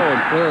nice throw,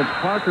 and Clarence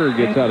Parker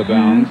gets out of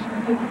bounds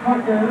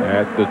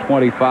at the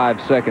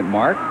 25-second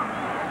mark.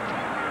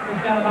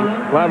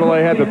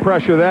 Lavallee had the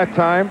pressure that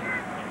time.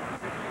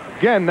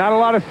 Again, not a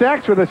lot of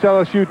sacks for this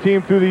LSU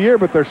team through the year,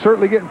 but they're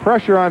certainly getting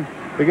pressure on.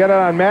 They got it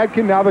on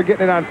Madkin. Now they're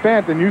getting it on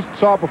Fant. And you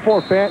saw it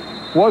before. Fant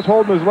was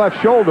holding his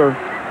left shoulder.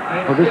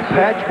 Well, this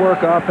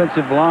patchwork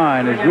offensive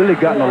line has really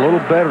gotten a little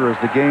better as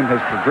the game has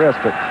progressed,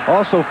 but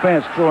also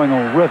Fant's throwing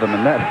on rhythm,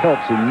 and that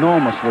helps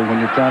enormously when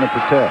you're trying to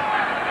protect.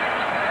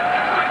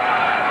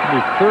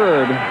 Under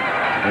third,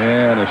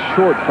 and a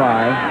short 5.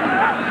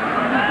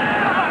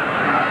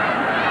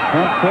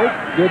 Pump fake,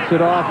 gets it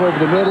off over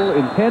the middle,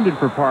 intended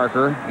for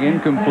Parker,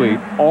 incomplete,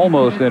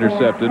 almost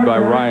intercepted by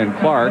Ryan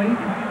Clark.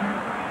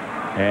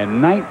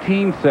 And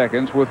 19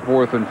 seconds with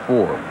 4th and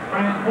 4.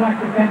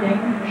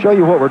 Show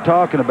you what we're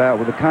talking about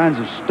with the kinds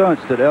of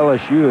stunts that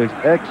LSU is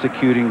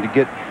executing to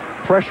get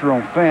pressure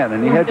on Fant.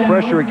 And he had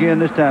pressure again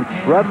this time.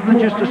 Rather than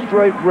just a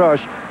straight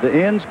rush, the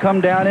ends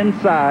come down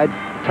inside,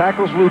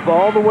 tackles loop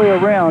all the way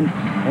around,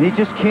 and he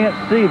just can't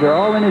see. They're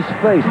all in his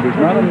face. There's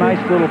not a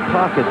nice little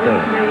pocket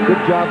there.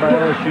 Good job by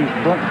LSU's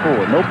front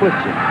 4. No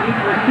blitzing.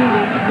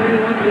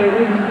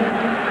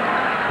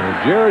 So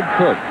Jared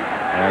Cook,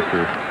 after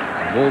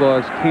the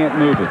Bulldogs can't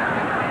move it.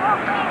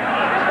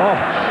 Oh,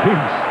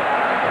 jeez.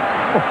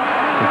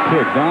 The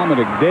kick.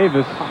 Dominic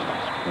Davis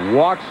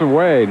walks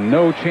away.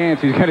 No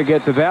chance he's going to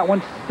get to that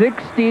one.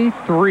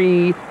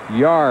 63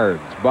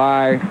 yards.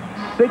 By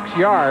 6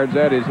 yards,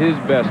 that is his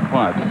best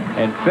punt.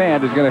 And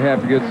Fant is going to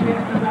have to get some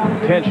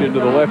tension to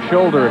the left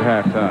shoulder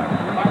at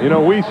halftime. You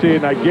know, we see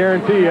it, and I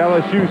guarantee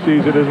LSU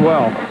sees it as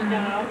well.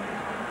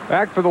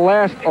 Back for the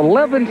last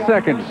 11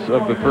 seconds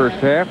of the first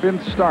half in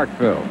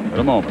Starkville in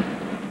a moment.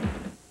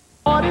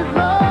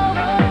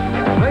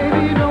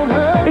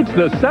 It's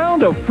the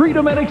sound of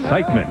freedom and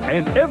excitement,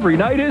 and every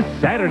night is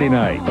Saturday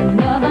night.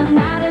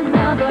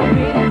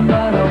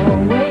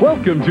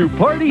 Welcome to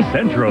Party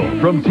Central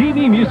from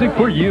TV Music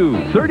for You.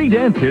 30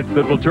 dance hits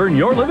that will turn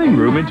your living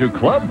room into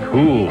Club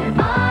Cool.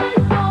 That's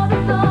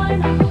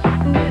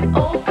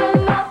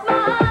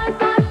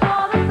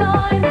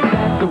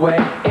the way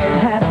it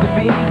has to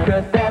be,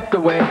 'cause that's the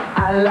way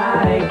I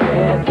like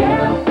it.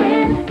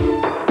 Girlfriend,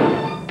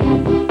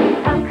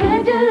 how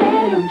could you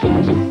let him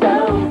treat you so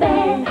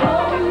bad?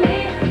 Hold me,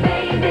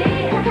 baby,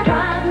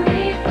 drive me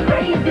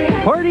crazy.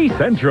 Party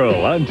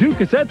Central on 2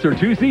 cassettes or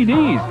 2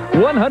 CDs.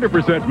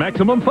 100%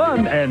 maximum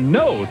fun and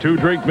no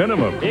 2-drink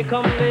minimum. Here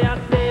comes the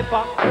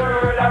safer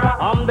murderer.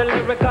 I'm the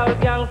lyrical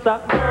gangster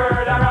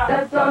murderer.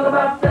 Let's talk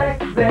about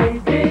sex,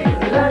 baby.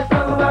 Let's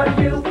talk about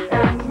you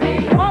and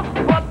me. Pump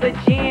up the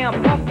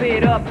jam, pump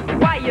it up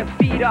while your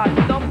feet are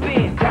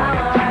stumping.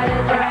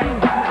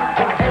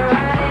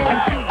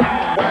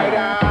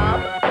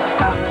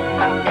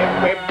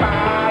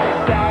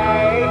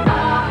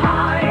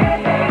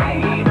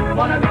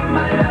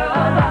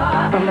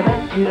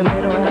 To the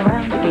middle and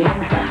around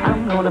again.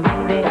 I'm gonna be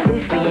there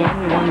with the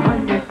end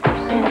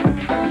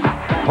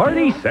 100%.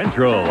 Party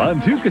Central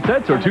on 2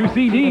 cassettes or 2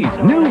 CDs.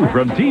 New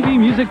from TV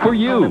Music for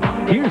You.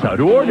 Here's how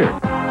to order.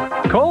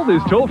 Call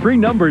this toll-free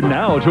number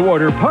now to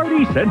order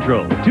Party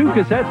Central. 2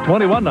 cassettes,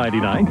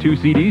 $21.99. 2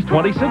 CDs,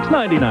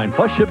 $26.99,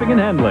 plus shipping and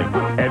handling.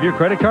 Have your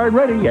credit card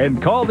ready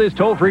and call this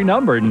toll-free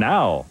number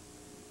now.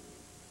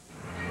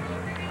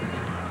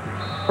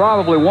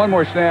 Probably one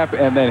more snap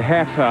and then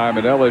halftime,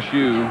 and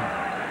LSU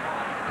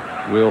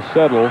will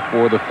settle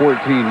for the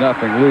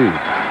 14-0 lead.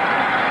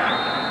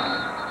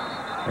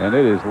 And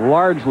it is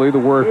largely the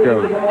work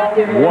of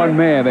one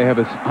man. They have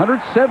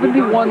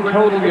 171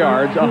 total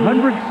yards,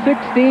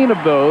 116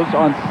 of those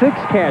on 6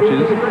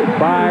 catches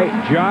by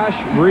Josh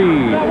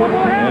Reed,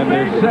 and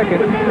their second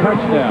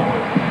touchdown.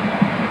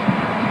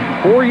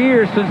 4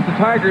 years since the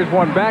Tigers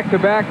won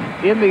back-to-back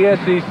in the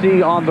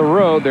SEC on the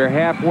road. They're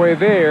halfway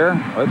there.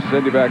 Let's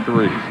send you back to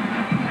Reed.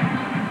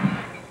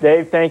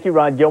 Dave, thank you.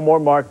 Ron Gilmore,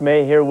 Mark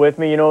May here with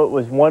me. You know, it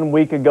was 1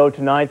 week ago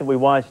tonight that we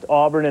watched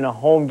Auburn in a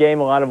home game.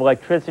 A lot of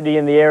electricity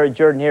in the air at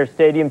Jordan-Hare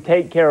Stadium.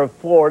 Take care of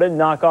Florida,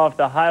 knock off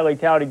the highly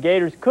touted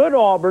Gators. Could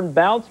Auburn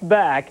bounce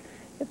back,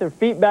 get their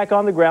feet back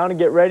on the ground, and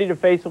get ready to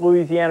face a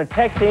Louisiana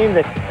Tech team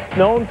that's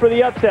known for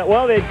the upset?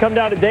 Well, they'd come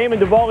down to Damon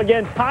Duvall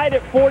again, tied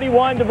at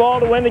 41.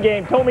 Duvall to win the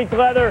game. Told me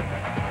Leather.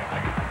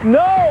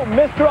 No,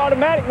 Mr.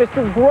 Automatic,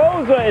 Mr.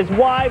 Groza is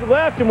wide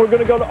left, and we're going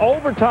to go to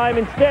overtime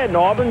instead. And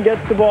Auburn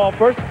gets the ball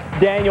first.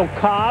 Daniel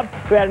Cobb,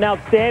 who had an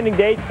outstanding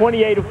day,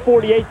 28 of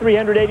 48,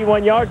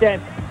 381 yards,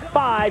 and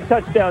 5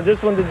 touchdowns.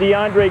 This one to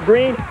DeAndre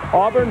Green.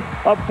 Auburn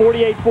up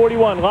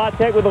 48-41. La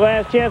Tech with the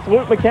last chance.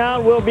 Luke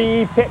McCown will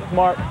be picked,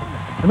 Mark.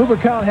 And Luke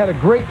McCown had a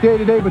great day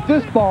today, but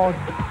this ball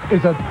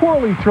is a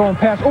poorly thrown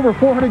pass. Over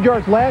 400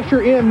 yards last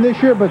year and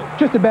this year, but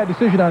just a bad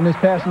decision on this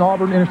pass, and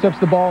Auburn intercepts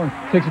the ball and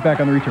takes it back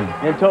on the return.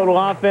 In total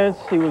offense,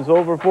 he was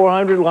over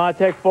 400. La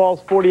Tech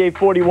falls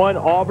 48-41.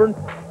 Auburn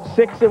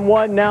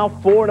 6-1 now,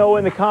 4-0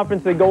 in the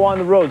conference. They go on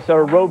the road. So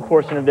a road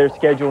portion of their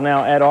schedule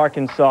now at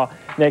Arkansas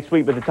next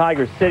week. But the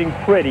Tigers sitting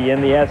pretty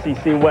in the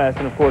SEC West,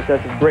 and of course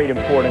that's of great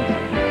importance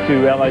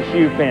to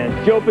LSU fans.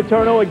 Joe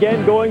Paterno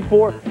again going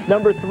for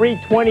number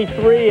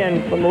 323,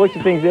 and from the looks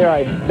of things there,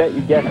 I bet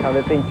you guessed how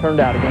that thing turned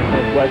out against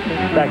Northwestern.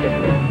 Back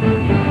at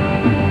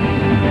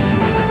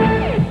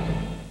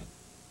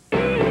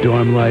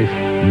Dorm life,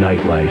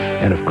 nightlife,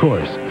 and of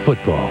course,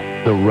 football.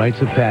 The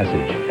rites of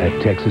passage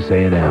at Texas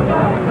A&M.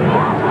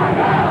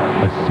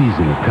 A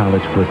season of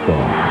college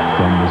football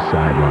from the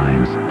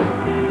sidelines.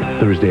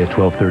 Thursday at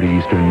 12:30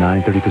 Eastern,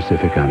 9:30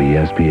 Pacific on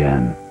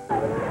ESPN.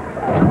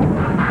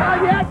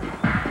 Not yet.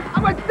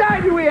 How much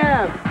time do we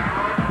have?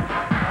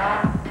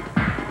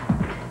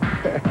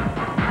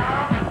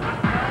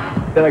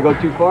 Did I go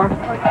too far?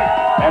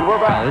 And we're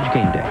back. College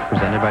Game Day,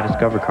 presented by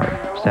Discover Card.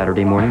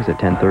 Saturday mornings at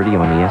 10:30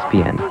 on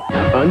ESPN.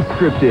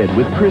 Unscripted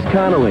with Chris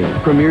Connolly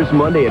premieres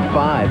Monday at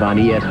 5 on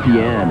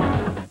ESPN.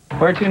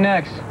 Where to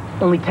next?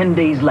 Only 10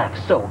 days left,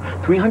 so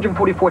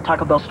 344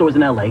 Taco Bell stores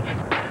in LA,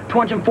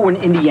 204 in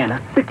Indiana,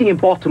 50 in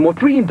Baltimore,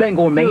 3 in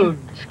Bangor, Maine. Dude,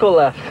 just go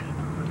left.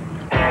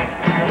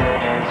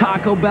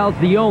 Taco Bell's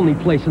the only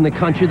place in the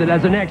country that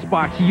has an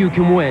Xbox you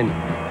can win.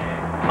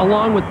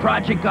 Along with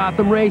Project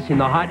Gotham Racing,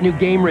 the hot new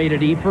game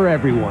rated E for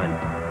everyone.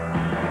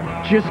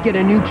 Just get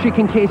a new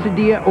chicken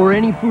quesadilla or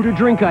any food or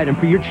drink item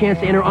for your chance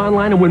to enter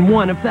online and win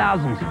one of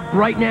thousands.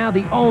 Right now,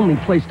 the only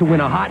place to win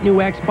a hot new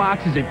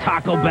Xbox is at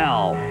Taco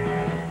Bell.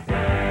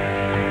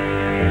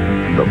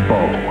 The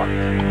bow.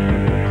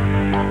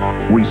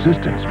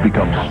 Resistance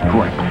becomes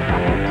strength.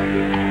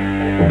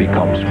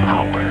 Becomes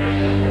power.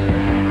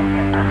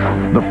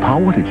 The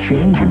power to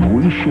change and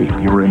reshape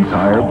your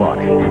entire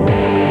body.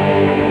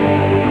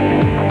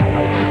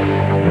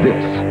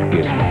 This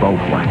is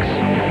Bowflex,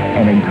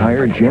 an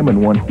entire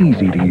gym-in-one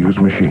easy-to-use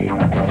machine.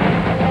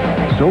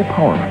 So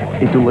powerful,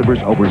 it delivers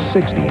over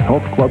 60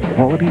 Health Club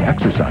quality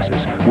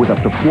exercises with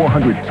up to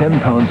 410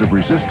 pounds of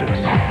resistance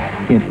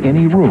in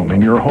any room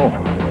in your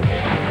home.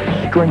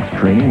 Strength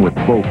training with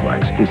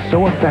Bowflex is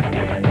so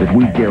effective that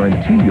we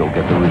guarantee you'll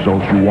get the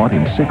results you want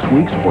in 6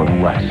 weeks or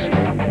less.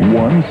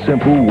 One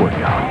simple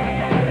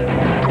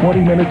workout.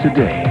 20 minutes a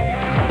day,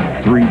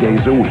 3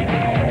 days a week.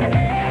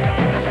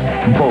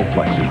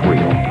 Bowflex is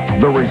real.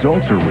 The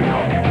results are real.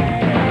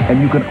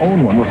 And you can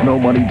own one with no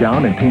money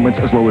down and payments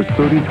as low as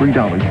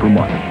 $33 per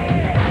month.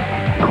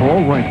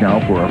 Call right now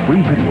for a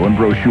free video and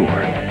brochure.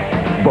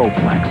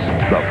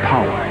 Bowflex, the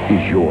power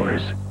is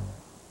yours.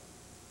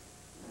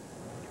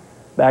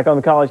 Back on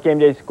the College Game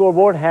Day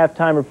scoreboard,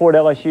 halftime report,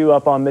 LSU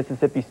up on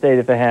Mississippi State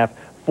at the half,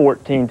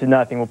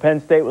 14-0. Well, Penn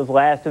State was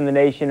last in the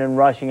nation in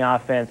rushing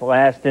offense,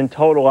 last in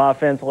total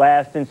offense,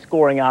 last in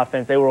scoring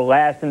offense. They were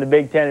last in the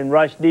Big Ten in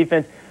rush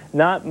defense.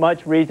 Not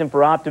much reason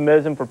for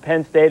optimism for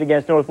Penn State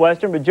against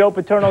Northwestern, but Joe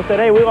Paterno said,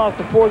 hey, we lost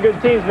to 4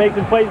 good teams, make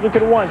some plays. We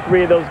could have won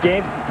 3 of those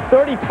games.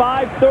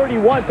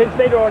 35-31. Penn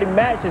State already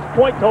matched his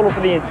point total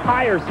for the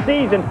entire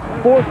season.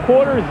 Fourth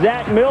quarter,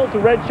 Zach Mills, a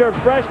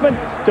redshirt freshman,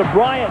 to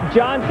Bryant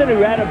Johnson, who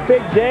had a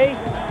big day,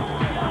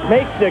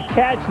 makes the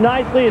catch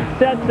nicely. It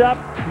sets up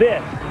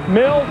this.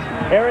 Mills,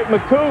 Eric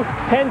McCoo,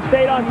 Penn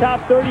State on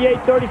top,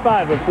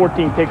 38-35 with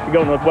 14 ticks to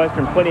go.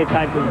 Northwestern plenty of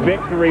time for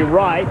victory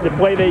right, the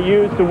play they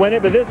used to win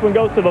it, but this one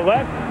goes to the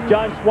left.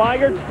 John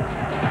Schweigert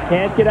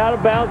can't get out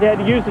of bounds. They had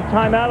to use the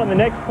timeout on the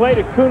next play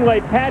to Kunle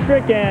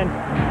Patrick, and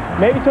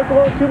maybe took a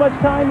little too much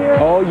time here.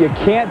 Oh, you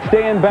can't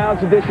stay in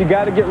bounds with this. You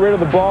got to get rid of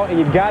the ball, and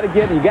you got to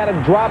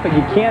drop it.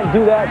 You can't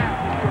do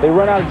that. They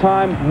run out of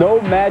time. No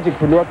magic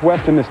for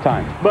Northwestern this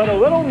time. But a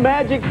little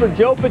magic for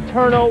Joe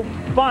Paterno.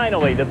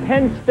 Finally, the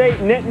Penn State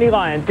Nittany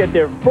Lions get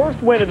their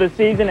first win of the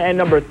season, and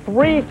number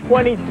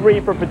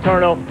 323 for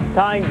Paterno,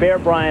 tying Bear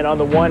Bryant on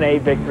the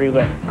 1A victory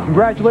list.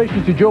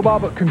 Congratulations to Joe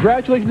Bob, but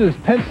congratulations to this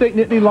Penn State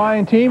Nittany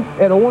Lion team.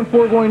 At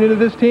 0-4 going into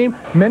this team,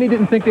 many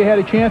didn't think they had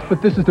a chance, but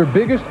this is their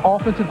biggest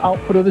offensive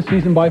output of the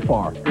season by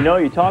far. You know,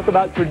 you talk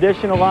about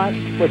tradition a lot.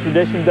 What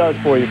tradition does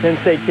for you. Penn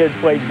State kids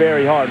played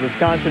very hard.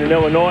 Wisconsin and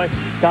Illinois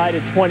tied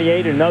at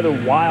 28, another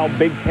wild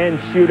Big Ten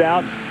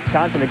shootout.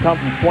 Wisconsin had come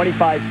from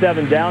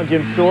 25-7 down.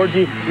 Jim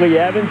Sorgi, Lee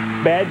Evans,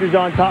 Badgers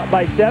on top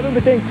by 7,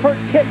 but then Kurt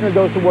Kittner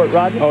goes to work,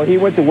 Rodney. Oh, he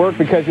went to work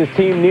because his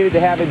team needed to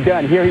have it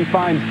done. Here he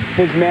finds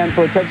his man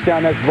for a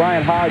touchdown. That's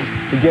Brian Hodge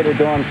to get it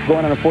going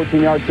on a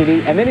 14-yard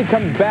TD. And then he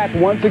comes back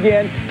once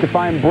again to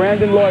find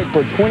Brandon Lloyd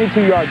for a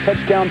 22-yard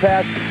touchdown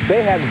pass.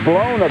 They had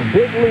blown a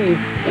big lead.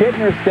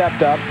 Kittner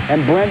stepped up,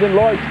 and Brandon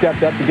Lloyd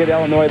stepped up to get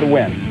Illinois the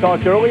win.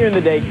 Talked earlier in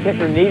the day,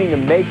 Kittner needing to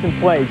make some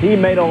plays. He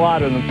made a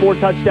lot of them. 4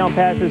 touchdown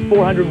passes,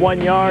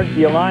 401 yards.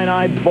 The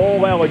Illini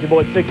bowl eligible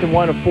at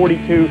 6-1, a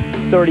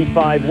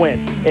 42-35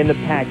 win in the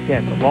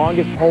Pac-10. The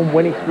longest home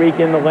winning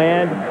streak in the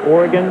land.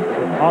 Oregon,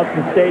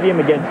 Austin Stadium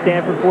against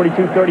Stanford,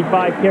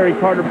 42-35. Kerry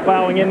Carter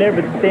plowing in there,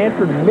 but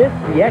Stanford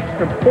missed the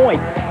extra point.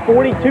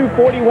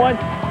 42-41.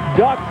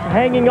 Ducks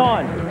hanging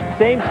on.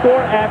 Same score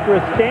after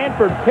a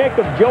Stanford pick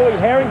of Joey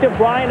Harrington.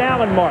 Brian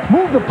Allen mark.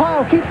 Move the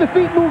pile. Keep the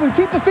feet moving.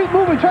 Keep the feet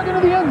moving. Chuck into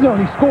the end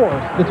zone. He scores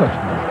the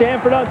touchdown.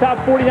 Stanford on top,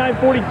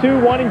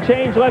 49-42. 1 and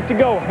change left to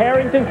go.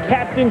 Harrington,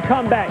 captain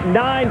comeback.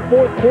 9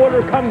 fourth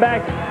quarter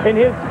comebacks in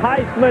his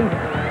Heisman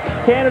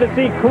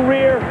candidacy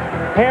career.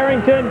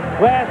 Harrington,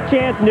 last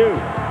chance, new.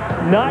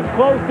 Not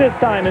close this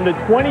time, and the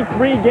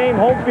 23-game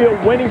home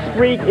field winning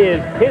streak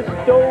is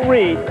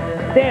history.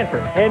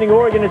 Stanford handing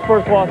Oregon its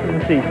first loss of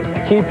the season.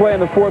 Key play in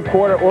the fourth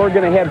quarter.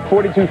 Oregon ahead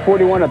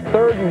 42-41, a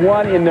 3rd and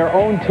 1 in their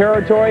own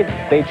territory.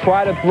 They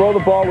try to throw the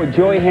ball with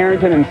Joey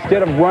Harrington.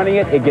 Instead of running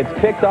it, it gets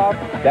picked off.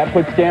 That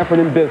puts Stanford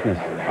in business.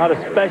 A lot of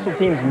special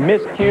teams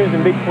miscues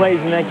and big plays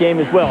in that game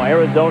as well.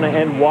 Arizona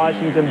and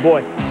Washington.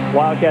 Boy,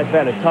 Wildcats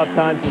have had a tough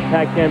time since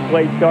Pac-10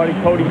 play started.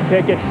 Cody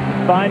Pickett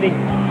finding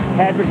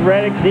Patrick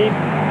Reddick deep.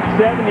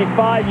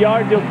 75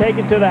 yards. He'll take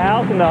it to the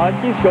house, and the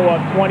Huskies go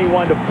up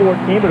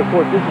 21-14. But, of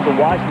course, this is the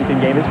Washington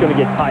game. It's going to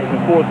get tight in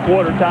the fourth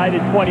quarter. Tied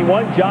at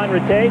 21. John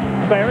Rattay,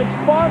 Clarence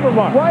Farmer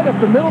mark. Right up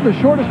the middle, the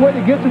shortest way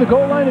to get to the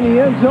goal line in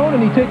the end zone,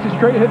 and he takes it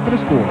straight ahead for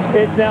the score.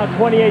 It's now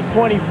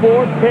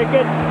 28-24.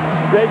 Pickett,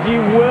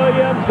 Reggie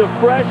Williams, the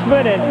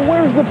freshman, and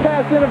where's the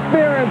pass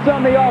interference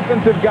on the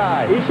offensive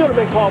guy? He should have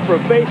been called for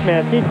a face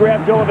mask. He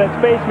grabbed Jolivet's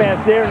face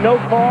mask there. No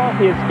call.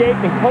 He escaped,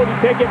 and Cody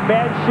Pickett,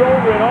 bad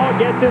shoulder and all,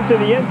 gets into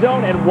the end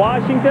zone, and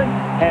Washington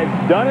has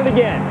done it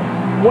again.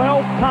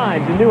 12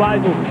 times in New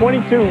Heisel's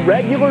 22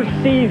 regular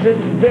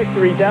season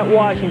victories at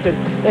Washington.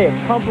 They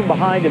have come from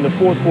behind in the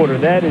fourth quarter.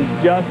 That is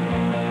just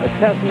a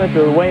testament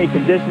to the way he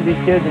conditions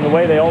these kids and the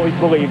way they always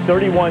believe.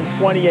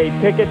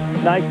 31-28 Pickett.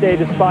 Nice day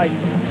despite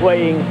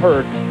playing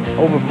hurt.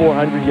 Over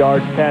 400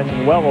 yards,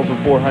 passing well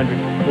over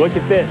 400. Look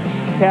at this.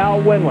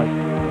 Cal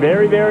Winland,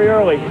 very, very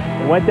early.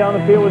 They went down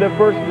the field with their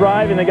first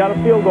drive, and they got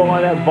a field goal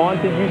on that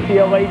vaunted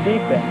UCLA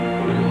defense.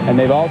 And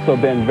they've also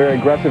been very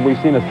aggressive. We've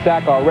seen a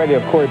sack already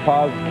of Corey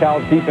Paz.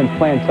 Cal's defense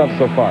playing tough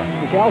so far.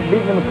 Cal's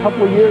beaten them a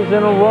couple of years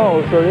in a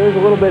row, so there's a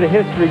little bit of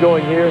history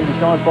going here, and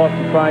Deshaun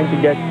Foster trying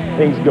to get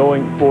things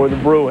going for the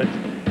Bruins.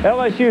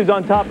 LSU's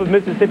on top of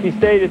Mississippi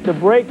State. It's a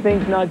break.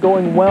 Things not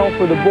going well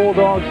for the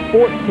Bulldogs.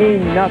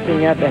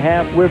 14-0 at the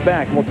half. We're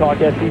back, and we'll talk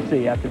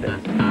SEC after this.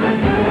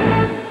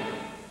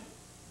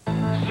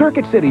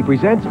 Circuit City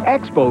presents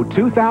Expo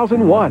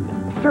 2001.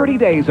 30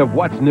 days of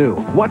what's new,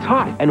 what's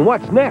hot, and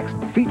what's next,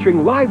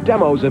 featuring live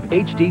demos of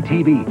HD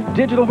TV,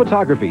 digital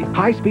photography,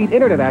 high-speed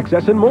internet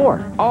access, and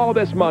more. All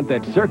this month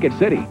at Circuit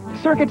City.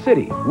 Circuit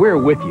City,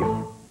 we're with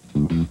you.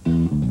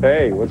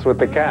 Hey, what's with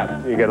the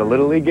cap? You got a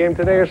Little League game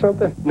today or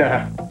something?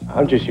 Nah,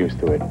 I'm just used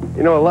to it.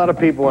 You know, a lot of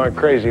people aren't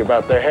crazy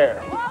about their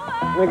hair.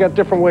 They got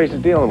different ways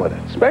of dealing with it,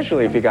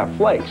 especially if you got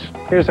flakes.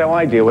 Here's how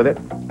I deal with it.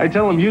 I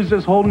tell them use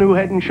this whole new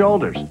Head &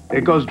 Shoulders.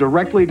 It goes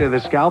directly to the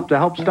scalp to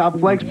help stop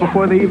flakes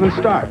before they even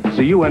start.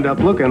 So you end up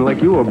looking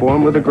like you were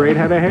born with a great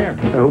head of hair.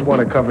 Now, who'd want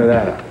to cover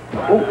that up?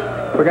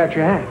 Oh, forgot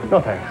your hat. No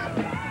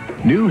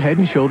thanks. New Head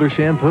 & Shoulders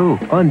shampoo.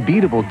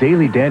 Unbeatable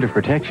daily dandruff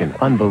protection.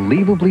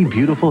 Unbelievably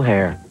beautiful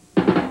hair.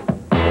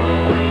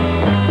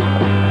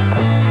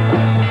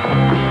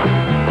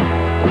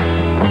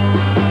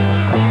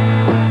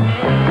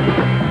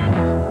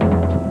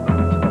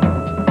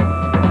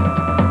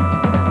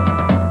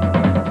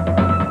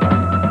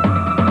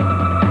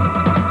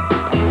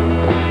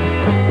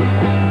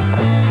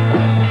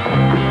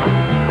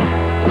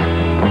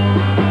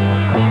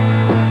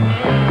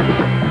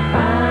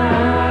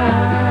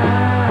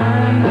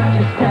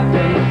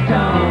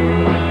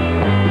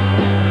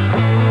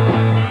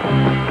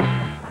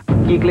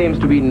 Claims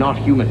to be not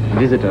human,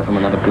 visitor from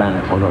another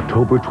planet. On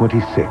October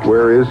 26th.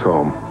 Where is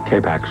home?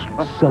 K-Pax.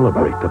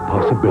 Celebrate the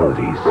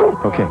possibilities.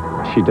 Okay,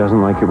 she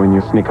doesn't like it when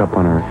you sneak up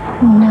on her.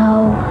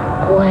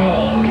 No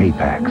way.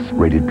 K-Pax,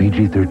 rated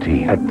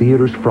PG-13. At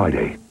theaters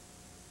Friday.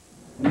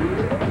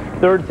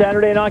 Third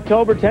Saturday in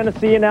October,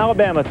 Tennessee and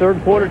Alabama.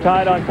 Third quarter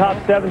tied on top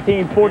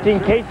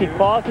 17-14. Casey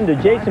Clausen to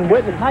Jason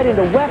Witten, tight end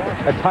to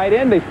Weber. A tight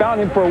end. They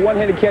found him for a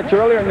one-handed catch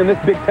earlier, and then this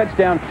big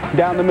touchdown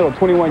down the middle,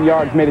 21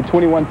 yards, made it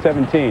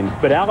 21-17.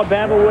 But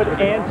Alabama would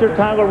answer.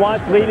 Tyler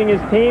Watts leading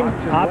his team.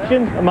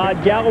 Option,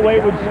 Ahmad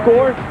Galloway would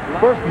score.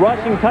 First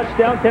rushing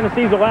touchdown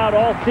Tennessee's allowed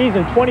all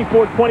season,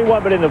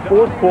 24-21. But in the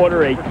fourth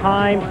quarter, a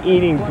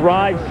time-eating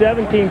drive,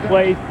 17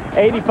 plays,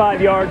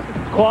 85 yards.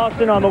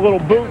 Clausen on the little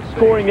boot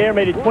scoring there,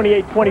 made it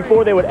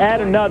 28-24. They would add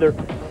another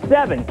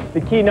 7, the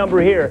key number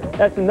here.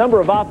 That's the number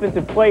of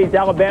offensive plays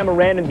Alabama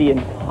ran in the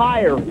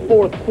entire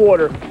fourth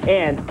quarter,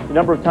 and the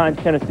number of times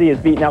Tennessee has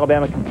beaten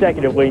Alabama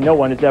consecutively. No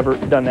one has ever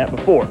done that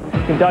before.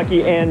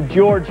 Kentucky and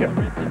Georgia.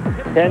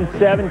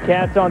 10-7,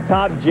 Cats on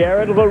top.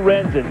 Jared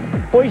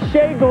Lorenzen. Well, he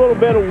shaved a little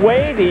bit of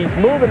weight. He's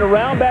moving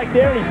around back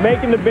there, and he's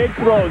making the big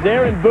throws.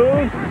 Aaron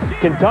Boone,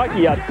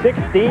 Kentucky up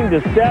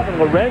 16-7.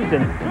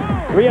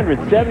 Lorenzen,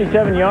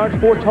 377 yards,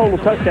 4 total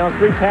touchdowns,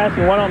 3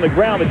 passing, 1 on the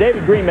ground. But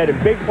David Green made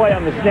a big play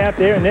on the snap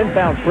there and then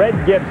found Fred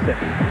Gibson.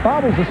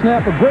 Bobbles the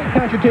snap, a great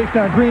concentration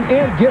on Green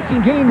and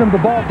Gibson, getting them the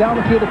ball down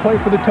the field to play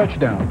for the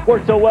touchdown.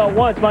 Worked so well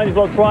once, might as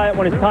well try it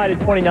when it's tied at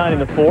 29 in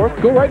the fourth.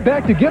 Go right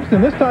back to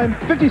Gibson. This time,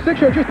 56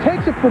 yards, just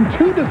takes it from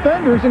 2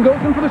 defenders and goes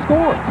in for the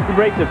score. He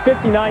breaks a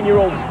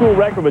 59-year-old school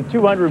record with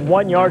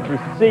 201 yards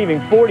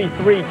receiving,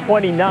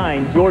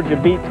 43-29. Georgia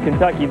beats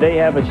Kentucky. They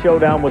have a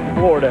showdown with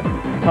Florida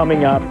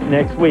coming up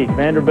next week.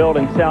 Vanderbilt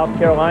in South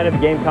Carolina. The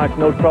Gamecocks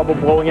no trouble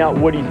blowing out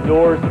Woody's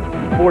Doors.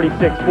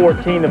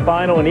 46-14 the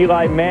final. And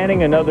Eli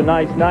Manning, another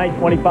nice night.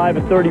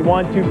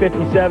 25-31,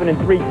 257 and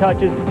 3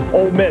 touches.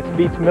 Ole Miss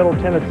beats Middle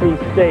Tennessee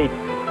State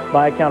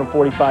by a count of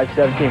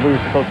 45-17. We were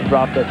supposed to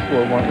drop that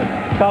score, weren't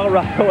we?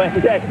 Colorado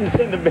and Texas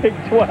in the Big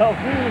 12.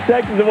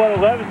 Texas have won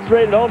 11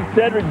 straight at home.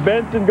 Cedric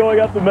Benson going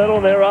up the middle,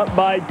 and they're up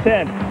by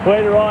 10.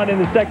 Later on in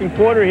the second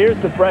quarter,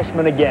 here's the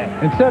freshman again.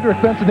 And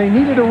Cedric Benson, they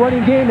needed a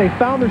running game. They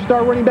found their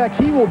star running back.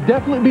 He will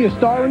definitely be a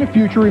star in the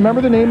future. Remember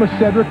the name of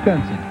Cedric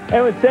Benson.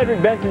 And with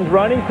Cedric Benson's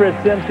running, Chris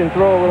Sims can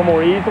throw a little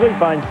more easily.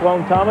 Finds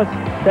Sloan Thomas.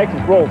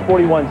 Texas rolls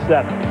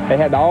 41-7. They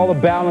had all the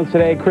balance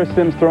today. Chris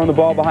Sims throwing the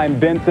ball behind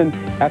Benson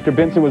after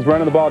Benson was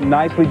running the ball.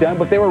 Nicely done.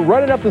 But they were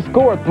running up the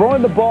score,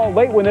 throwing the ball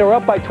late when they were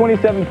up by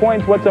 27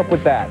 points. What's up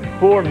with that?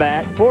 Poor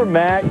Mac. Poor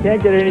Mac.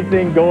 Can't get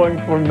anything going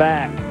for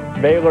Mac.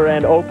 Baylor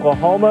and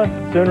Oklahoma.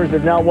 Sooners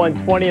have now won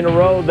 20 in a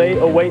row. They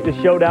await the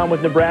showdown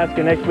with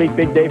Nebraska next week.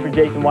 Big day for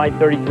Jason White,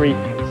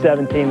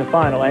 33-17 the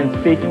final. And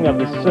speaking of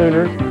the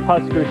Sooners,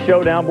 Huskers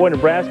showdown. Boy,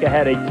 Nebraska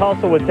had a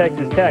tussle with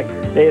Texas Tech.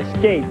 They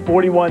escaped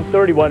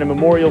 41-31 in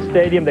Memorial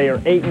Stadium. They are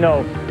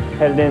 8-0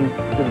 headed into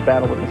the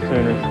battle with the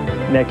Sooners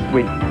next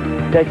week.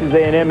 Texas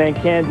A&M and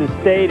Kansas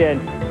State,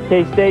 and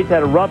K-State's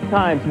had a rough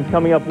time since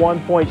coming up 1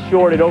 point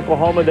short at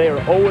Oklahoma. They are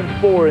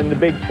 0-4 in the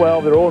Big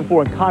 12. They're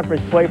 0-4 in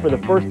conference play for the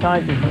first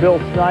time since Bill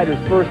Snyder's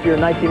first year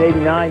in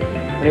 1989,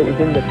 and it was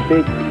in the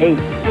Big 8.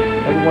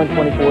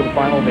 31-24 the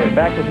final there.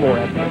 Back with more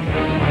after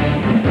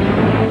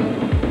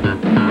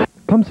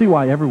this. Come see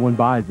why everyone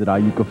buys at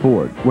Iuka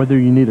Ford. Whether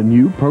you need a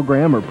new,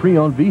 program, or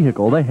pre-owned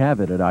vehicle, they have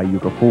it at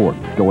Iuka Ford.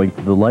 Going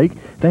to the lake,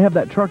 they have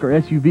that truck or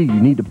SUV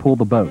you need to pull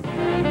the boat.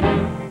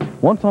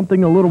 Want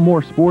something a little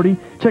more sporty?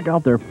 Check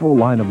out their full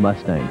line of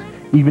Mustangs.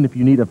 Even if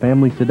you need a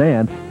family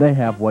sedan, they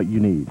have what you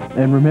need.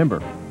 And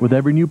remember, with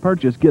every new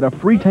purchase, get a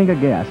free tank of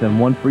gas and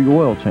 1 free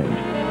oil change.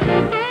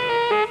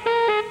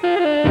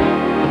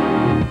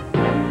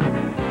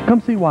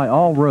 Come see why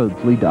all roads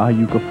lead to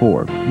Iuka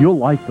Ford. You'll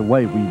like the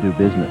way we do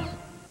business.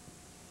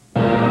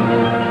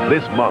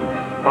 This month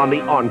on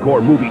the Encore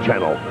Movie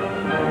Channel,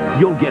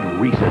 you'll get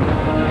recent,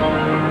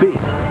 big,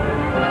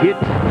 hit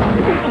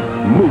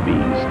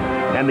movies.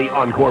 And the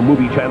Encore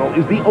Movie Channel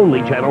is the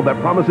only channel that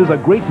promises a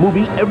great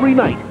movie every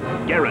night,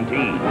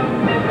 guaranteed.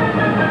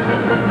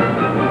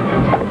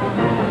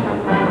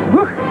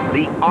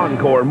 The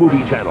Encore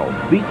Movie Channel,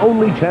 the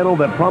only channel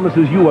that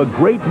promises you a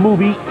great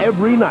movie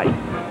every night,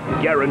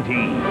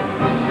 guaranteed.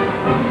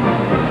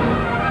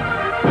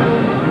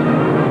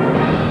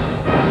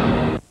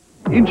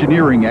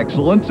 Engineering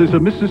excellence is a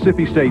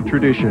Mississippi State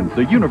tradition.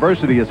 The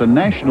university is a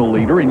national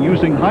leader in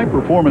using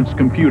high-performance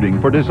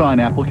computing for design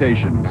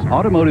applications.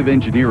 Automotive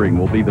engineering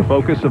will be the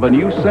focus of a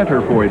new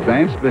Center for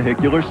Advanced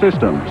Vehicular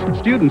Systems.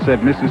 Students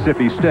at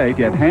Mississippi State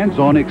get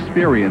hands-on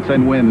experience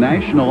and win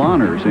national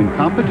honors in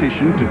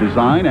competition to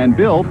design and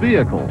build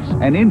vehicles.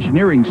 And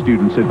engineering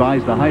students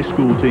advise the high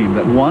school team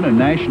that won a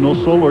national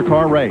solar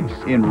car race.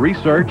 In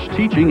research,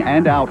 teaching,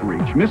 and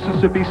outreach,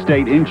 Mississippi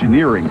State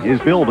Engineering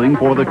is building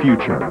for the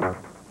future.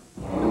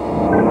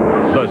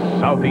 The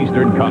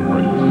Southeastern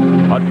Conference,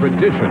 a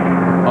tradition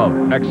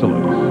of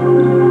excellence.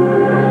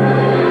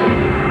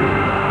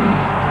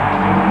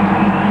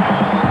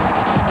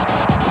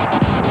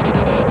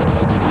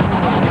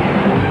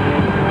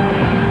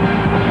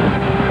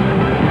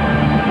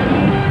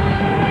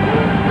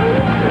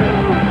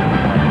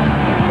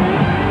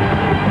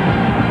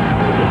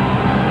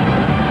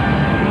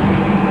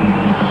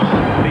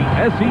 The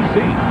SEC,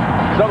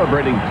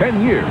 celebrating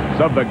 10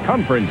 years of the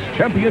conference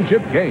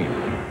championship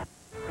game.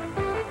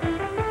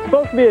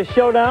 Supposed to be a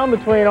showdown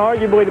between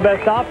arguably the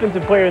best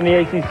offensive player in the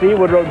ACC,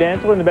 Woodrow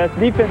Dantzler, and the best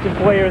defensive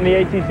player in the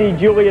ACC,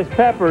 Julius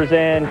Peppers,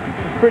 and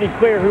it's pretty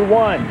clear who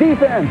won.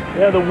 Defense!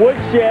 Yeah, the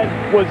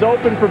woodshed was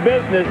open for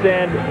business,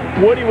 and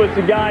Woody was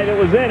the guy that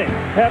was in it.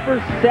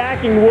 Peppers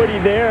sacking Woody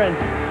there, and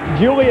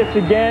Julius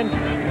again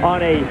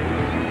on a,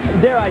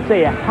 dare I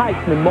say, a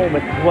Heisman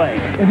moment play.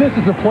 And this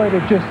is a play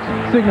that just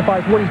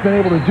signifies what he's been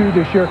able to do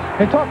this year.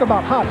 And talk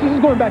about hops. This is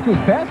going back to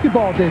his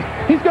basketball days.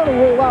 He's going to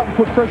roll out and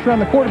put pressure on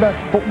the quarterback,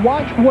 but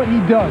watch what he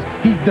does.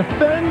 He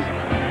defends,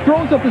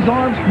 throws up his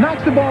arms,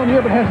 knocks the ball in the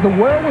air, but has the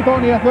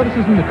wherewithal and the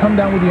athleticism to come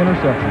down with the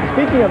interception.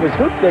 Speaking of his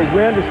hoop days, we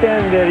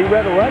understand that he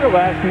read a letter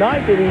last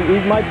night that he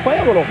might play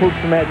a little hoops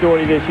from Matt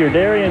Doherty this year.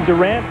 Darian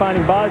Durant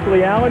finding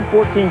Bosley Allen,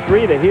 14-3,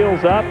 the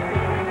heels up.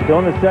 Still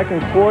in the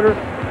second quarter.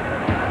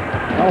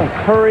 Ronald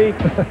Curry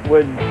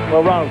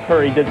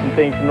did some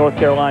things for North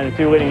Carolina,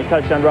 too, leading a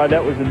touchdown drive.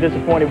 That was a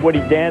disappointed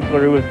Woody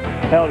Dantzler, who was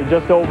held to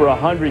just over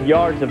 100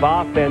 yards of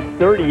offense,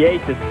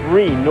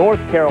 38-3. North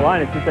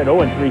Carolina, since that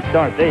 0-3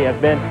 start, they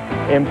have been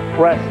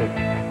impressive.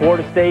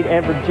 Florida State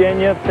and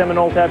Virginia,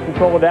 Seminoles have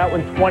control of that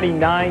one,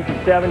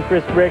 29-7.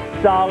 Chris Ricks,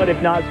 solid, if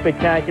not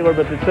spectacular,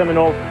 but the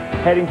Seminoles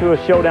heading to a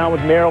showdown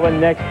with Maryland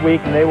next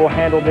week, and they will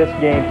handle this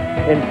game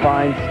in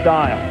fine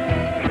style.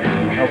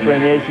 Elsewhere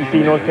in the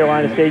ACC, North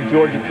Carolina State,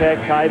 Georgia Tech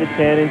tied at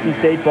 10. NC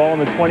State ball on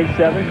the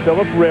 27th.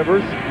 Phillip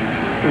Rivers,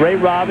 Ray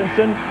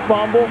Robinson,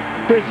 fumble.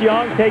 Chris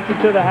Young takes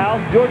it to the house.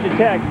 Georgia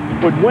Tech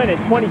would win it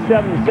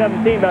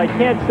 27-17, but I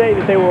can't say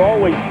that they were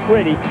always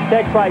pretty.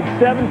 Tech tried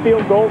 7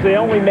 field goals. They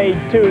only made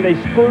 2. They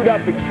screwed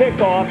up the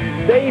kickoff.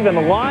 They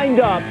even lined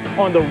up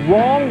on the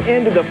wrong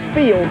end of the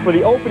field for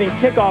the opening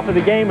kickoff of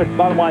the game. But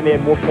bottom line, they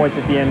had more points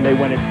at the end. They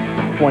win it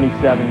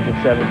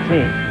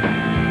 27-17.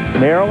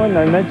 Maryland,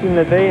 I mentioned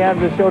that they have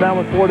the showdown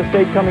with Florida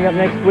State coming up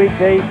next week.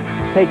 They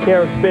take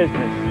care of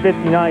business.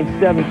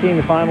 59-17.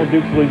 The final,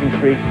 Duke's losing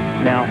streak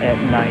now at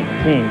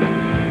 19.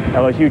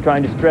 LSU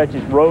trying to stretch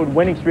its road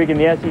winning streak in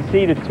the SEC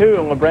to 2,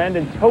 and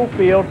LeBrandon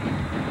Tofield,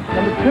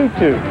 number 2-2,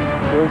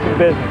 doing some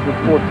business with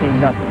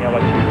 14-0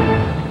 LSU.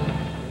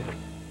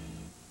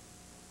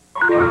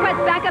 Request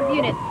backup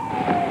unit.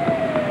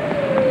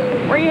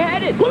 Where you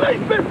headed?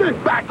 Police business,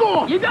 back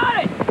off! You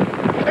got it!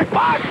 If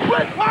I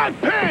split my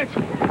pants!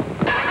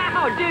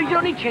 Ow, dude, you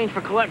don't need change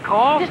for collect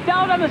calls. Just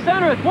dial down the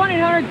center. It's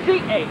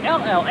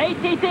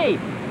 1-800-CALLATT.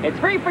 It's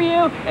free for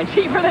you and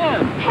cheap for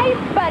them. Hey,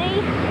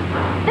 buddy.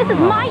 This is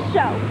my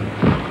show.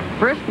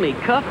 Frisk me,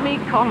 cuff me,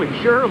 call me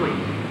Shirley.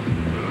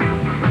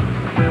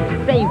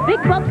 Save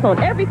big bucks on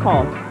every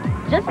call.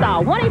 Just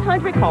dial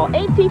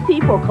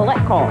 1-800-CALL-ATT for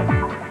collect calls.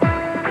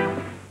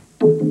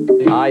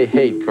 I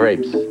hate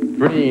grapes.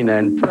 Green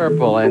and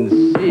purple and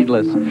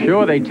seedless.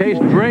 Sure, they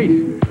taste great.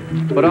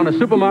 But on a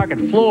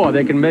supermarket floor,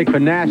 they can make for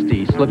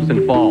nasty slips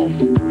and falls.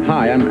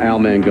 Hi, I'm Al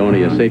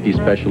Mangoni, a safety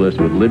specialist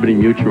with Liberty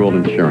Mutual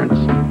Insurance.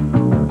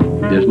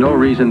 There's no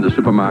reason the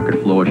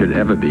supermarket floor should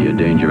ever be a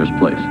dangerous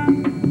place.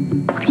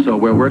 So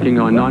we're working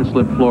on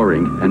non-slip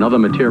flooring and other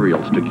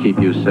materials to keep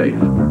you safe.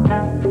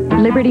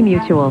 Liberty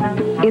Mutual.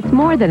 It's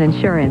more than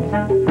insurance.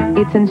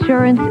 It's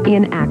insurance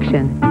in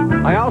action.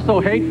 I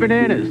also hate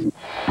bananas.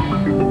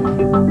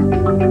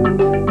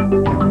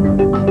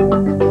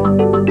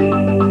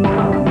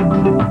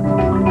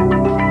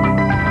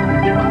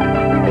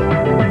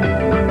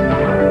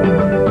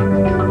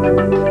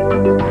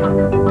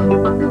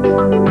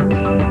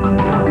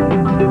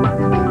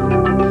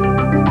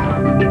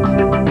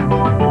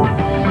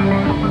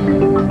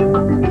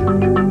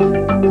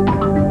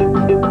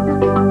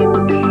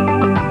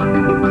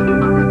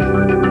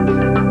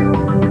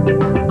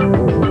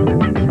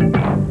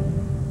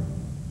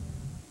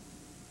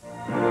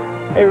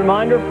 A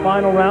reminder,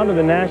 final round of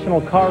the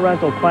National Car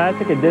Rental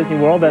Classic at Disney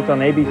World. That's on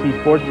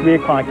ABC Sports, 3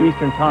 o'clock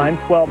Eastern Time,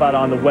 12 out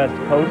on the West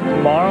Coast.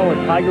 Tomorrow, with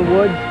Tiger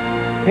Woods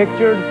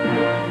pictured.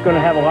 He's going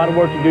to have a lot of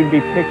work to do to be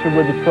pictured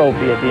with the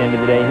trophy at the end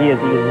of the day. He is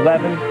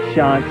 11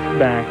 shots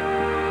back.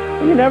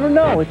 You never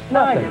know. It's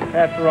nothing,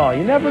 after all.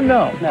 You never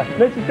know.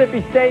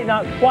 Mississippi State,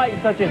 not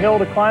quite such a hill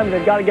to climb, but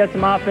they've got to get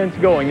some offense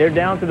going. They're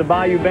down to the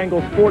Bayou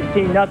Bengals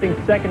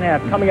 14-0 second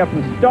half, coming up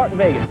from Start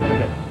Vegas in a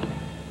bit.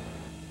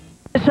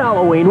 This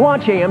Halloween,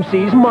 watch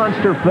AMC's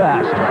Monster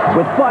Fest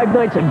with 5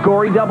 nights of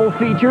gory double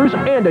features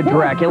and a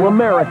Dracula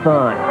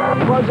marathon.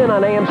 Plug in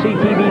on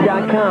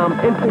AMCTV.com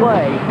and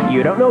play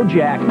You Don't Know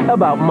Jack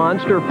about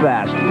Monster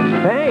Fest.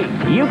 Hey,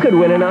 you could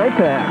win an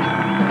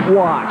iPad.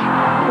 Watch,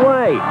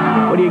 play.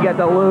 What do you got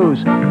to lose?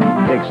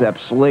 Except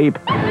sleep.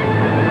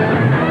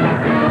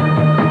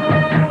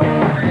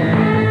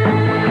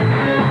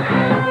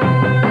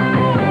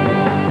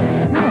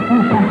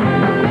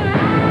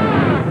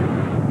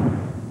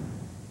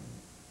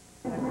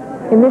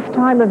 In this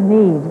time of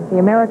need, the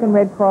American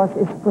Red Cross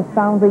is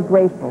profoundly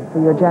grateful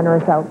for your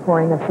generous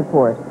outpouring of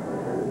support.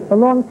 A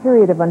long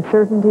period of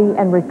uncertainty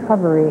and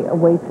recovery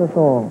awaits us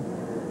all.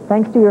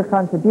 Thanks to your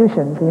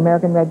contributions, the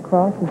American Red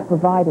Cross is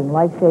providing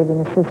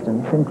life-saving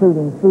assistance,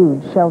 including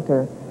food,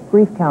 shelter,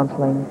 grief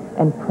counseling,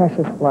 and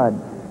precious blood.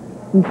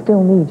 We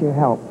still need your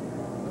help.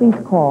 Please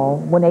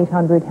call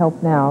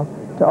 1-800-HELP-NOW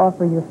to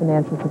offer your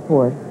financial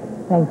support.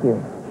 Thank you.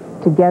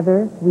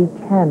 Together, we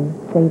can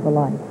save a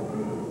life.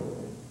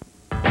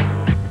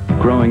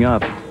 Growing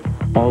up,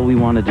 all we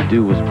wanted to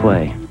do was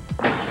play.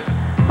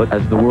 But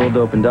as the world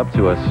opened up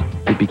to us,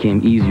 it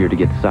became easier to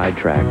get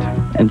sidetracked.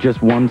 And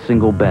just one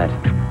single bet,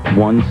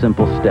 one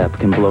simple step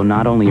can blow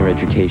not only your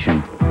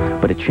education,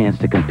 but a chance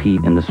to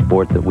compete in the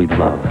sport that we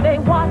love. They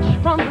watch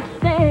from the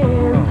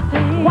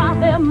stands while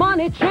their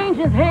money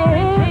changes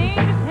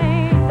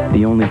hands.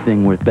 The only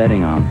thing worth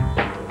betting on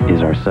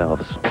is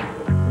ourselves.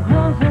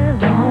 Don't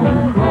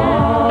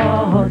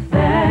cross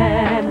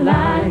that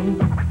line.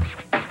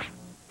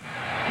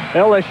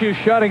 LSU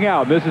shutting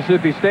out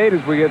Mississippi State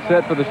as we get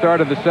set for the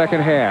start of the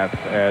second half.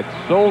 At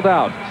sold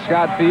out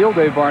Scott Field,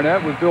 Dave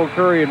Barnett with Bill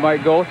Curry and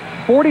Mike Gold.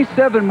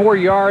 47 more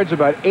yards,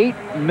 about 8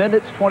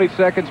 minutes, 20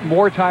 seconds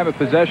more time of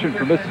possession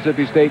for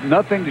Mississippi State.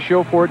 Nothing to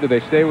show for it. Do they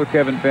stay with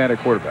Kevin Fant at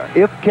quarterback?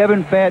 If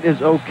Kevin Fant is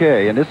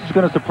okay, and this is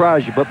going to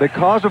surprise you, but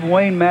because of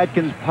Wayne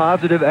Madkin's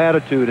positive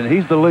attitude, and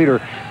he's the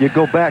leader, you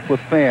go back with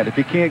Fant. If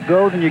you can't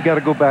go, then you got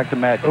to go back to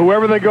Madkin.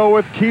 Whoever they go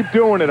with, keep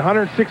doing it.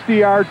 160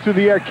 yards through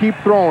the air, keep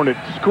throwing it.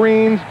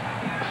 Screens,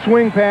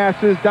 swing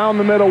passes, down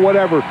the middle,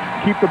 whatever.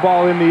 Keep the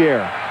ball in the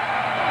air.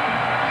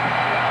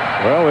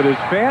 Well, it is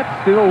Fant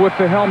still with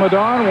the helmet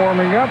on,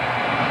 warming up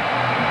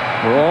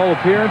for all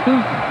appearances.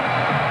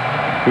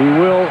 He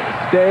will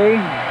stay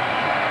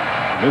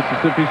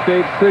Mississippi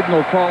State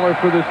signal caller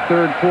for this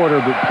third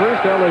quarter, but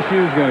first LSU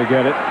is going to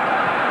get it.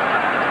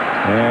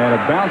 And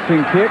a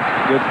bouncing kick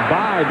gets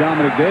by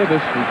Dominic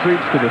Davis,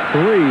 retreats to the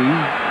 3.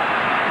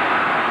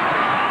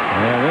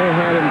 And they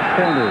had him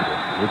cornered.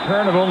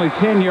 Return of only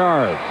 10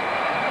 yards.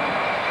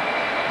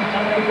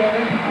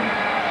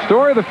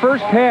 Story of the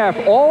first half,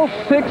 all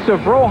 6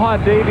 of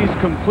Rohan Davies'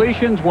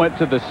 completions went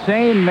to the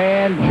same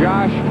man,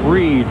 Josh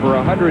Reed, for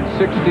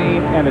 116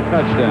 and a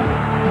touchdown.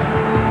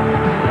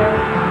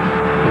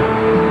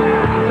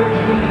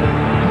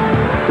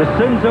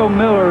 DeCenzo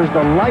Miller is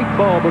the light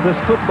bulb of this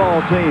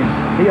football team.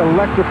 He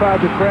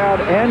electrified the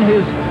crowd and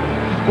his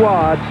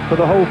squad for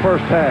the whole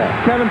first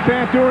half. Kevin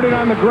Fant doing it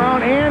on the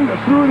ground and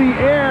through the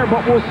air,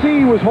 but we'll see.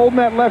 He was holding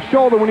that left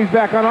shoulder when he's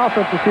back on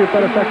offense to see if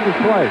that affects his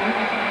play.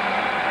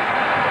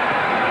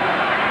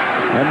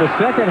 And the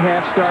second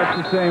half starts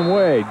the same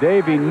way.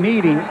 Davey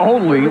needing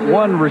only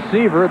one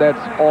receiver. That's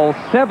all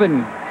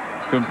 7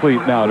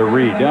 complete now to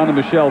Reed. Down to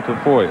Michelle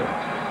Tafoya.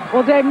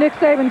 Well, Dave, Nick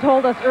Saban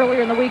told us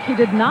earlier in the week he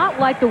did not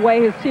like the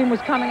way his team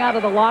was coming out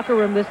of the locker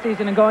room this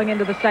season and going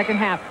into the second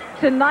half.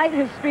 Tonight,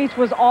 his speech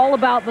was all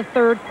about the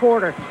third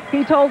quarter.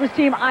 He told his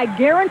team, I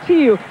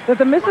guarantee you that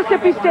the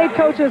Mississippi State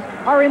coaches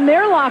are in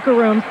their locker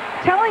rooms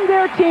telling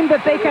their team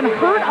that they can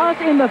hurt us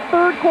in the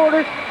third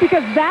quarter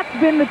because that's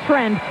been the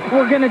trend.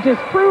 We're going to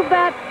disprove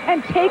that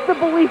and take the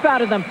belief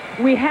out of them.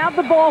 We have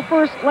the ball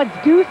first. Let's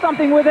do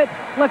something with it.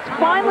 Let's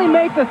finally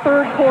make the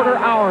third quarter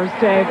ours,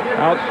 Dave.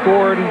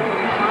 Outscored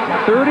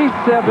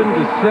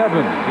 37-7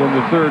 in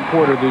the third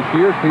quarter this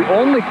year. It's the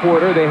only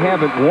quarter they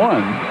haven't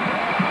won.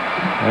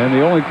 And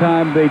the only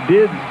time they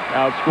did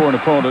outscore an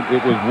opponent,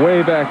 it was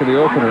way back in the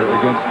opener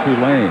against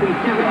Tulane.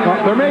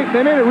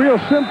 They made it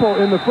real simple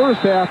in the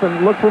first half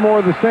and looked for more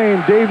of the same.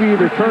 Davey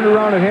either turned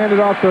around and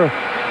handed off to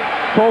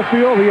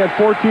Cofield. He had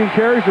 14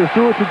 carries, or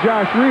threw it to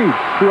Josh Reed,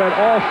 who had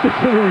all 6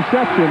 of the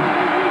receptions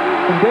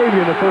from Davey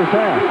in the first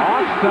half.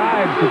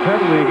 Offsides the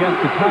penalty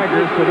against the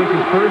Tigers, so this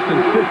is 1st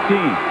and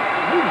 15.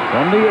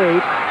 From the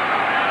 8,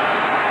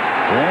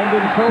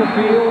 Brandon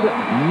Cofield,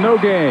 no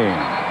gain.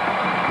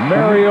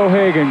 Mario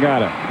Hagan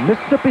got him.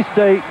 Mississippi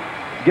State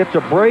gets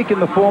a break in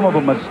the form of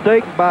a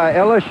mistake by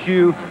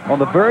LSU on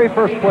the very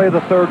first play of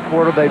the third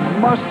quarter. They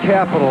must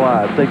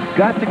capitalize. They've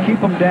got to keep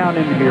them down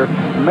in here,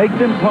 make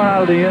them punt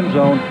out of the end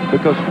zone,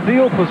 because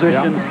field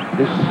position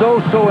is so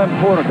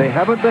important. They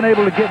haven't been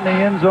able to get in the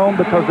end zone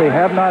because they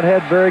have not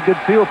had very good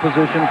field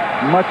position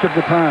much of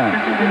the time.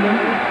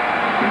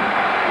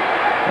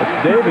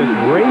 That's Davis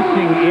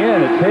racing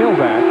in at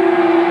tailback.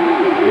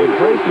 He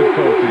embraces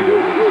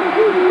Cofield.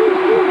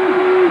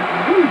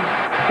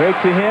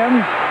 Fake to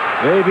him.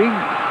 Davey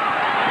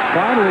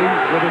finally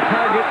with a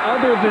target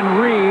other than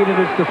Reed,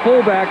 and it's the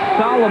fullback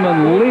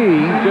Solomon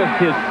Lee. Just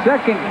his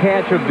second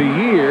catch of the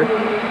year.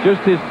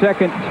 Just his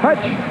second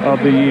touch of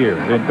the year.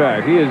 In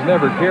fact, he has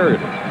never carried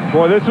it.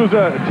 Boy, this was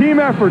a team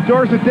effort.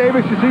 Dorset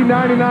Davis, you see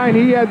 99,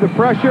 he had the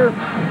pressure.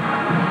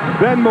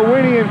 Ben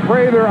Mawini and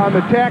Prather on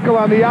the tackle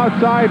on the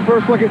outside.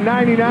 First look at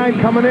 99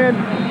 coming in.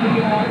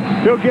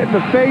 He'll get in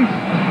the face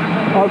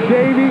of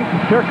Davey.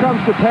 Here comes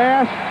the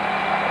pass.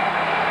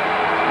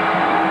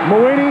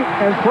 Mawini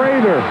and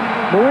Prather.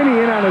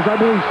 Mawini in on his, I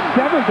believe,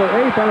 7th or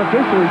 8th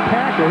unofficially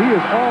tackle. He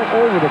is all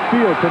over the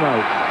field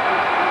tonight.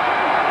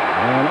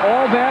 And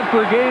all that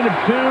for a gain of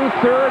 2,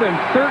 3rd and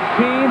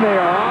 13. They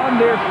are on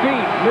their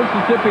feet.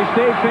 Mississippi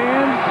State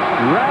fans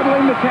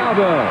rattling the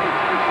cowbell.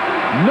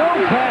 No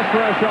pass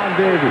rush on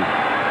Davey.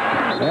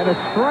 And a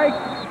strike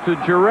to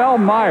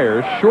Jarrell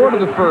Myers, short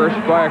of the first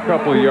by a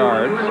couple of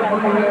yards.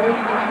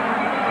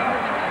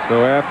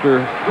 So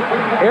after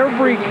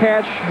every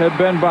catch had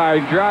been by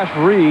Josh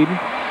Reed,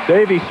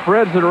 Davey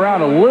spreads it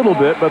around a little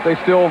bit, but they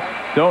still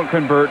don't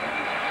convert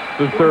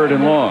to 3rd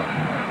and long.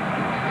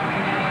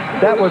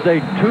 That was a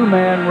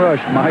 2-man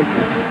rush, Mike.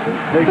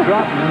 They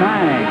dropped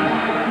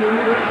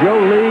 9. Joe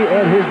Lee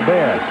at his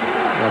best.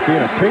 Like being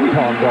a ping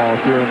pong ball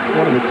here,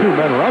 one of the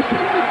 2-men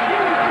rushing.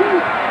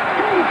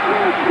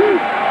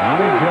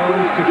 Tommy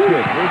Jones to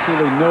kick.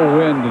 Virtually no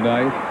wind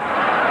tonight.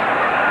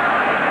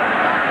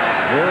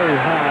 Very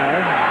high.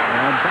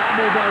 And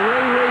bobbled by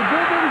Ray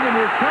Biggins and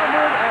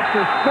recovered at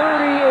the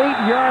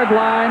 38-yard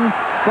line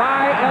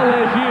by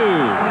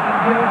LSU.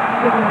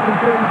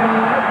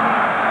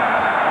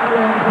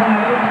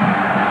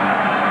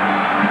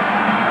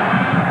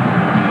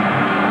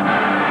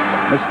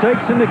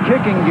 Mistakes in the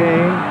kicking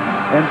game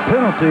and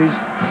penalties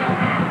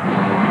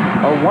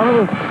are one of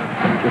the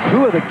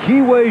 2 of the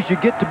key ways you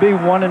get to be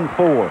 1-4.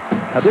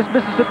 Now, this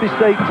Mississippi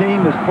State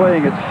team is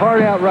playing its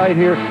heart out right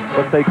here,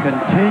 but they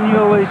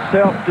continually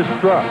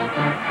self-destruct.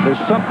 There's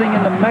something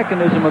in the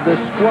mechanism of this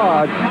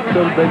squad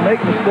so that they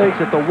make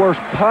mistakes at the worst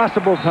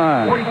possible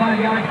time.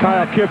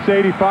 Kyle Kipps,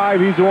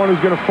 85. He's the one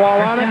who's going to fall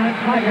on it.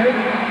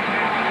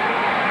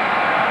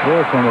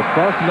 Boy, from a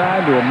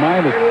 +9 to a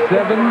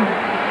 -7.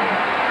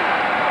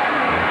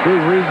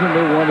 Big reason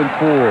they're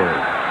 1-4.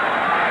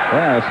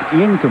 Pass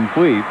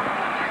incomplete.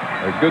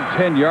 A good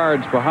 10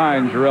 yards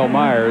behind Jarrell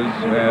Myers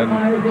and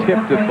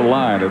tipped at the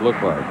line, it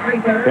looked like.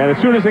 And as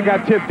soon as it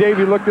got tipped,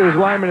 Davey looked at his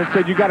lineman and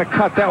said, you got to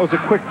cut. That was a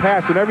quick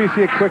pass. Whenever you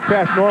see a quick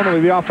pass, normally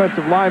the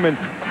offensive lineman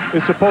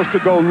is supposed to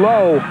go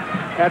low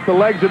at the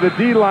legs of the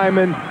D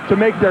lineman to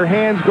make their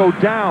hands go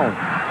down.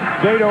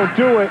 They don't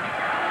do it.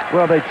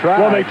 Well, they tried.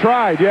 Well, they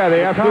tried. Yeah,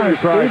 they absolutely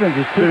tried. Stevens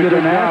is too good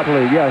an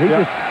athlete. Yeah, he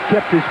just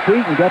kept his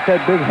feet and got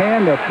that big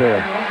hand up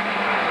there.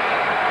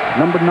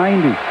 Number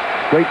 90,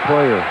 great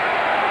player.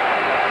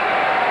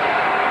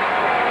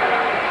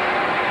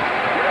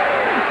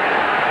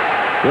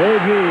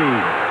 Davey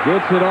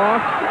gets it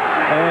off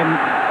and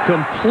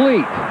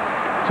complete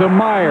to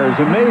Myers.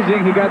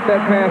 Amazing he got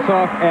that pass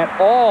off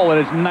at all, and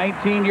it's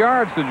 19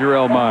 yards to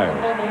Jarrell Myers.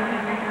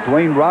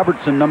 Dwayne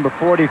Robertson, number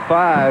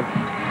 45,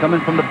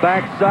 coming from the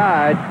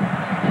backside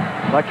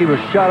like he was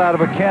shot out of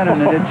a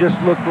cannon, and it just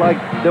looked like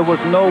there was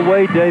no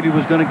way Davey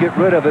was going to get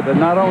rid of it. But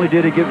not only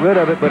did he get rid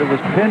of it, but it was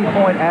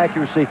pinpoint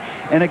accuracy.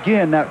 And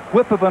again, that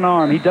whip of an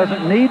arm, he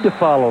doesn't need to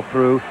follow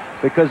through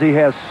because he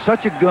has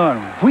such a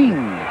gun. Wing!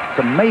 It's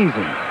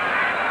amazing.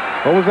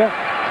 What was that?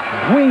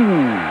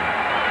 Wing!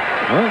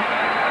 What?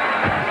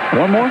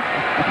 One more?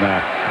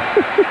 Nah.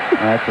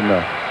 That's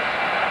enough.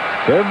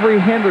 Every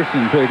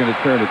Henderson taking a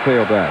turn to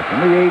tailback. In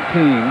the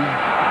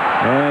 18.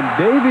 And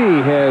Davey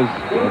has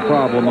a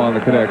problem on the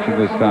connection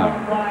this time.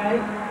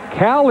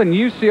 Cal and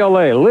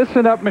UCLA.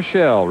 Listen up,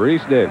 Michelle.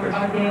 Reese Davis.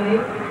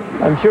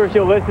 I'm sure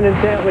she'll listen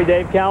intently,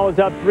 Dave. Cal is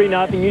up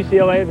 3-0.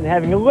 UCLA has been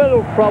having a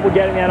little trouble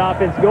getting that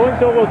offense going.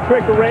 So a little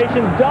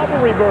trickeration. Double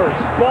reverse.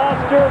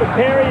 Foster to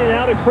Perry and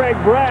now to Craig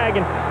Bragg.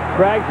 And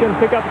Bragg's going to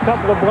pick up a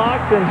couple of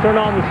blocks and turn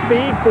on the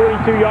speed.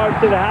 42 yards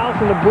to the house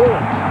and the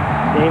Bruins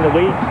gain the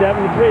lead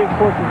 7-3. Of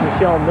course, as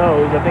Michelle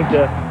knows, I think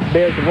the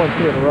Bears have won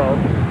 2 in a row.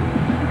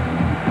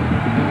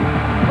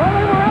 Well,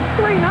 they were up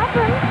 3-0.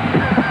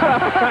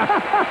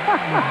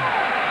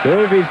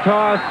 Davey's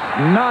toss,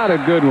 not a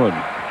good one.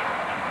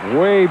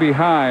 Way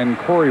behind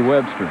Corey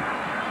Webster.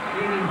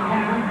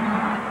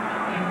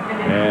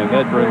 And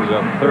that brings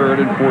up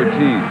 3rd and 14.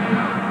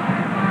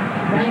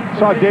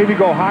 Saw Davey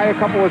go high a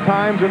couple of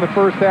times in the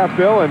first half,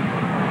 Bill, and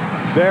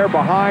they're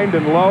behind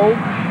and low.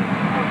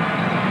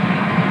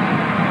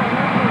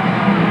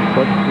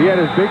 But he had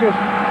his biggest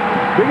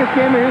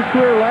game of his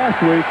career last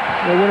week.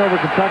 They went over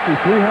Kentucky,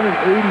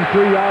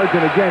 383 yards,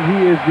 and again,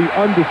 he is the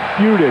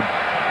undisputed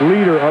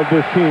leader of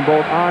this team,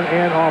 both on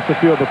and off the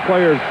field. The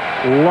players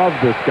love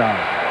this guy.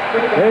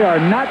 They are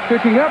not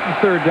picking up the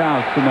 3rd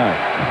downs tonight.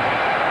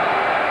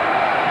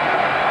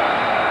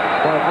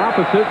 Quite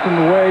opposite from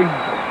the way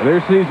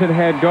their season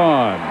had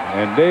gone.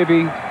 And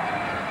Davey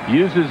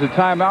uses a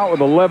timeout with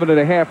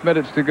 11.5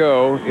 minutes to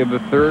go in the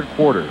 3rd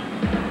quarter.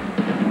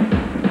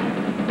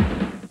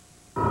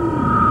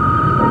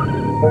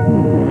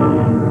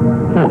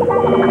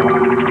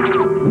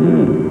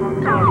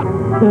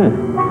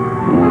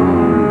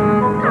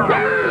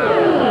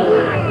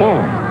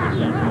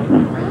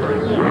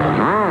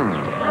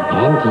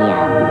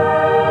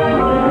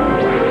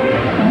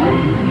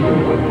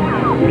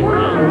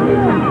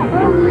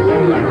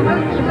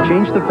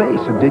 Change the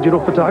face of digital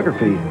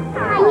photography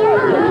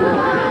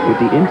with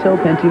the Intel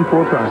Pentium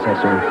 4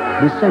 processor,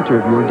 the center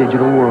of your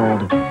digital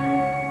world.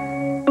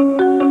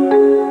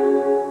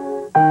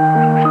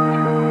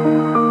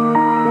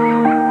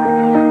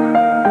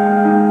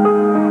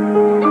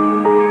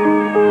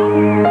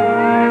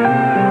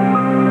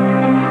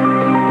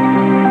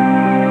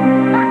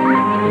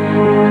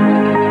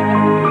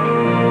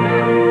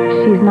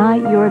 She's not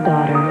your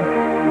daughter,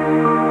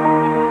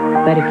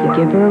 but if you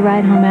give her a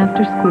ride home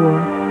after school,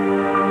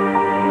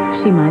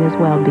 she might as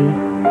well be.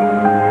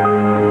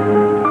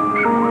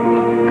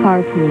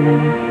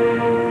 Carpooling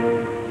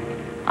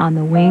on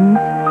the wings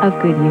of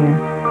Goodyear.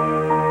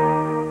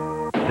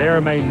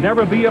 There may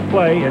never be a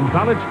play in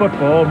college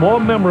football more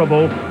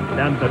memorable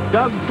than the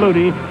Doug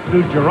Flutie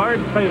to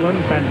Gerard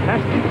Phelan's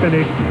fantastic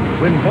finish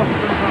when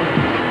Boston College.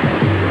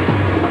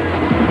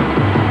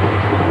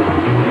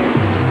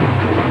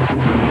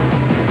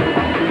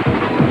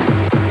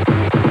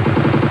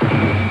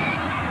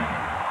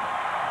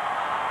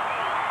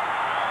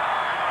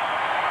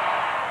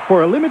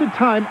 For a limited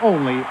time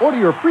only, order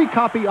your free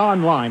copy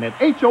online at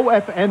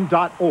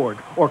HOFN.org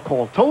or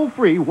call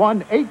toll-free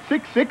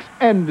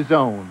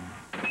 1-866-END-ZONE.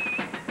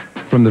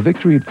 From the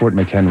victory at Fort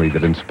McHenry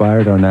that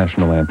inspired our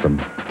national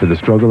anthem to the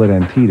struggle at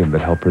Antietam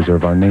that helped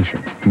preserve our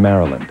nation,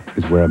 Maryland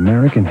is where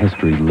American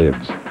history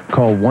lives.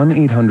 Call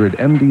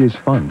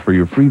 1-800-MD-IS-FUN for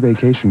your free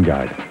vacation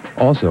guide.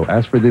 Also,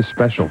 ask for this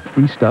special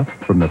free stuff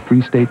from the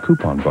Free State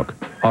Coupon Book,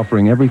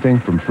 offering everything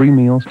from free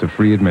meals to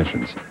free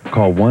admissions.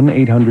 Call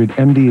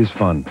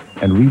 1-800-MD-IS-FUN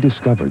and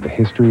rediscover the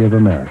history of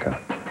America.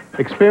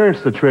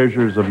 Experience the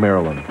treasures of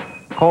Maryland.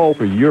 Call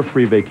for your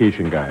free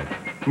vacation guide.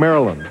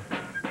 Maryland,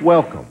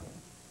 welcome.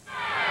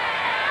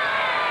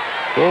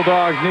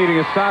 Bulldogs needing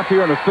a stop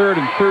here on a 3rd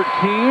and 13.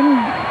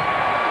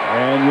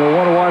 And you'll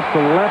want to watch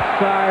the left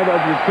side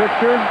of your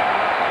picture.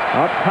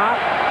 Up top,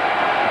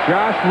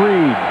 Josh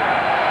Reed.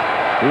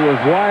 He was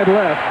wide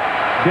left.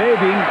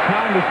 Davey,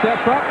 time to step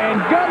up and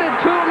gun it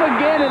to him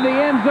again in the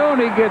end zone.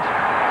 He gets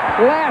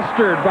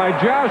plastered by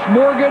Josh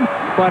Morgan,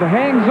 but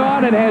hangs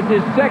on and has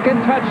his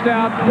 2nd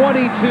touchdown,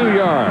 22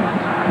 yards.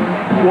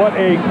 What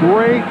a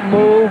great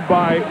move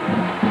by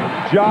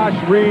Josh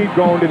Reed,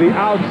 going to the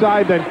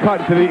outside, then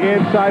cut to the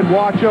inside.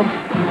 Watch him.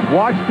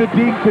 Watch the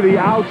deep to the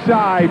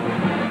outside.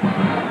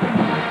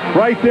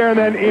 Right there and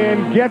then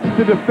in. Gets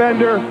the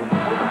defender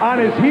on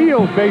his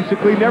heels,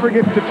 basically. Never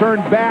gets to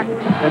turn back,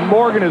 and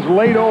Morgan is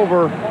laid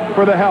over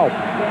for the help.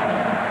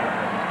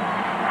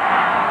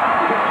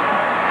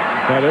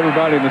 But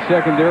everybody in the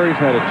secondary's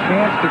had a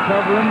chance to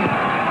cover him,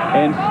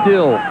 and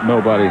still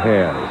nobody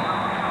has.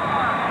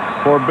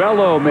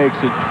 Corbello makes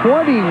it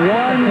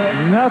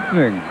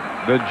 21-0.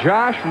 The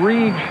Josh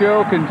Reed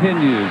show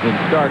continues in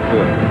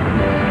Starkville.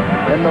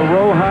 And the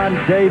Rohan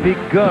Davey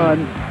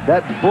gun,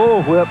 that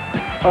bullwhip,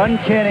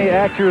 uncanny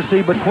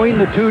accuracy between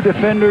the two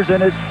defenders,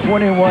 and it's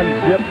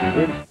 21-zip.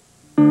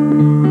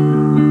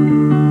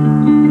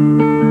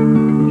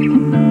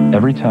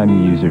 Every time you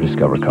use your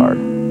Discover card,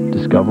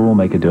 Discover will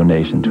make a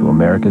donation to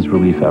America's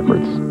relief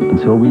efforts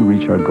until we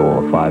reach our goal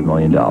of $5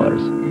 million.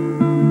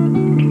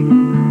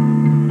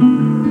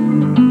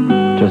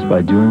 Just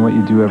by doing what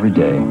you do every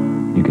day,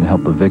 you can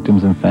help the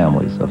victims and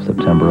families of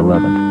September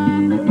 11th.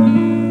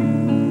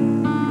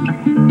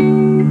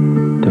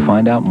 To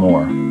find out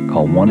more,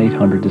 call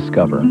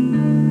 1-800-DISCOVER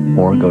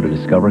or go to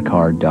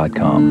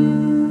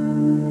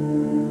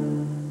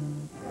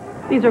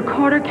discovercard.com. These are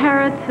quarter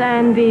carats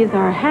and these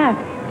are half.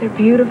 They're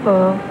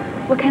beautiful.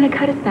 What kind of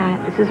cut is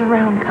that? This is a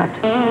round cut.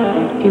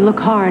 If you look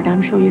hard,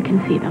 I'm sure you can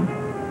see them.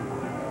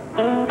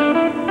 They're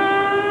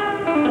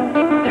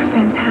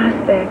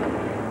fantastic.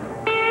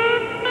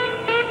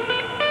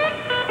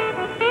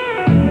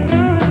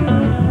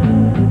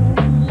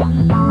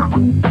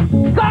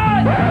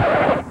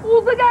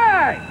 Who's the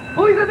guy?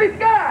 Who is this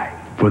guy?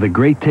 For the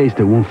great taste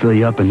that won't fill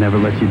you up and never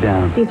lets you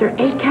down. These are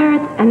 8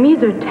 carats and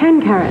these are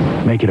 10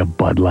 carats. Make it a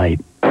Bud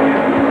Light.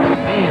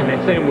 Man,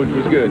 that sandwich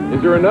was good.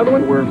 Is there another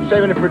one? We're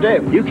saving it for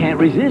Dave. You can't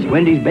resist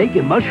Wendy's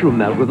bacon mushroom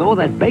melt with all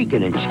that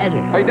bacon and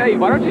cheddar. Hey, Dave,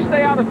 why don't you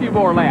stay out a few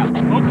more laps?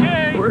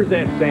 Okay. Where's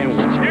that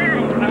sandwich? Here.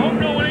 I hope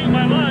no one ate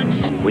my lunch.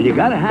 When you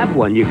gotta have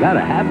one, you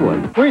gotta have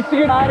one. We see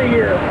it out of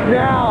here,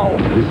 now.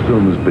 This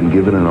film has been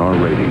given an R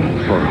rating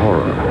for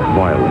horror,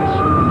 violence,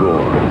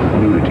 gore,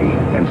 nudity,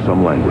 and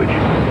some language.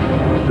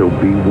 So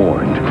be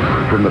warned.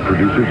 From the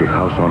producers of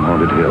House on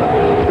Haunted Hill,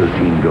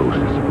 13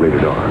 Ghosts,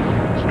 rated R.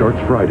 Starts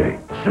Friday.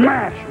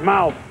 Smash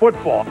mouth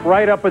football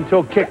right up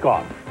until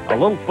kickoff. A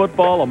little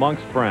football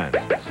amongst friends.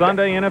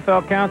 Sunday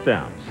NFL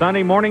Countdown.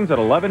 Sunday mornings at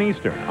 11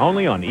 Eastern.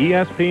 Only on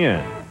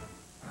ESPN.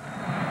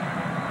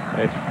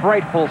 It's a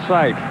frightful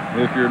sight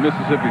if you're a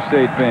Mississippi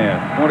State fan.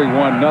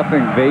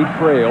 21-0. They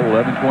trail.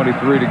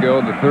 11:23 to go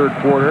in the third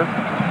quarter.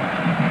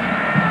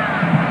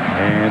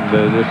 And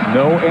there's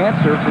no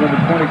answer for number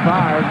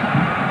 25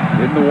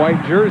 in the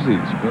white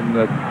jerseys. Been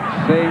the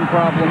same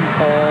problem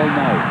all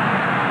night.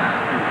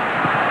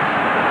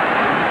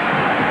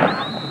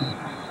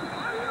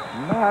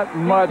 Not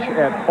much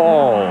at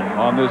all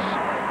on this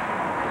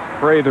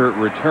Prather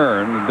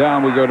return.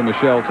 Down we go to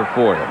Michelle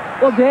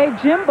Tafoya. Well, Dave,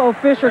 Jimbo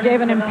Fisher gave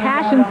an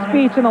impassioned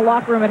speech in the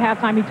locker room at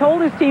halftime. He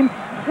told his team,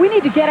 we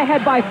need to get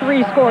ahead by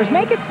 3 scores.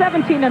 Make it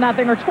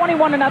 17-0 or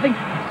 21-0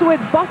 so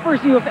it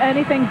buffers you if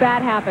anything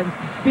bad happens.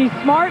 Be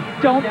smart,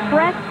 don't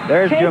fret.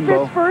 There's Take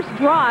Jimbo. this first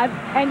drive,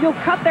 and you'll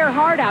cut their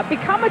heart out.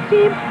 Become a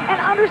team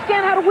and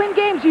understand how to win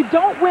games. You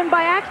don't win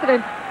by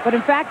accident. But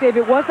in fact, Dave,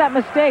 it was that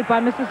mistake by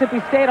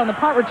Mississippi State on the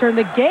punt return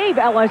that gave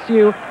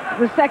LSU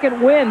the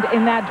second wind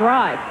in that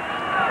drive.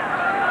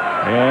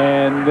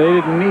 And they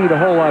didn't need a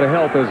whole lot of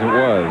help as it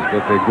was,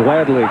 but they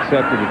gladly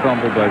accepted the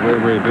fumble by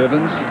Ray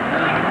Bivens.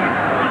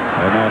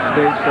 And now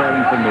State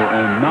starting from their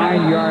own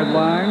 9-yard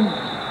line.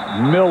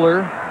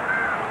 Miller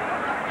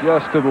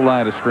just to the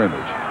line of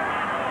scrimmage.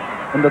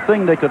 And the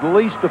thing they could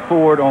least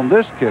afford on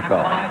this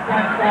kickoff,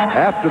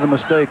 after the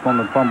mistake on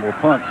the fumble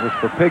punt, was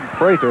for Pig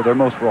Prather, their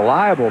most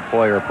reliable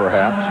player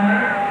perhaps.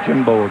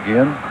 Jimbo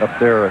again up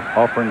there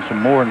offering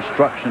some more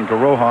instruction to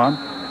Rohan.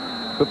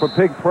 But for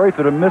Pig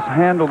Prather to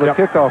mishandle the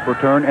kickoff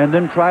return and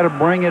then try to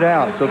bring it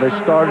out. So they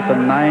start at the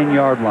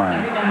 9-yard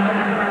line.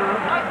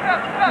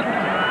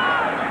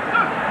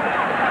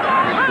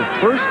 It's the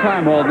first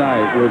time all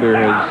night where there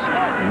has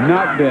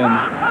not been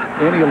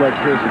any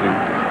electricity.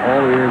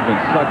 All the air has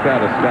been sucked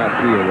out of Scott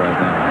Field right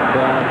now. The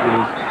crowd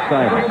is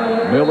silent.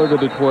 Miller to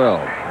the 12.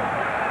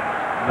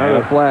 And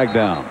a flag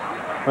down.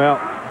 Well,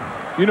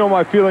 you know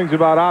my feelings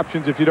about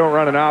options. If you don't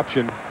run an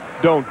option,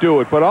 don't do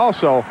it. But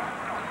also,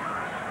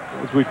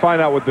 as we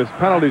find out what this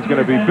penalty is going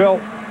to be built,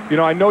 you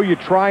know, I know you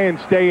try and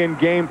stay in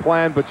game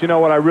plan, but you know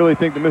what? I really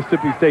think the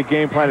Mississippi State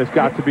game plan has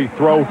got to be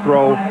throw,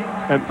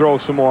 and throw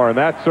some more. And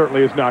that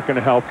certainly is not going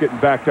to help getting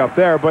backed up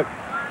there. But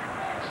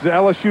it's the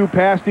LSU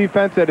pass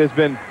defense that has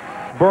been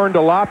burned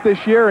a lot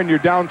this year, and you're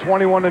down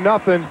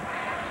 21-0.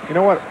 You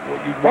know what?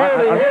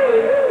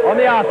 On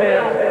the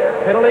offense,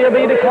 penalty will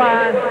be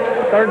declined.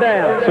 Third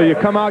down. So you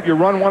come out, you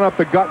run one up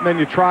the gut, and then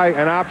you try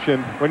an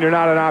option when you're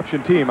not an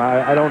option team.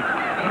 I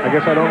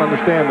guess I don't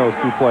understand those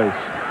two plays.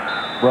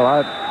 Well,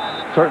 I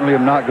certainly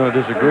am not going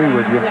to disagree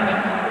with you.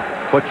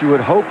 What you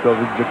would hope, though,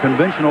 the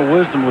conventional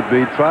wisdom would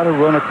be try to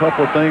run a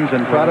couple of things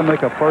and try to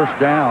make a first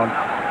down,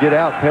 get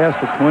out past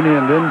the 20,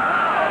 and then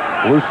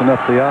loosen up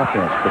the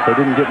offense. But they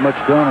didn't get much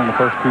done on the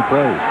first 2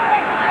 plays.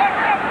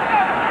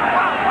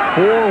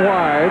 4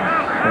 wides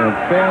and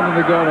fan in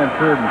the gun on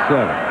 3rd and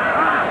 7.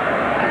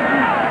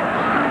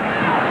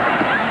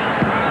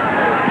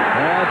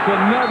 That's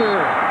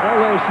another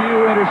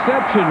LSU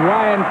interception.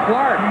 Ryan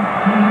Clark.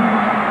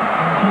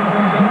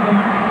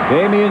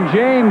 Damian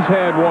James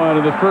had one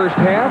in the first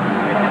half.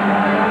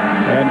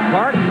 And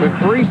Clark, the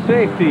free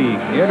safety,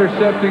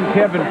 intercepting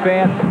Kevin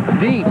Fant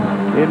deep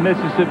in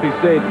Mississippi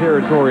State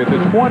territory at the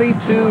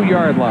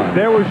 22-yard line.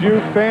 There was you,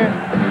 Fant.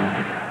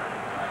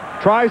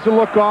 Tries to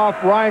look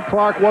off. Ryan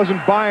Clark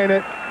wasn't buying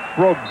it.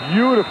 Broke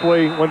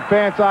beautifully when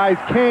Fant's eyes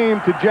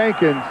came to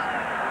Jenkins.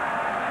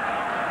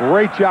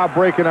 Great job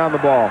breaking on the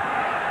ball.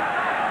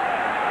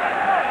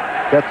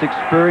 That's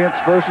experience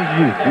versus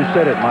youth. You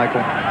said it,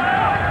 Michael.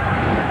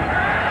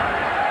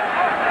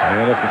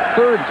 And if the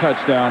third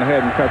touchdown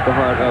hadn't cut the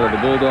heart out of the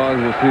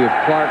Bulldogs, we'll see if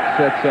Clark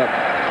sets up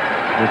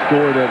the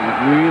score that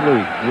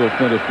really will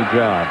finish the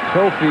job.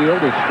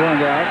 Cofield is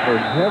strung out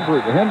for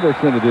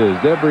Henderson. It is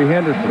Debris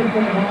Henderson,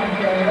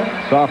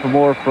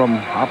 sophomore from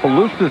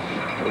Opelousas,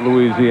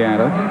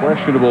 Louisiana,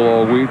 questionable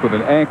all week with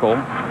an ankle.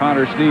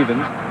 Connor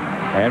Stevens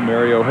and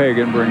Mario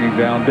Hagan bringing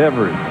down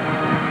Debris.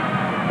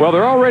 Well,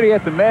 they're already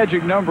at the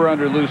magic number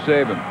under Lou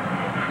Saban,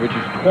 which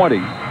is 20.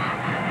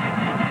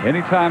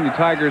 Anytime the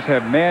Tigers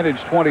have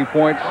managed 20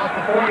 points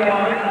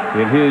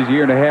in his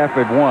year and a half,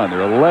 they've won.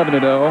 They're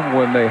 11-0.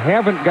 When they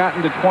haven't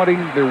gotten to 20,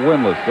 they're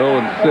winless,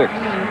 0-6.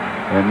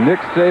 And Nick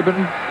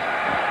Saban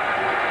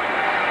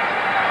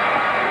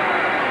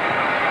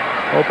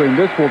hoping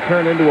this will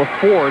turn into a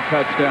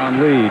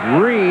 4-touchdown lead.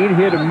 Reed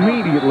hit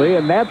immediately,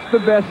 and that's the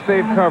best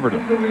they've covered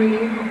him.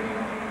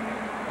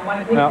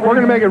 Now, we're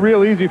going to make it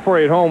real easy for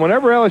you at home.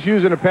 Whenever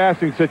LSU's in a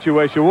passing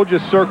situation, we'll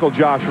just circle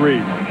Josh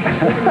Reed.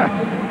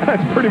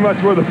 That's pretty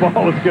much where the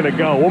ball is going to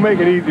go. We'll make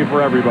it easy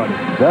for everybody.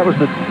 That was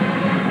the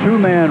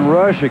two-man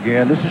rush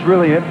again. This is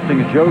really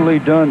interesting. A Joe Lee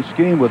Dunn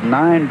scheme with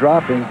 9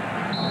 dropping.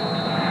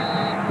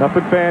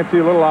 Nothing fancy,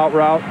 a little out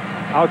route.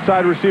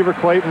 Outside receiver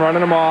Clayton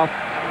running him off.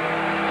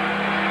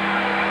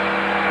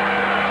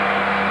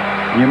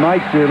 You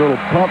might see a little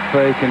pump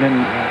fake and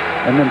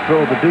then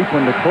throw the deep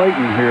one to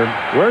Clayton here.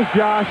 Where's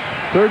Josh?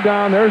 Third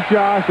down. There's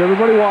Josh.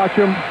 Everybody watch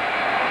him.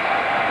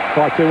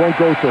 Watch, they won't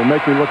go to him.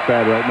 Make me look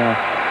bad right now.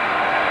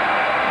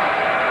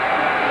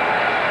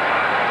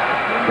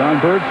 John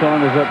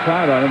Birdsong is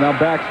upside on it, now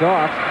backs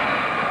off.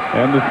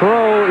 And the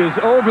throw is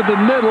over the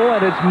middle,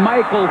 and it's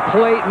Michael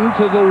Clayton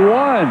to the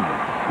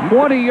 1.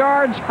 20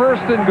 yards,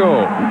 first and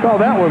goal. You call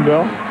that one,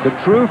 Bill. The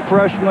true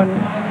freshman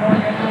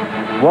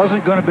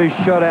wasn't going to be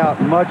shut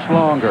out much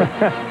longer.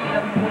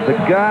 The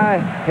guy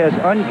has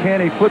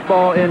uncanny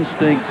football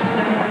instinct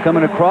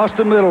coming across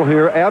the middle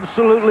here,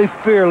 absolutely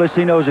fearless.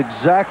 He knows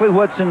exactly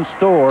what's in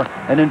store,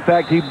 and in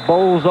fact, he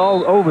bowls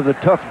all over the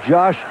tough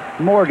Josh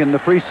Morgan, the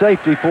free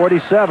safety,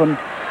 47,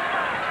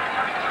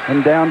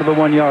 and down to the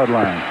 1-yard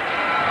line.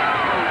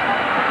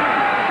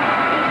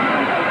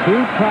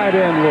 2 tight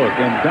end look,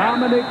 and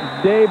Dominic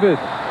Davis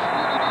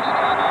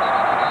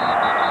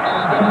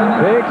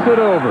takes it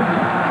over.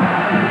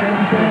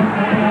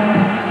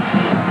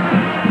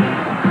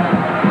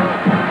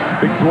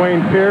 Big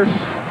Dwayne Pierce,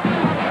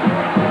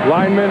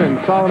 lineman, and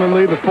Solomon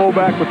Lee, the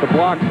fullback, with the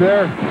blocks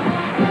there.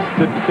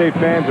 Mississippi State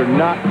fans are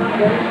not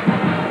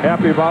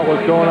happy about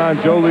what's going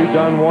on. Joe Lee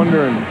Dunn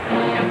wondering,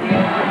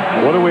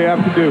 what do we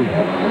have to do?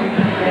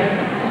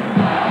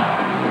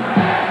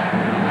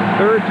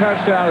 Third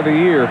touchdown of the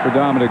year for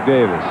Dominic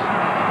Davis.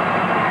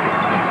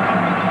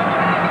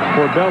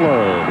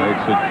 Corbello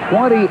makes it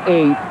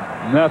 28-0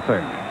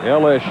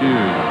 LSU.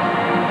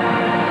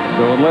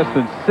 So in less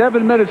than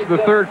 7 minutes of the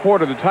third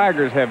quarter, the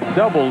Tigers have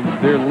doubled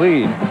their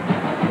lead.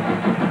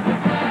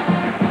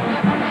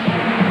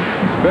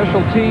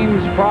 Special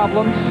teams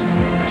problems,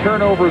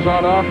 turnovers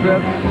on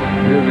offense,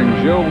 giving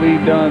Joe Lee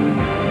Dunn.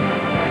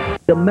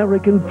 The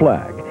American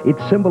flag. It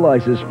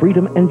symbolizes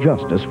freedom and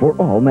justice for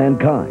all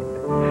mankind.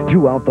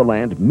 Throughout the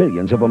land,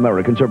 millions of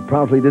Americans are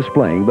proudly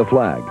displaying the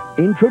flag.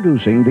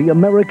 Introducing the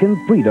American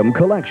Freedom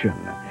Collection.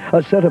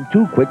 A set of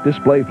 2 quick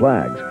display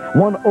flags,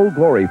 1 Old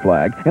Glory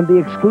flag and the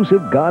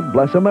exclusive God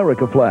Bless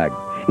America flag.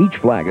 Each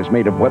flag is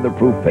made of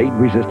weatherproof,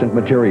 fade-resistant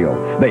material.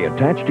 They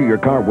attach to your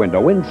car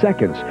window in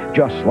seconds.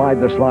 Just slide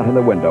the slot in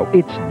the window.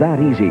 It's that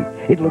easy.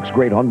 It looks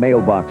great on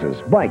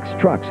mailboxes, bikes,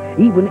 trucks,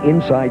 even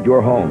inside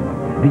your home.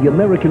 The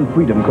American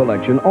Freedom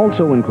Collection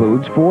also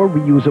includes 4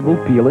 reusable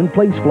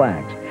peel-in-place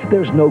flags.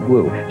 There's no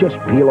glue. Just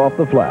peel off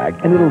the flag,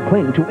 and it'll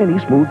cling to any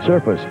smooth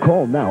surface.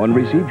 Call now and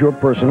receive your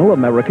personal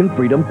American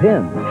Freedom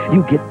pin.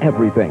 You get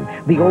everything.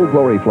 The Old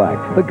Glory flag,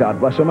 the God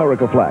Bless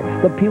America flag,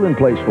 the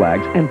peel-in-place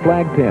flags, and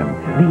flag pin.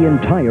 The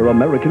entire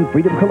American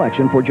Freedom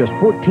Collection for just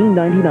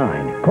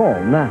 $14.99.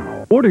 Call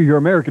now. Order your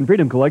American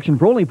Freedom Collection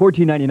for only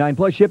 $14.99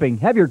 plus shipping.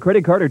 Have your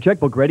credit card or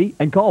checkbook ready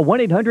and call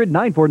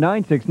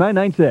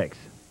 1-800-949-6996.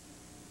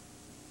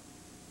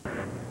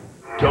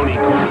 Tony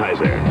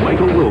Kornheiser,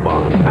 Michael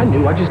Wilbon. I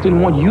knew, I just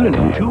didn't want you to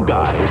know. 2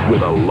 guys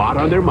with a lot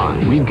on their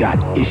minds. We've got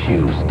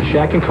issues.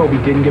 Shaq and Kobe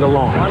didn't get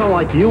along. I don't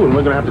like you, and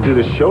we're going to have to do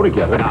this show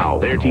together. Now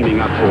they're teaming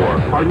up for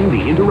Pardon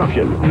the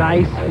Interruption.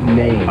 Nice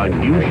name. A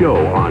new show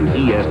on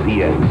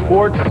ESPN.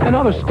 Sports and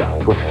other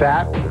stuff. We're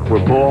fat,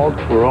 we're bald,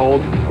 we're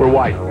old, we're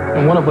white.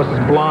 And one of us is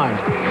blind.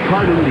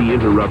 Pardon the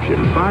Interruption,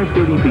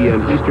 5:30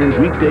 p.m. Eastern,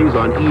 weekdays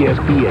on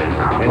ESPN.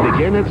 And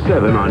again at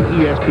 7 on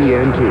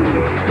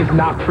ESPN2. It's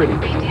not pretty.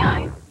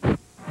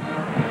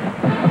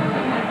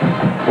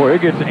 Boy,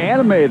 it gets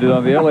animated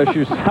on the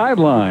LSU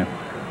sideline.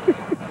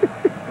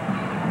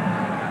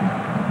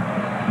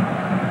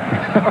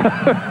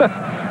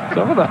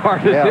 Some of the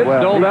hardest hits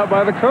doled out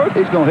by the coach.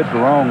 He's going to hit the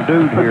wrong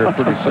dude here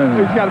pretty soon.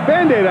 He's got a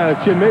Band-Aid on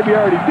his chin. Maybe he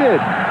already did.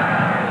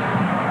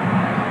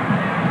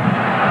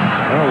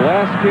 Well,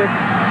 last kick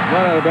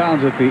right out of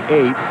bounds at the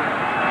 8.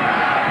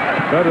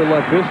 Better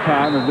luck this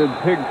time, and then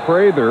Pig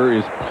Prather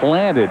is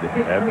planted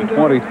at the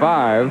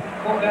 25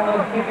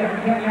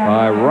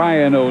 by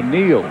Ryan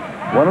O'Neal.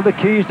 One of the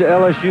keys to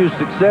LSU's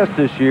success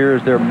this year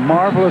is their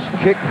marvelous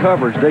kick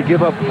coverage. They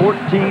give up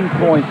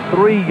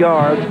 14.3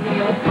 yards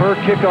per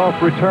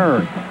kickoff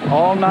return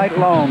all night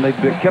long. They've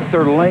kept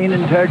their lane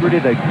integrity.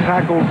 They've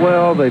tackled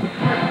well. They've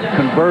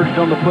converged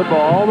on the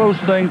football. All those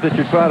things that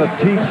you try to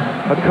teach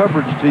a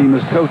coverage team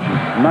as coaches.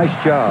 Nice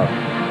job.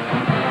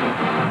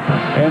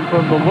 And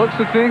from the looks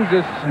of things,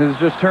 this has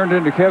just turned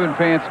into Kevin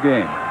Fant's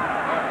game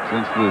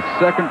since the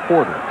second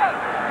quarter.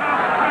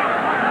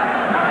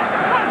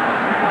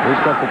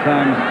 First couple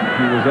times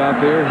he was out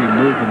there, he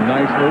moved them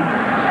nicely.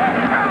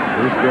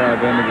 First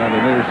drive ending on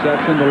an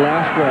interception. The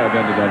last drive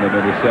ended on an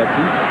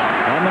interception.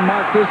 On the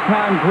mark this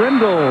time,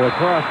 Grindle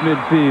across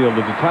midfield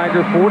at the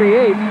Tiger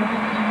 48.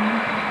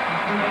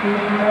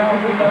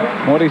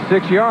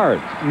 26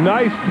 yards.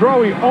 Nice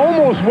throw. He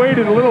almost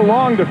waited a little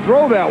long to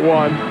throw that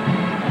one,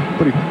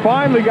 but he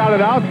finally got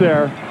it out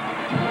there.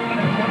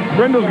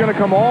 Grindle's going to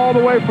come all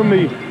the way from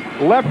the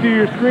left of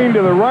your screen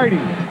to the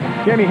righty.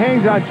 Again, he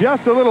hangs on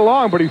just a little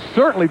long, but he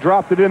certainly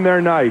dropped it in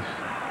there nice.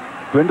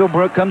 Grindle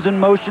comes in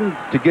motion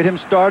to get him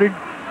started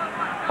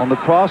on the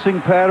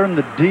crossing pattern,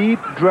 the deep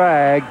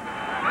drag.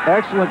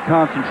 Excellent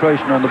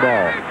concentration on the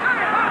ball.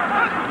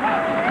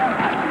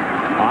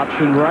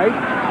 Option right.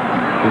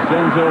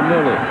 DeCenzo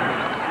Miller.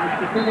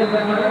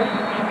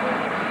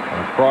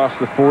 Across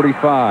the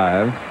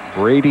 45.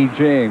 Brady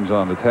James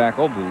on the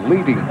tackle, the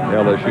leading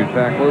LSU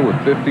tackler with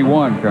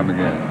 51 coming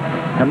in.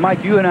 And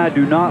Mike, you and I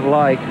do not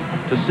like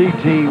to see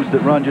teams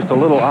that run just a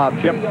little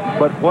option.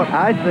 But what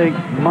I think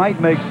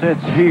might make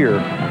sense here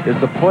is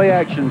the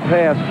play-action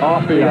pass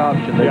off the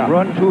option. They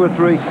run 2 or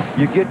 3.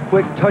 You get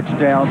quick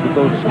touchdowns with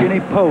those skinny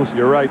posts.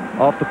 You're right.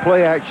 Off the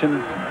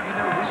play-action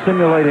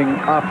simulating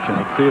option.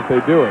 Let's see if they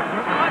do it.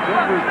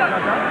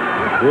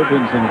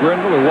 Gibbons and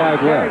Grindle are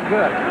wide left.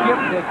 Very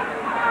good.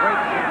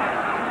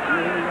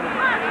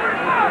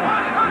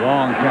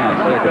 Long count,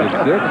 second and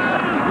 6.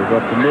 Give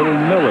up the middle,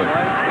 Miller.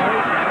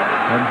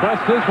 And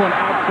busts this one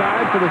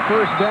outside for the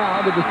first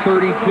down to the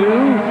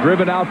 32.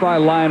 Driven out by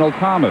Lionel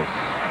Thomas.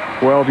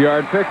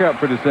 12-yard pickup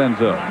for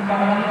DeCenzo.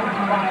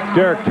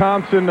 Derek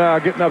Thompson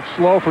getting up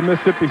slow for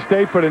Mississippi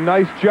State, but a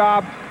nice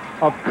job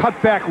of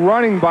cutback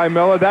running by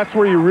Miller. That's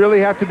where you really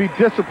have to be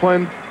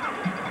disciplined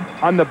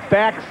on the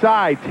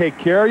backside. Take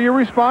care of your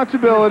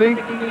responsibility.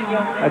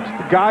 That's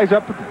the guys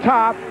up at the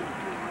top.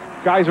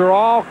 Guys are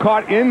all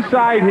caught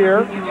inside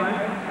here.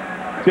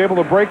 He's able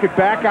to break it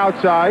back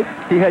outside.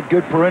 He had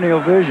good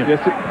perennial vision. Yes,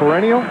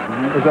 perennial?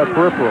 Or is that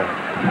peripheral?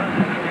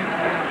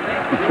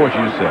 That's what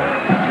you said.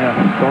 Yeah,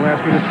 don't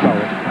ask me to spell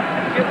it.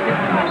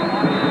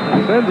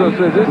 Senzo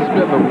says, this has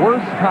been the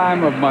worst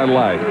time of my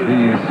life.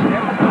 He's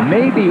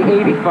maybe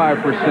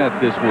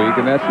 85% this week,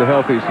 and that's the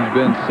healthiest he's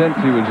been since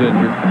he was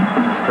injured.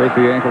 Hurt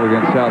the ankle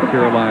against South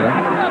Carolina.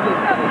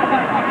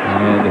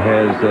 And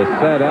has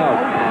sat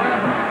out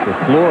for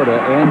Florida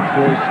and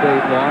Troy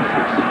State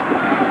losses.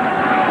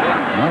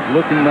 Not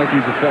looking like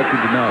he's effective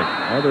tonight.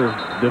 Another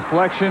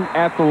deflection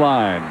at the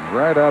line.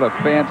 Right out of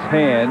Fant's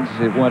hands.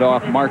 It went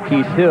off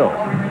Marquise Hill.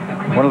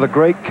 One of the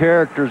great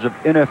characters of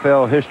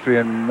NFL history,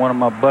 and one of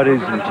my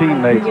buddies and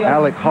teammates,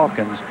 Alec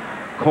Hawkins,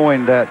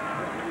 coined that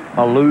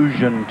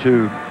allusion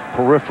to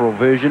peripheral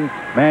vision.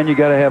 Man, you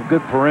got to have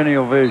good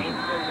perennial vision.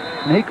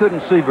 And he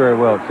couldn't see very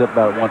well except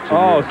about once a year.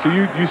 Oh, so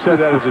you said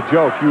that as a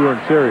joke. You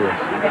weren't serious.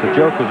 The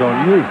joke was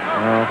on you.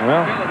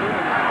 Well,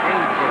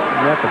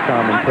 that's a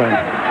common thing.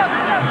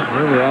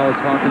 Really, Alex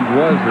Hawkins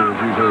was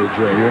usually a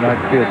joke. You're not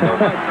kidding.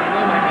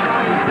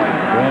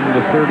 From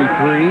the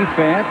 33,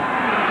 Fant.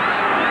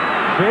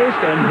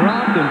 Chased and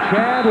dropped, and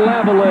Chad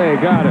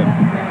Lavallee got it.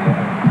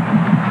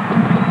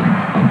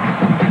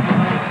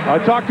 I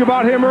talked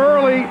about him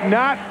early.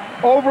 Not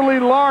overly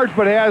large,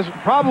 but has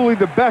probably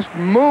the best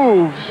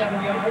moves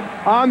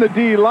on the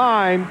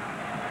D-line.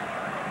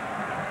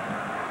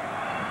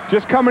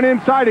 Just coming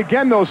inside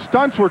again, those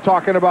stunts we're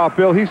talking about,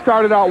 Bill. He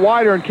started out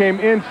wider and came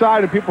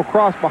inside, and people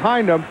crossed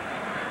behind him.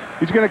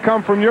 He's going to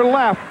come from your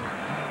left,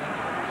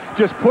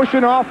 just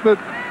pushing off the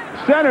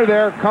center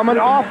there, coming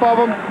off of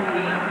him.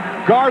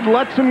 Guard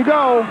lets him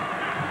go.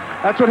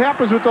 That's what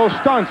happens with those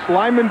stunts.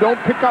 Linemen don't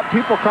pick up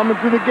people coming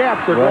through the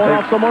gaps. They're going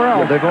off somewhere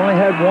else. They've only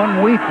had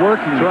 1 week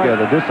working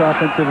together, this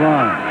offensive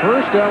line.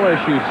 First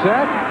LSU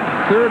set,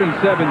 3rd and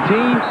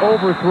 17,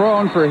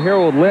 overthrown for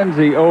Harold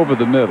Lindsey over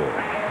the middle.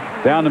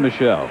 Down to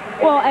Michelle.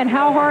 Well, and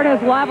how hard has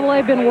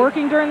Lavallee been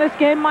working during this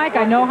game, Mike?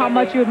 I know how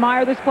much you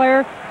admire this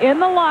player. In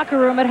the locker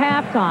room at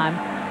halftime,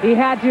 he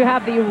had to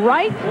have the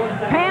right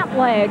pant front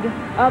leg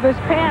of his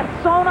pants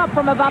sewn up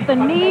from about the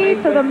knee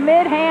to the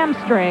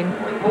mid-hamstring.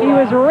 He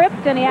was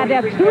ripped, and he had to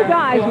have 2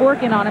 guys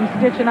working on him,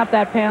 stitching up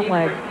that pant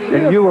leg.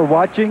 And you were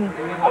watching?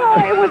 Oh,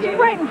 it was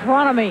right in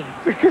front of me.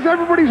 Because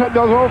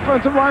those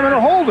offensive linemen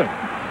are holding.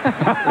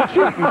 They're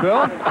shooting,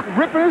 Bill.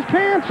 Ripping his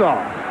pants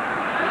off.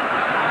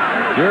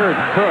 Jared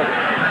Cook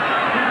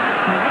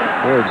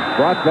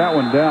brought that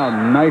one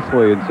down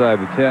nicely inside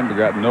the 10, but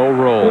got no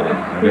roll.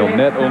 And he'll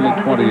net only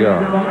 20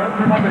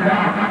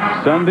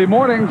 yards. Sunday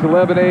mornings,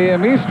 11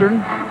 a.m.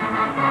 Eastern.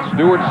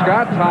 Stuart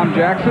Scott, Tom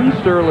Jackson,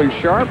 Sterling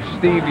Sharp,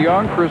 Steve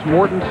Young, Chris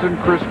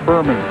Mortensen, Chris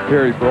Berman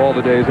carries for all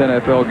today's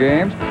NFL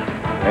games.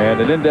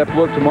 And an in-depth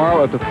look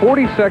tomorrow at the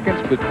 40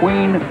 seconds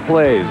between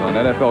plays on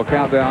NFL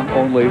Countdown,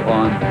 only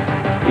on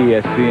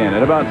ESPN.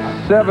 And about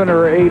 700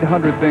 or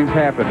 800 things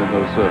happened in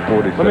those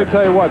 40 seconds. Let me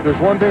tell you what,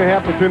 there's one thing that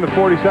happened between the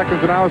 40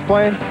 seconds when I was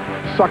playing,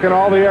 sucking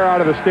all the air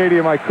out of the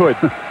stadium I could,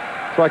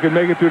 so I could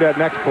make it through that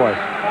next play.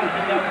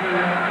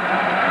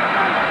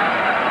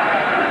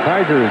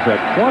 Tigers at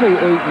 28-0,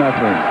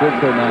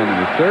 6:09 in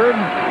the third.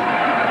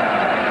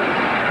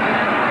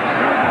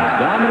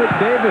 Dominic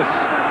Davis,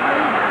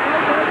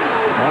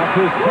 off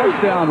his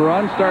touchdown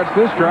run, starts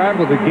this drive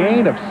with a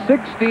gain of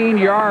 16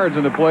 yards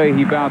in the play.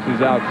 He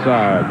bounces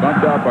outside,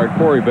 bumped out by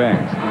Corey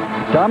Banks.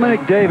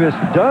 Dominic Davis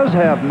does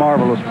have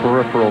marvelous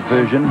peripheral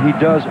vision. He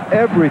does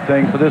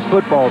everything for this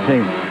football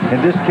team.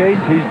 In this case,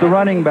 he's the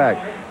running back,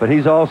 but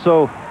he's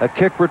also a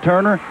kick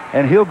returner,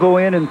 and he'll go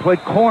in and play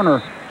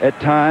corner at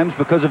times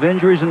because of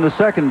injuries in the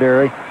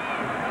secondary.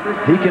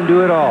 He can do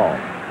it all.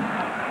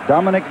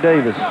 Dominic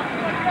Davis.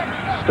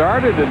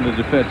 Started in the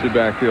defensive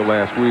backfield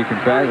last week.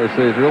 In fact, they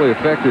say it's really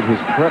affected his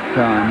prep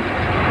time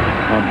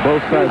on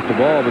both sides of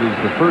the ball, but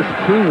he's the first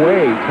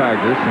two-way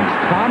Tiger since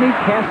Tommy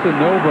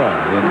Casanova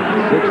in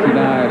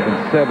 69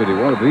 and 70.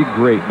 One of the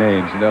great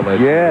names in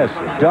LSU. Yes,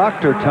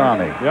 Dr.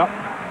 Tommy. Yep.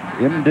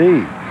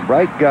 MD.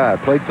 Right guy.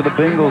 Played for the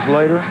Bengals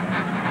later.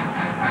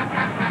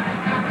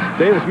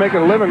 Davis making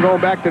a living going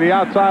back to the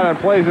outside on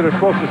plays that are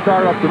supposed to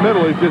start up the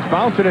middle. He's just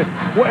bouncing it.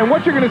 And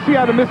what you're going to see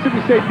out of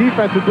Mississippi State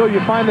defense until you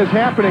find this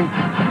happening,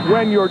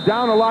 when you're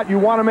down a lot, you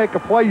want to make a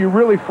play, you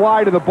really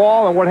fly to the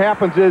ball, and what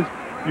happens is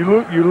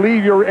you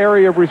leave your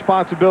area of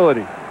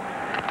responsibility.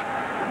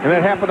 And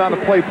that happened on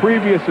the play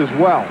previous as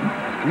well.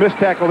 Missed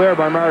tackle there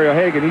by Mario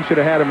Hagan. He should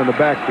have had him in the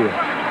backfield.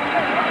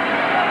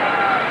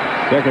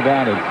 Second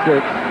down and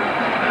 6.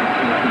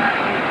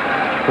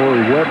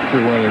 Corey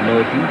Webster went in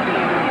motion.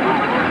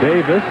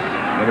 Davis,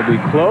 going to be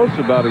close,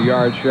 about a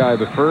yard shy of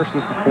the first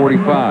at the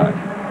 45.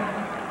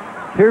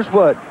 Here's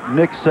what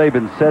Nick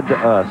Saban said to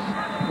us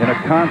in a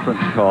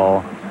conference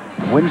call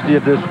Wednesday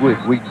of this week.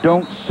 We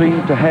don't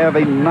seem to have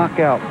a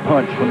knockout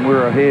punch when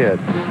we're ahead.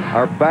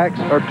 Our backs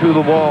are to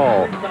the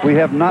wall. We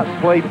have not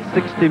played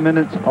 60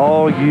 minutes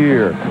all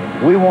year.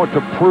 We want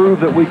to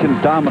prove that we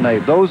can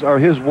dominate. Those are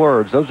his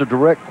words. Those are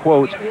direct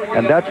quotes,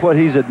 and that's what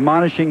he's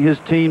admonishing his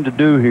team to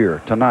do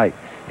here tonight.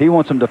 He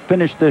wants them to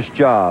finish this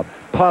job,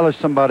 polish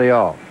somebody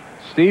off.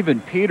 Stephen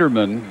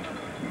Peterman,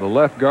 the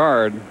left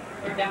guard,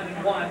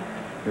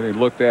 getting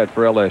looked at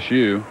for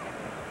LSU.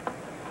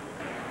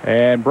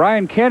 And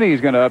Brian Kenny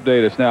is going to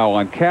update us now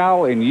on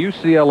Cal and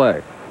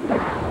UCLA.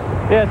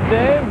 Yes,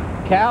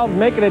 Dave. Cal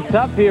making it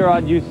tough here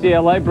on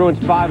UCLA. Bruins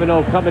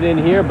 5-0 coming in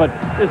here, but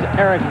this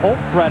Eric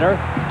Holtfretter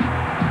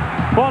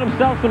bought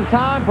himself some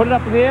time, put it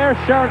up in the air.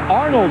 Sharon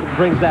Arnold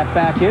brings that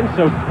back in,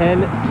 so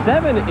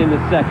 10-7 in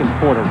the second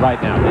quarter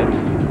right now,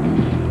 Dave.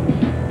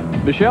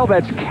 Michelle,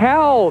 that's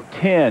Cal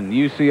 10,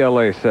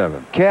 UCLA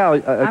 7. Cal,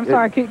 I'm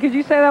sorry, could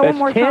you say that one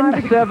more time?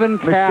 10-7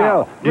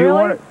 Cal.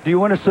 Michelle, do you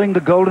want to sing the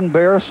Golden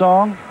Bear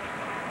song?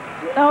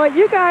 No,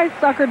 you guys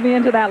suckered me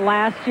into that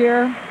last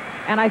year,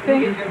 and I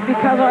think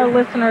because our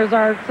listeners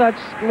are such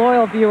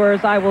loyal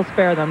viewers, I will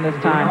spare them this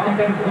time.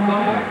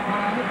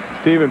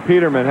 Stephen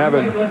Peterman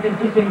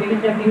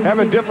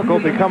having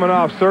difficulty coming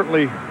off.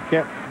 Certainly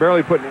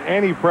barely putting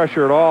any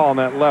pressure at all on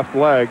that left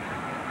leg.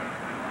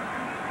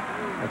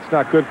 That's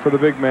not good for the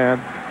big man.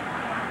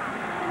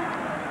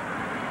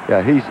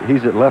 Yeah,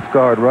 he's at left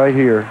guard right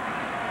here.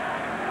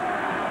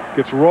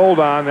 Gets rolled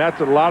on.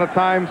 That's a lot of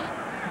times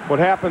what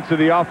happens to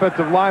the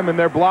offensive linemen.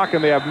 They're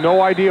blocking. They have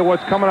no idea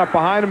what's coming up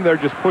behind them. They're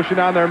just pushing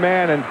on their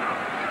man, and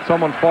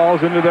someone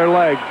falls into their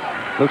leg.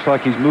 Looks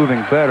like he's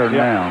moving better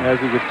now. As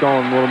he gets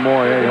going a little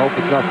more. Yeah, you hope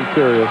it's nothing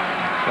serious.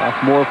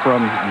 Sophomore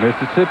from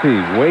Mississippi,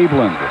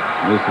 Waveland,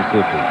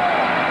 Mississippi.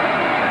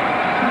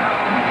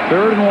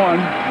 3rd and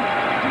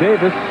 1.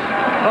 Davis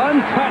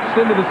untouched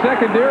into the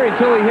secondary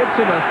until he hits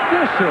an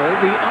official.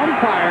 The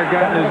umpire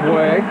got in his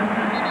way.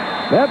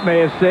 That may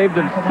have saved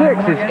him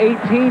 6.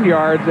 It's 18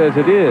 yards as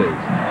it is.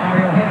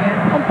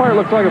 Umpire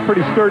looks like a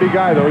pretty sturdy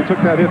guy, though. He took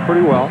that hit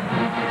pretty well.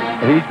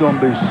 He's going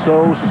to be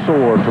so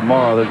sore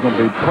tomorrow. There's going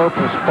to be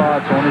purple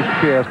spots on his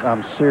chest.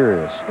 I'm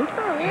serious.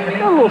 He's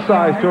got a little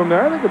size to him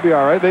there. I think he'll be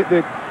all right.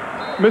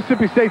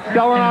 Mississippi State's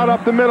selling out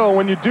up the middle.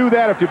 When you do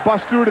that, if you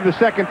bust through to the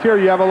second tier,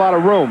 you have a lot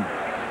of room.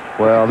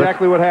 Well, that's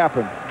exactly what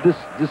happened. This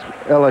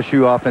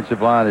LSU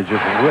offensive line is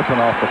just ripping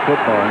off the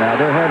football now.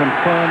 They're having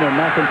fun. They're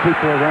knocking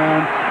people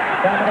around,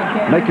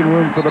 making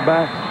room for the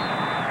backs.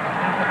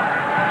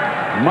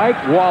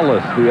 Mike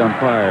Wallace, the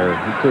umpire,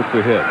 who took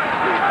the hit.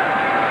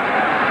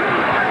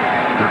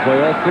 He'll play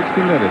all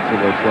 60 minutes, it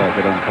looks like,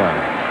 at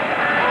umpire.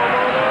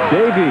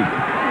 Davey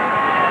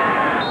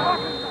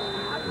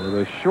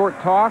with a short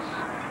toss.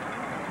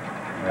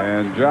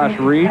 And Josh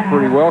Reed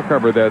pretty well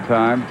covered that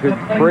time. Hit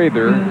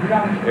Prather.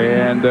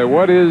 And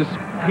what is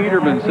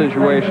Peterman's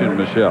situation,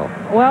 Michelle?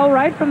 Well,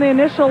 right from the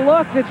initial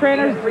look, the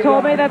trainers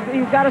told me that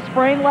he's got a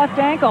sprained left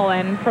ankle.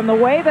 And from the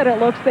way that it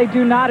looks, they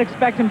do not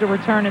expect him to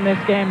return in this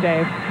game,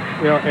 Dave.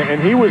 You know,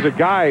 and he was a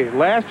guy,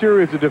 last year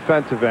he was a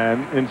defensive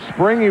end. In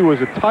spring, he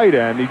was a tight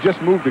end. He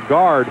just moved to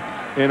guard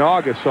in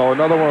August. So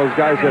another one of those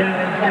guys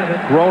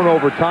that grown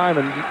over time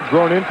and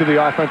grown into the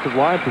offensive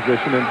line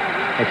position and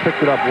has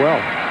picked it up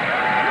well.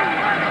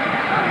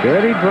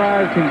 Steady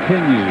drive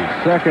continues.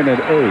 2nd and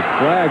 8.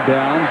 Flag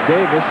down.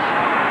 Davis.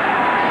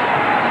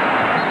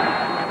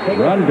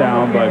 Run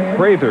down by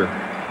Prather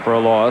for a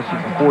loss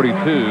at the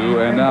 42.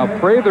 And now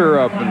Prather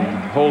up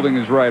and holding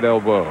his right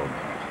elbow.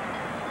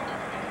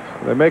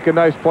 They make a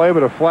nice play,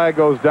 but a flag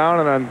goes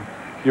down, and then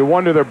you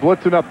wonder they're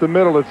blitzing up the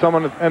middle. Did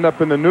someone end up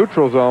in the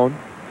neutral zone?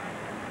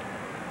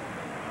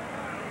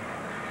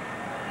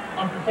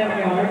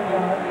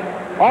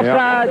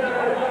 Offside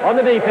on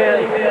the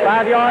defense.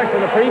 5 yards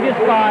from the previous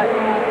spot.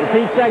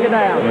 Repeat 2nd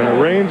down. When it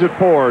rains, it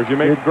pours. You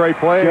make a great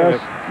play. Yep.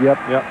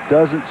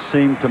 Doesn't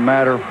seem to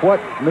matter what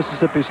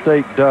Mississippi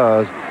State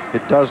does.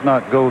 It does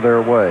not go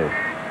their way.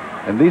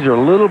 And these are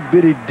little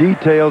bitty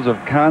details of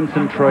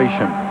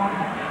concentration.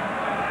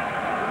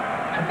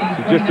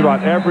 So just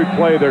about every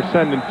play they're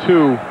sending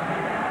 2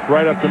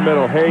 right up the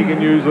middle. Hagan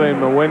usually and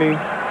Mawhinney.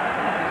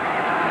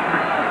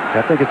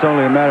 I think it's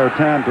only a matter of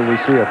time till we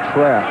see a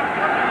trap,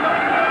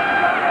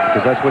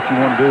 because that's what you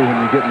want to do when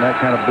you're getting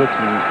that kind of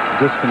blitzing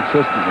this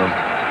consistently.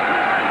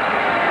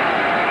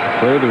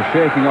 Prather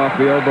shaking off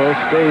the elbow,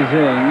 stays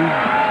in.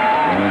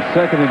 And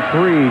 2nd and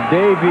 3.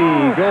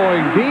 Davey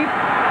going deep.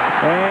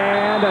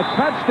 And a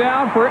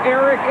touchdown for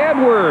Eric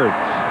Edwards.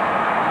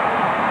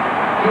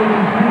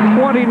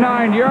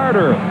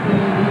 29-yarder.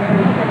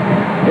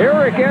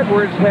 Eric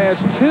Edwards has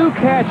 2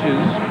 catches,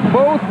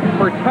 both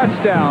for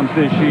touchdowns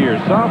this year.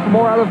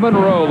 Sophomore out of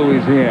Monroe,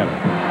 Louisiana.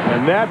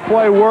 And that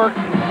play worked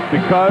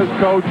because,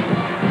 Coach,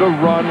 the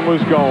run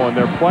was going.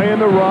 They're playing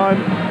the run.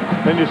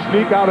 Then you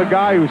sneak out a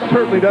guy who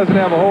certainly doesn't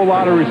have a whole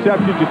lot of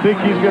receptions. You think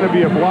he's going to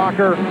be a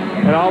blocker,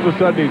 and all of a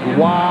sudden he's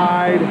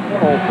wide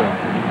open.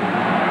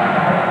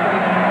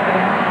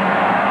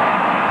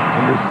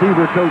 And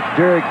receiver coach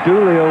Derek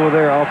Dooley over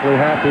there awfully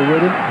happy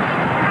with him.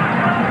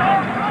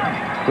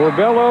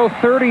 Corbello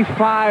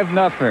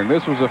 35-0.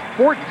 This was a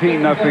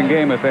 14-0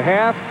 game at the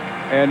half.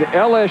 And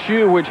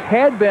LSU, which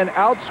had been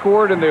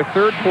outscored in their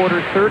 3rd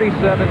quarter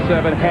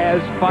 37-7,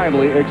 has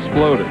finally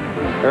exploded.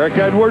 Eric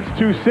Edwards,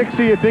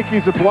 260. You think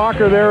he's a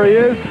blocker. There he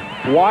is.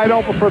 Wide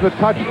open for the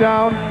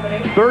touchdown.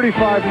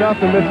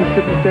 35-0.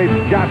 Mississippi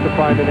State's got to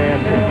find an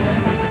answer.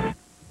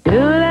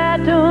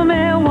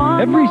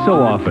 Every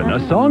so often, a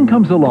song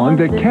comes along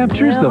that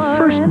captures the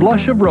first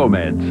blush of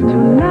romance.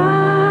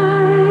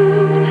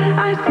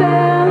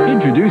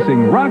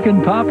 Introducing Rock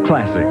and Pop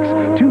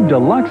Classics, 2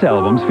 deluxe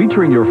albums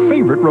featuring your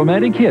favorite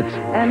romantic hits.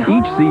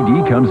 Each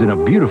CD comes in a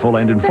beautiful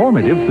and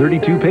informative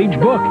 32-page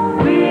book.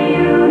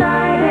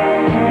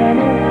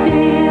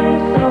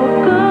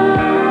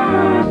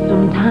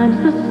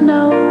 Sometimes the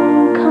snow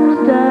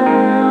comes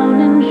down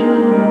in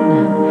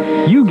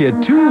June. You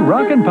get 2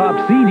 Rock and Pop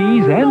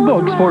CDs and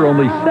books for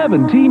only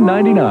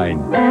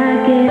 $17.99.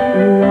 I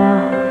get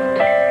lost.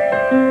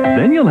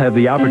 Then you'll have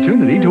the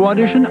opportunity to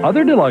audition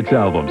other deluxe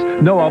albums.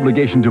 No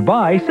obligation to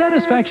buy,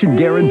 satisfaction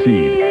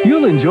guaranteed.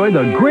 You'll enjoy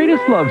the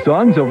greatest love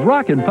songs of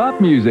rock and pop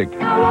music.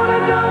 I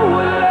wanna know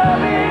what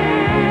love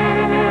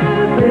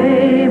is.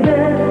 Baby,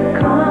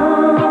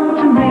 come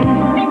to me.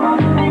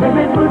 Let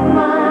me put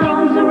my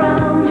arms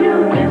around you.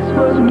 This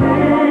was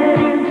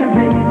meant to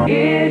be.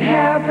 It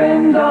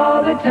happens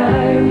all the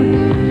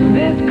time.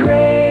 This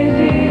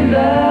crazy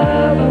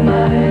love of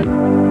mine.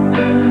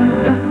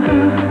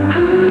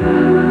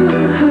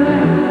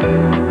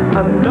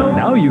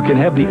 Now you can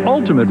have the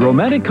ultimate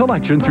romantic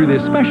collection through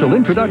this special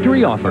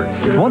introductory offer.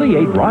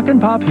 28 rock and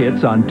pop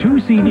hits on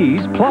 2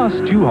 CDs plus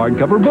 2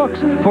 hardcover books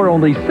for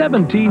only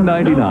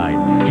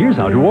 $17.99. Here's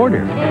how to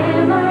order.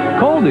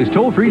 Call this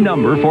toll-free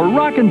number for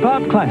Rock and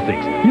Pop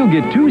Classics. You'll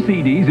get 2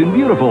 CDs in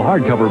beautiful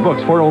hardcover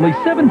books for only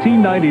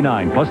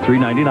 $17.99 plus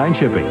 $3.99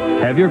 shipping.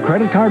 Have your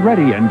credit card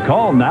ready and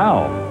call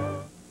now.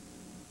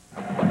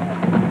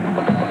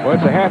 Well,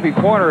 it's a happy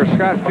corner of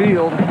Scott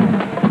Field.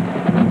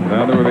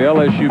 Down there where the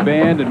LSU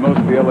band and most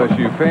of the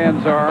LSU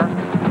fans are.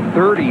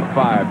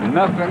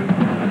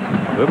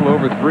 35-0. A little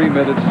over 3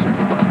 minutes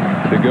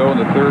to go in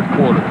the 3rd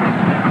quarter.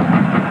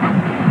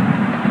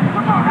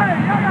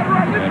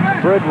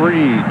 And Fred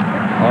Reed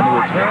on the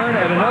return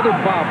and another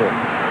bobble.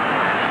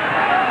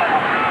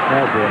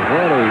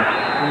 What a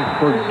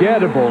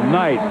unforgettable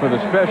night for the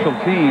special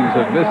teams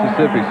of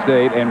Mississippi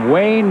State. And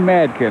Wayne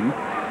Madkin,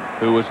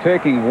 who was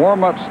taking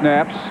warm-up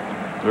snaps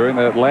during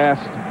that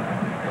last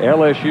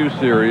LSU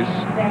series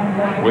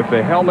with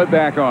the helmet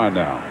back on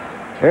now.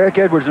 Eric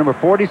Edwards, number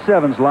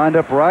 47, is lined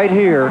up right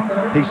here.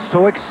 He's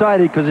so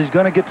excited because he's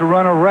going to get to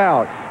run a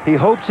route. He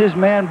hopes his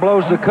man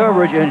blows the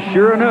coverage, and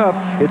sure enough,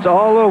 it's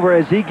all over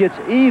as he gets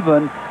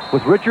even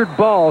with Richard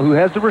Ball, who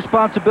has the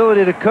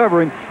responsibility to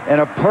cover him, and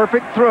a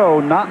perfect throw,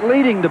 not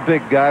leading the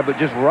big guy, but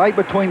just right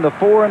between the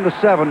 4 and the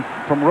 7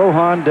 from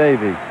Rohan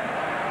Davey.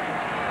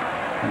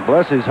 And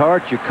bless his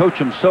heart, you coach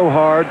him so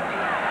hard.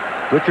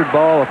 Richard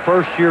Ball, a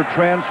first-year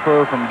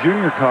transfer from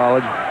junior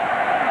college,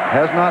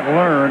 has not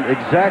learned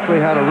exactly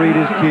how to read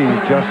his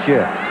keys just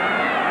yet.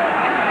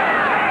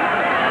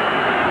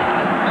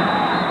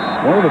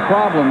 One of the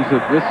problems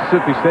that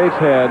Mississippi State's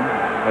had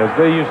as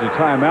they use the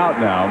timeout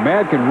now,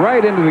 Madkin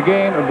right into the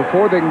game, and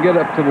before they can get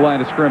up to the line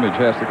of scrimmage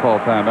has to call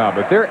timeout.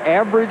 But their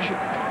average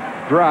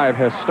drive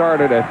has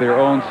started at their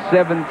own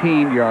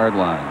 17-yard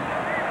line.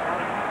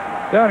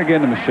 Down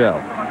again to Michelle.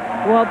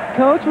 Well,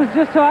 Coach was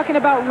just talking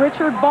about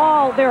Richard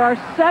Ball. There are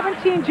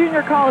 17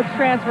 junior college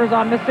transfers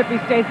on Mississippi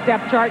State's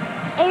depth chart.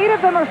 8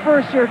 of them are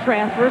first-year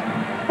transfers.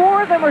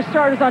 4 of them are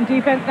starters on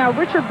defense. Now,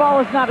 Richard Ball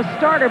is not a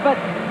starter, but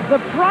the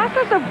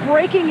process of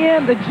breaking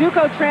in the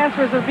JUCO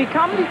transfers has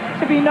become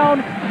to be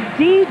known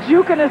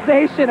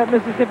de-JUConization at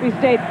Mississippi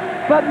State.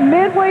 But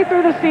midway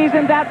through the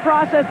season, that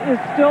process is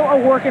still a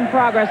work in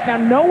progress. Now,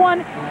 no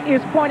one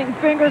is pointing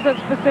fingers at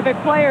specific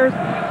players,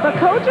 but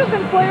coaches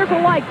and players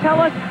alike tell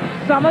us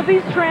some of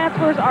these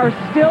transfers are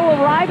still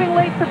arriving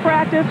late to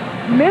practice,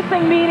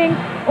 missing meetings,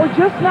 or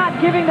just not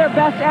giving their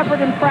best effort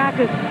in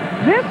practice.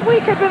 This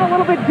week had been a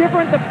little bit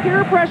different. The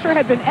peer pressure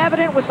had been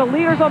evident with the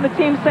leaders on the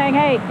team saying,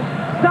 hey,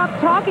 stop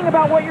talking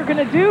about what you're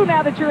going to do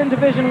now that you're in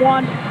Division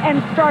I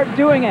and start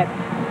doing it.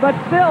 But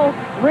still,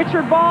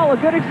 Richard Ball, a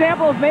good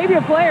example of maybe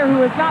a player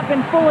who has not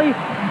been fully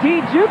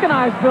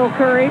de-JUConized, Bill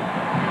Curry.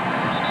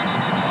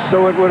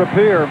 So it would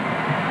appear,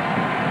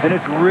 and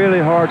it's really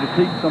hard to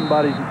teach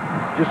somebody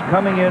just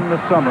coming in the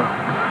summer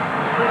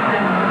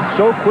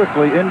so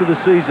quickly into the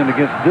season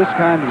against this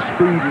kind of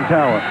speed and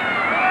talent.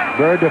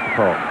 Very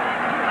difficult.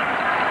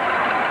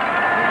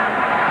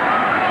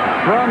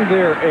 From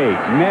their 8,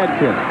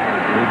 Madkin,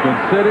 who's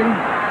been sitting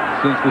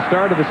since the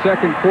start of the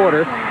second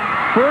quarter.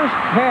 First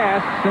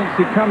pass since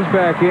he comes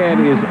back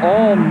in is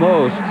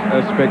almost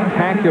a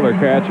spectacular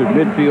catch at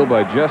midfield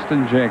by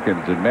Justin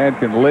Jenkins, and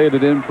Madkin laid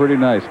it in pretty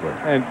nicely.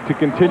 And to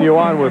continue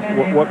on with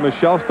what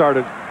Michelle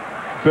started,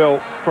 Bill,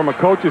 from a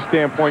coach's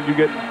standpoint, you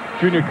get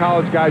junior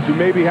college guys who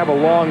maybe have a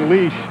long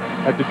leash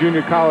at the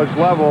junior college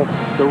level.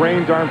 The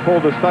reins aren't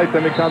pulled as tight.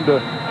 Then they come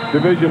to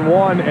Division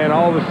I, and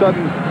all of a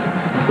sudden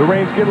the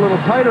reins get a little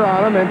tighter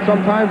on them, and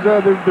sometimes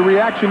the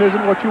reaction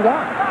isn't what you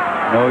want.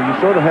 No, you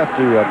sort of have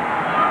to...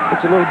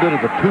 it's a little bit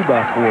of the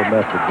 2x4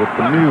 method with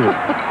the mule.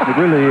 It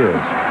really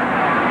is.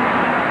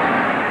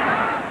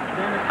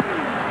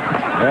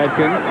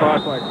 Madkin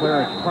caught by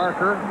Clarence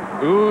Parker.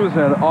 Oohs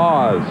and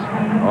ahs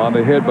on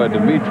the hit by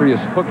Demetrius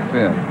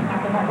Hookfin.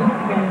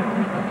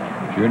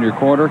 Junior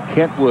corner,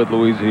 Kentwood,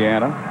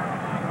 Louisiana.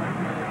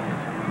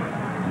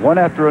 One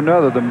after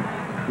another, the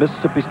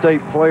Mississippi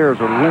State players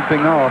are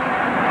limping off.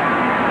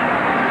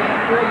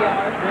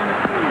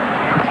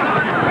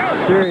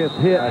 Serious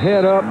hit,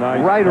 head up,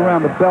 nice, right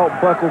around the belt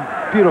buckle.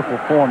 Beautiful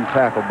form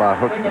tackle by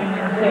Hookfin.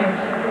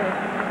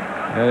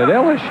 And an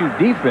LSU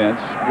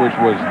defense, which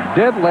was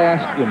dead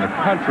last in the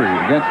country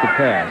against the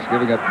pass,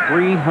 giving up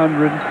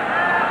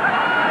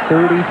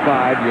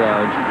 335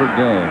 yards per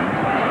game.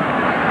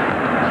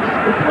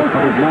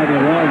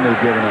 191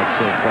 they've given up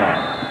so far.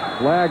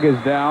 Flag is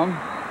down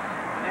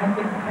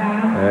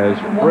as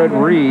Fred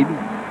Reed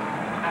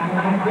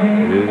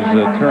is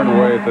turned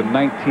away at the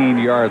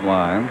 19-yard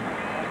line.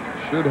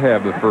 Should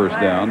have the first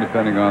down,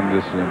 depending on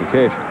this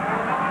indication.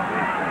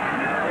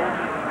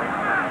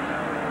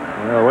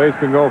 Well, the way it's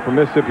been going for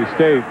Mississippi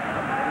State,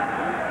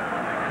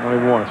 I don't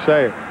even want to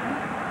say it.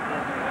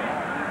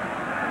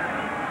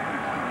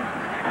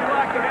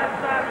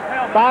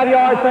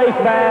 5-yard face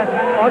mask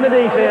on the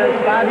defense.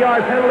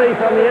 5-yard penalty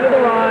from the end of the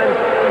run.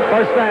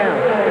 First down.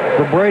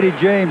 For Brady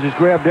James has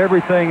grabbed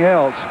everything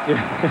else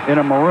in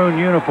a maroon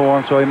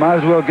uniform, so he might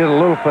as well get a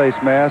little face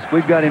mask.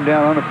 We've got him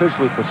down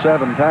unofficially for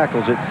 7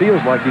 tackles. It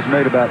feels like he's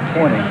made about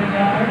 20.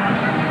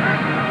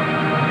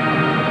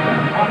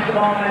 Off the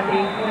ball at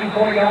the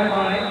 24-yard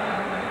line.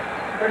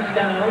 First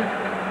down.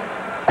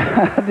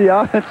 The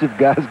offensive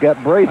guys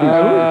got Brady. Who's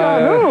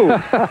got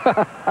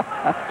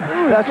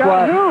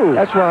who?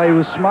 That's why he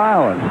was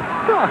smiling.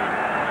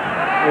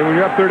 And when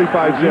you're up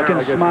 35 zip, you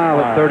can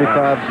smile at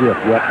 35 zip.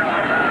 Yep.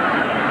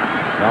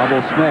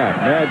 Double snap.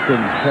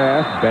 Madkin's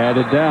pass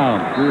batted down.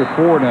 3 or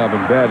 4 now have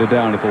been batted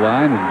down at the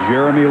line, and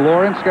Jeremy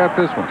Lawrence got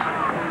this one.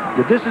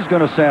 Yeah, this is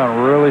going to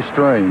sound really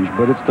strange,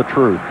 but it's the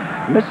truth.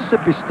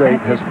 Mississippi State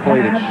has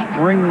played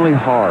extremely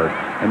hard.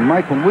 And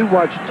Mike, when we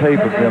watched tape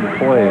of them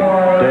playing,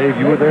 Dave,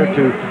 you were there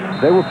too,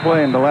 they were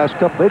playing the last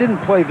couple. They didn't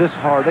play this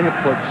hard. They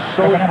have played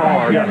so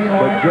hard,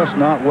 but just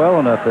not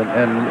well enough.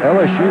 And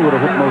LSU would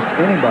have hooked most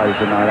anybody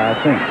tonight, I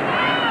think.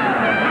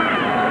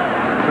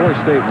 Florida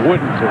State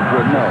wouldn't have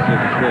hooked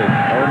Mississippi State.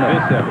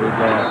 This effort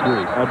last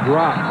week. A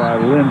drop by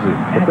Lindsey.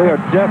 But they are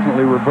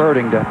definitely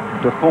reverting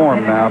to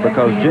form now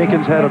because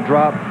Jenkins had a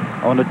drop.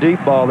 On the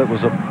deep ball, it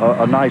was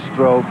a nice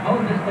throw.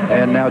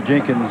 And now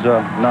Jenkins,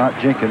 not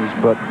Jenkins,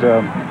 but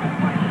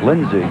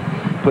Lindsey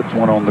puts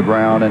one on the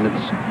ground, and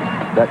it's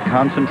that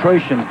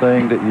concentration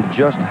thing that you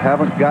just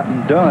haven't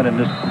gotten done in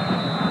this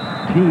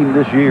team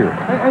this year.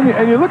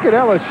 And you look at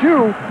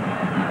LSU,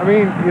 I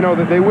mean, you know,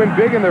 that they win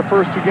big in their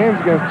first 2 games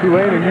against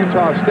Tulane and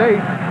Utah State.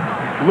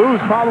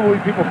 Lose,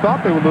 probably people thought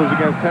they would lose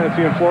against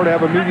Tennessee and Florida,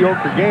 have a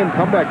mediocre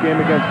comeback game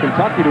against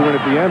Kentucky to win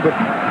at the end. But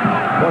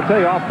I'll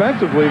tell you,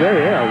 offensively,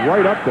 they are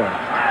right up there.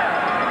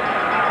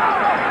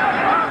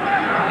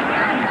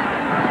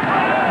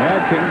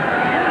 Madkin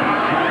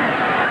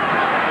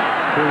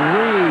to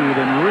Reed,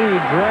 and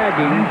Reed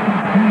dragging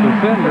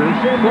defenders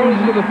close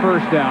to the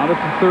first down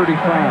at the 35.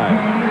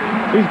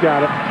 He's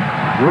got it.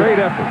 Great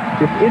effort.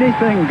 If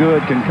anything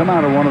good can come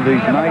out of one of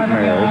these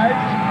nightmares,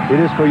 it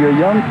is for your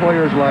young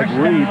players like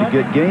Reed to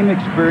get game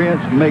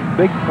experience, make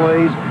big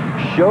plays,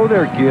 show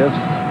their gifts,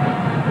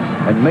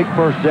 and make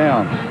first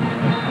downs.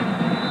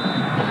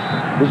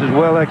 This is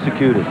well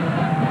executed.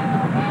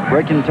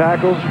 Breaking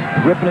tackles,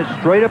 ripping it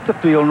straight up the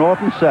field, north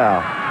and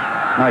south.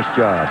 Nice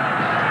job.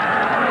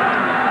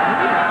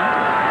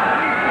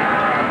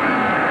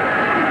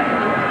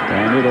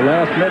 And in the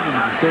last minute of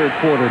the third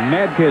quarter,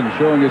 Madkin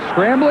showing his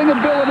scrambling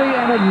ability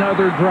and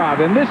another drop.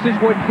 And this is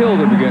what killed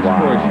him against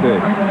Troy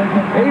State.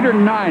 8 or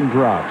 9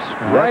 drops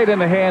right in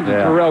the hands of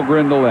Terrell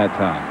Grindle that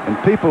time. And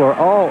people are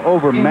all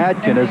over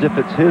Madkin as if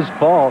it's his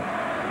fault.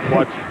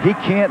 He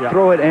can't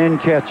throw it and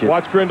catch it.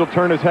 Watch Grindle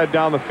turn his head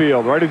down the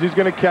field. Right as he's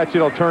going to catch it,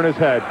 he'll turn his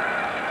head.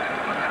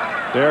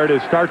 There it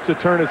is. Starts to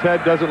turn his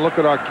head. Doesn't look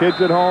at our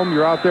kids at home.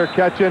 You're out there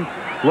catching.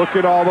 Look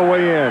it all the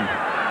way in.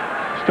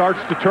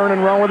 Starts to turn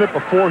and run with it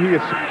before he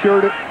has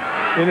secured it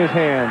in his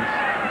hands.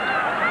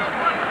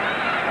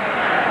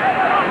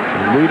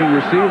 The leading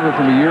receiver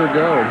from a year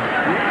ago.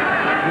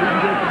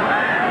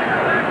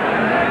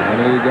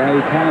 Another guy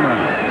you count on.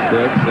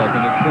 Instead,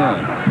 2nd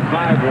and 10.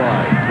 5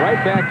 wide.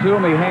 Right back to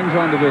him. He hangs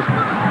on to this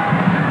one.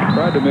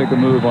 Tried to make a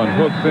move on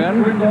hook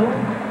fin.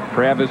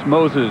 Travis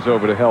Moses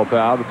over to help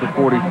out at the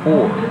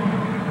 44.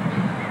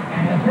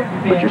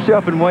 Put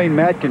yourself in Wayne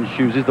Madkin's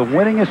shoes. He's the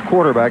winningest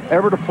quarterback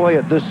ever to play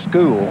at this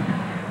school.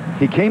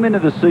 He came into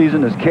the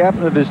season as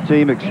captain of his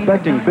team,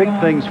 expecting big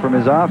things from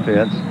his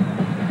offense.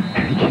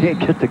 He can't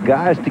get the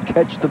guys to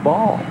catch the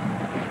ball.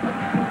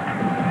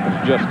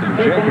 Justin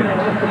Jenkins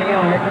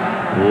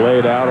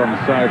laid out on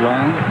the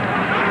sideline.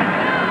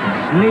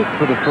 Sneak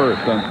for the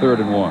first on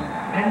 3rd and 1.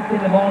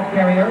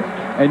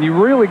 And you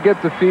really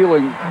get the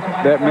feeling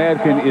that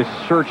Madkin is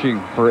searching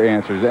for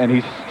answers, and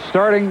he's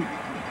starting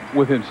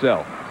with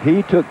himself.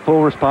 He took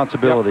full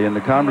responsibility. In the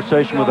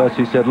conversation with us,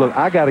 he said, look,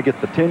 I got to get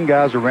the 10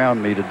 guys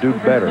around me to do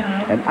better,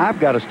 and I've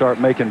got to start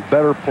making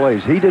better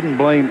plays. He didn't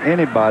blame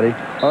anybody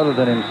other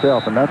than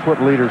himself, and that's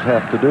what leaders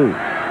have to do.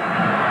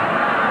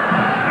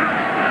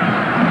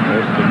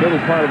 There's the middle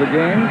part of the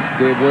game.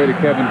 Gave way to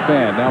Kevin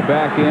Fan. Now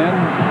back in,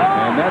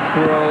 and that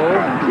throw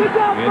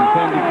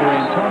intended for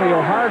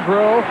Antonio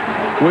Hargrove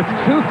with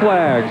 2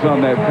 flags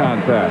on that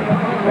contact.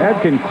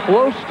 Madkin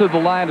close to the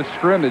line of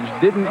scrimmage,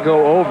 didn't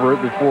go over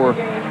it before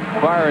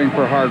firing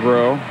for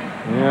Hargrove.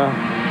 Yeah.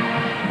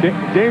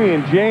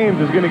 Damian James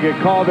is going to get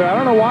called there. I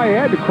don't know why he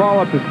had to crawl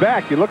up his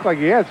back. He looked like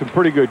he had some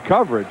pretty good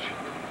coverage.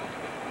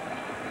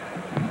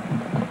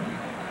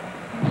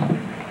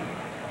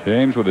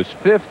 James with his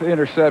 5th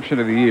interception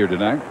of the year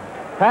tonight.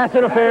 Pass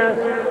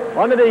interference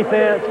on the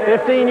defense.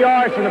 15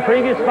 yards from the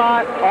previous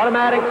spot.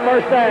 Automatic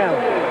first down.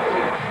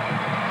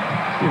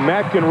 See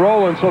Madkin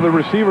rolling, so the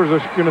receivers are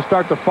going to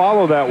start to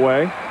follow that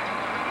way.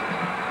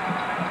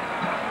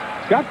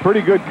 He's got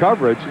pretty good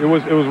coverage. It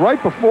was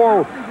right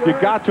before you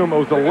got to him. It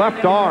was the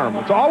left arm.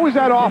 It's always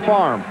that off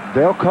arm.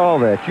 They'll call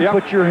that. You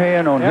put your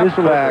hand on his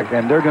back,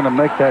 and they're going to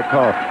make that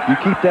call. You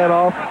keep that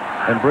off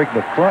and bring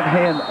the front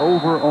hand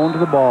over onto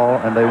the ball,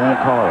 and they won't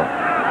call it.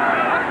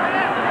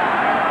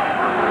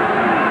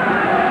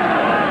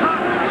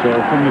 So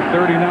from the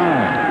 39,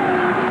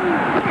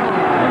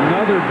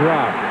 another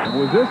drop.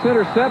 Was this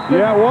intercepted?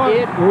 Yeah, it was.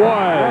 It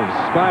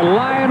was by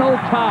Lionel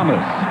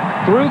Thomas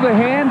through the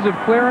hands of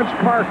Clarence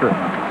Parker.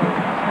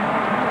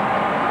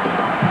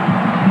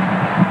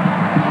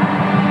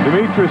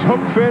 Demetrius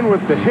Hookfin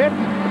with the hit.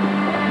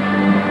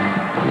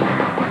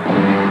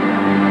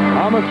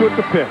 Thomas with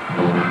the pick.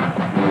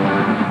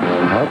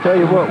 I'll tell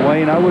you what,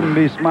 Wayne, I wouldn't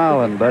be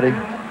smiling, buddy.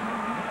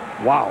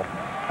 Wow.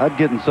 I'd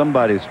get in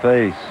somebody's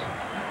face.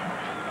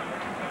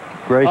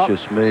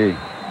 Gracious me.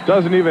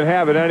 Doesn't even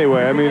have it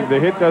anyway. I mean, the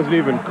hit doesn't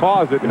even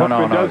cause it. No.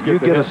 You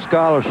get a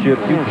scholarship,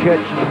 you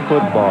catch the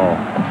football.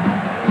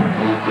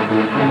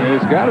 I mean,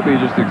 it's got to be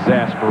just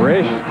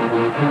exasperation.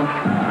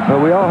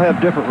 But we all have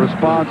different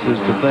responses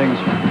to things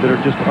that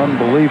are just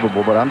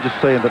unbelievable, but I'm just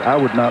saying that I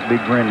would not be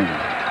grinning.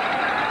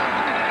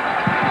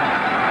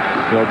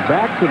 So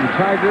back to the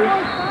Tigers.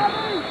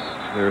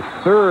 Their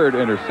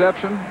 3rd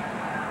interception.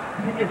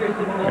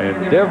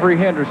 And Devery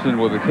Henderson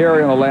with a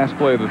carry on the last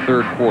play of the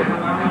 3rd quarter.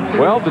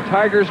 Well, the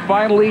Tigers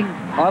finally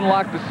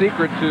unlocked the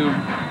secret to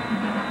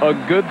a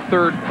good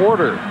 3rd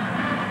quarter.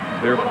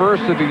 Their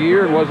first of the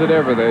year, and was it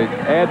ever? They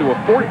add to a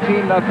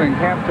 14-0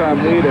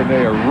 halftime lead, and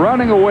they are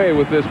running away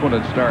with this one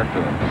at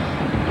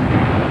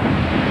Starkville.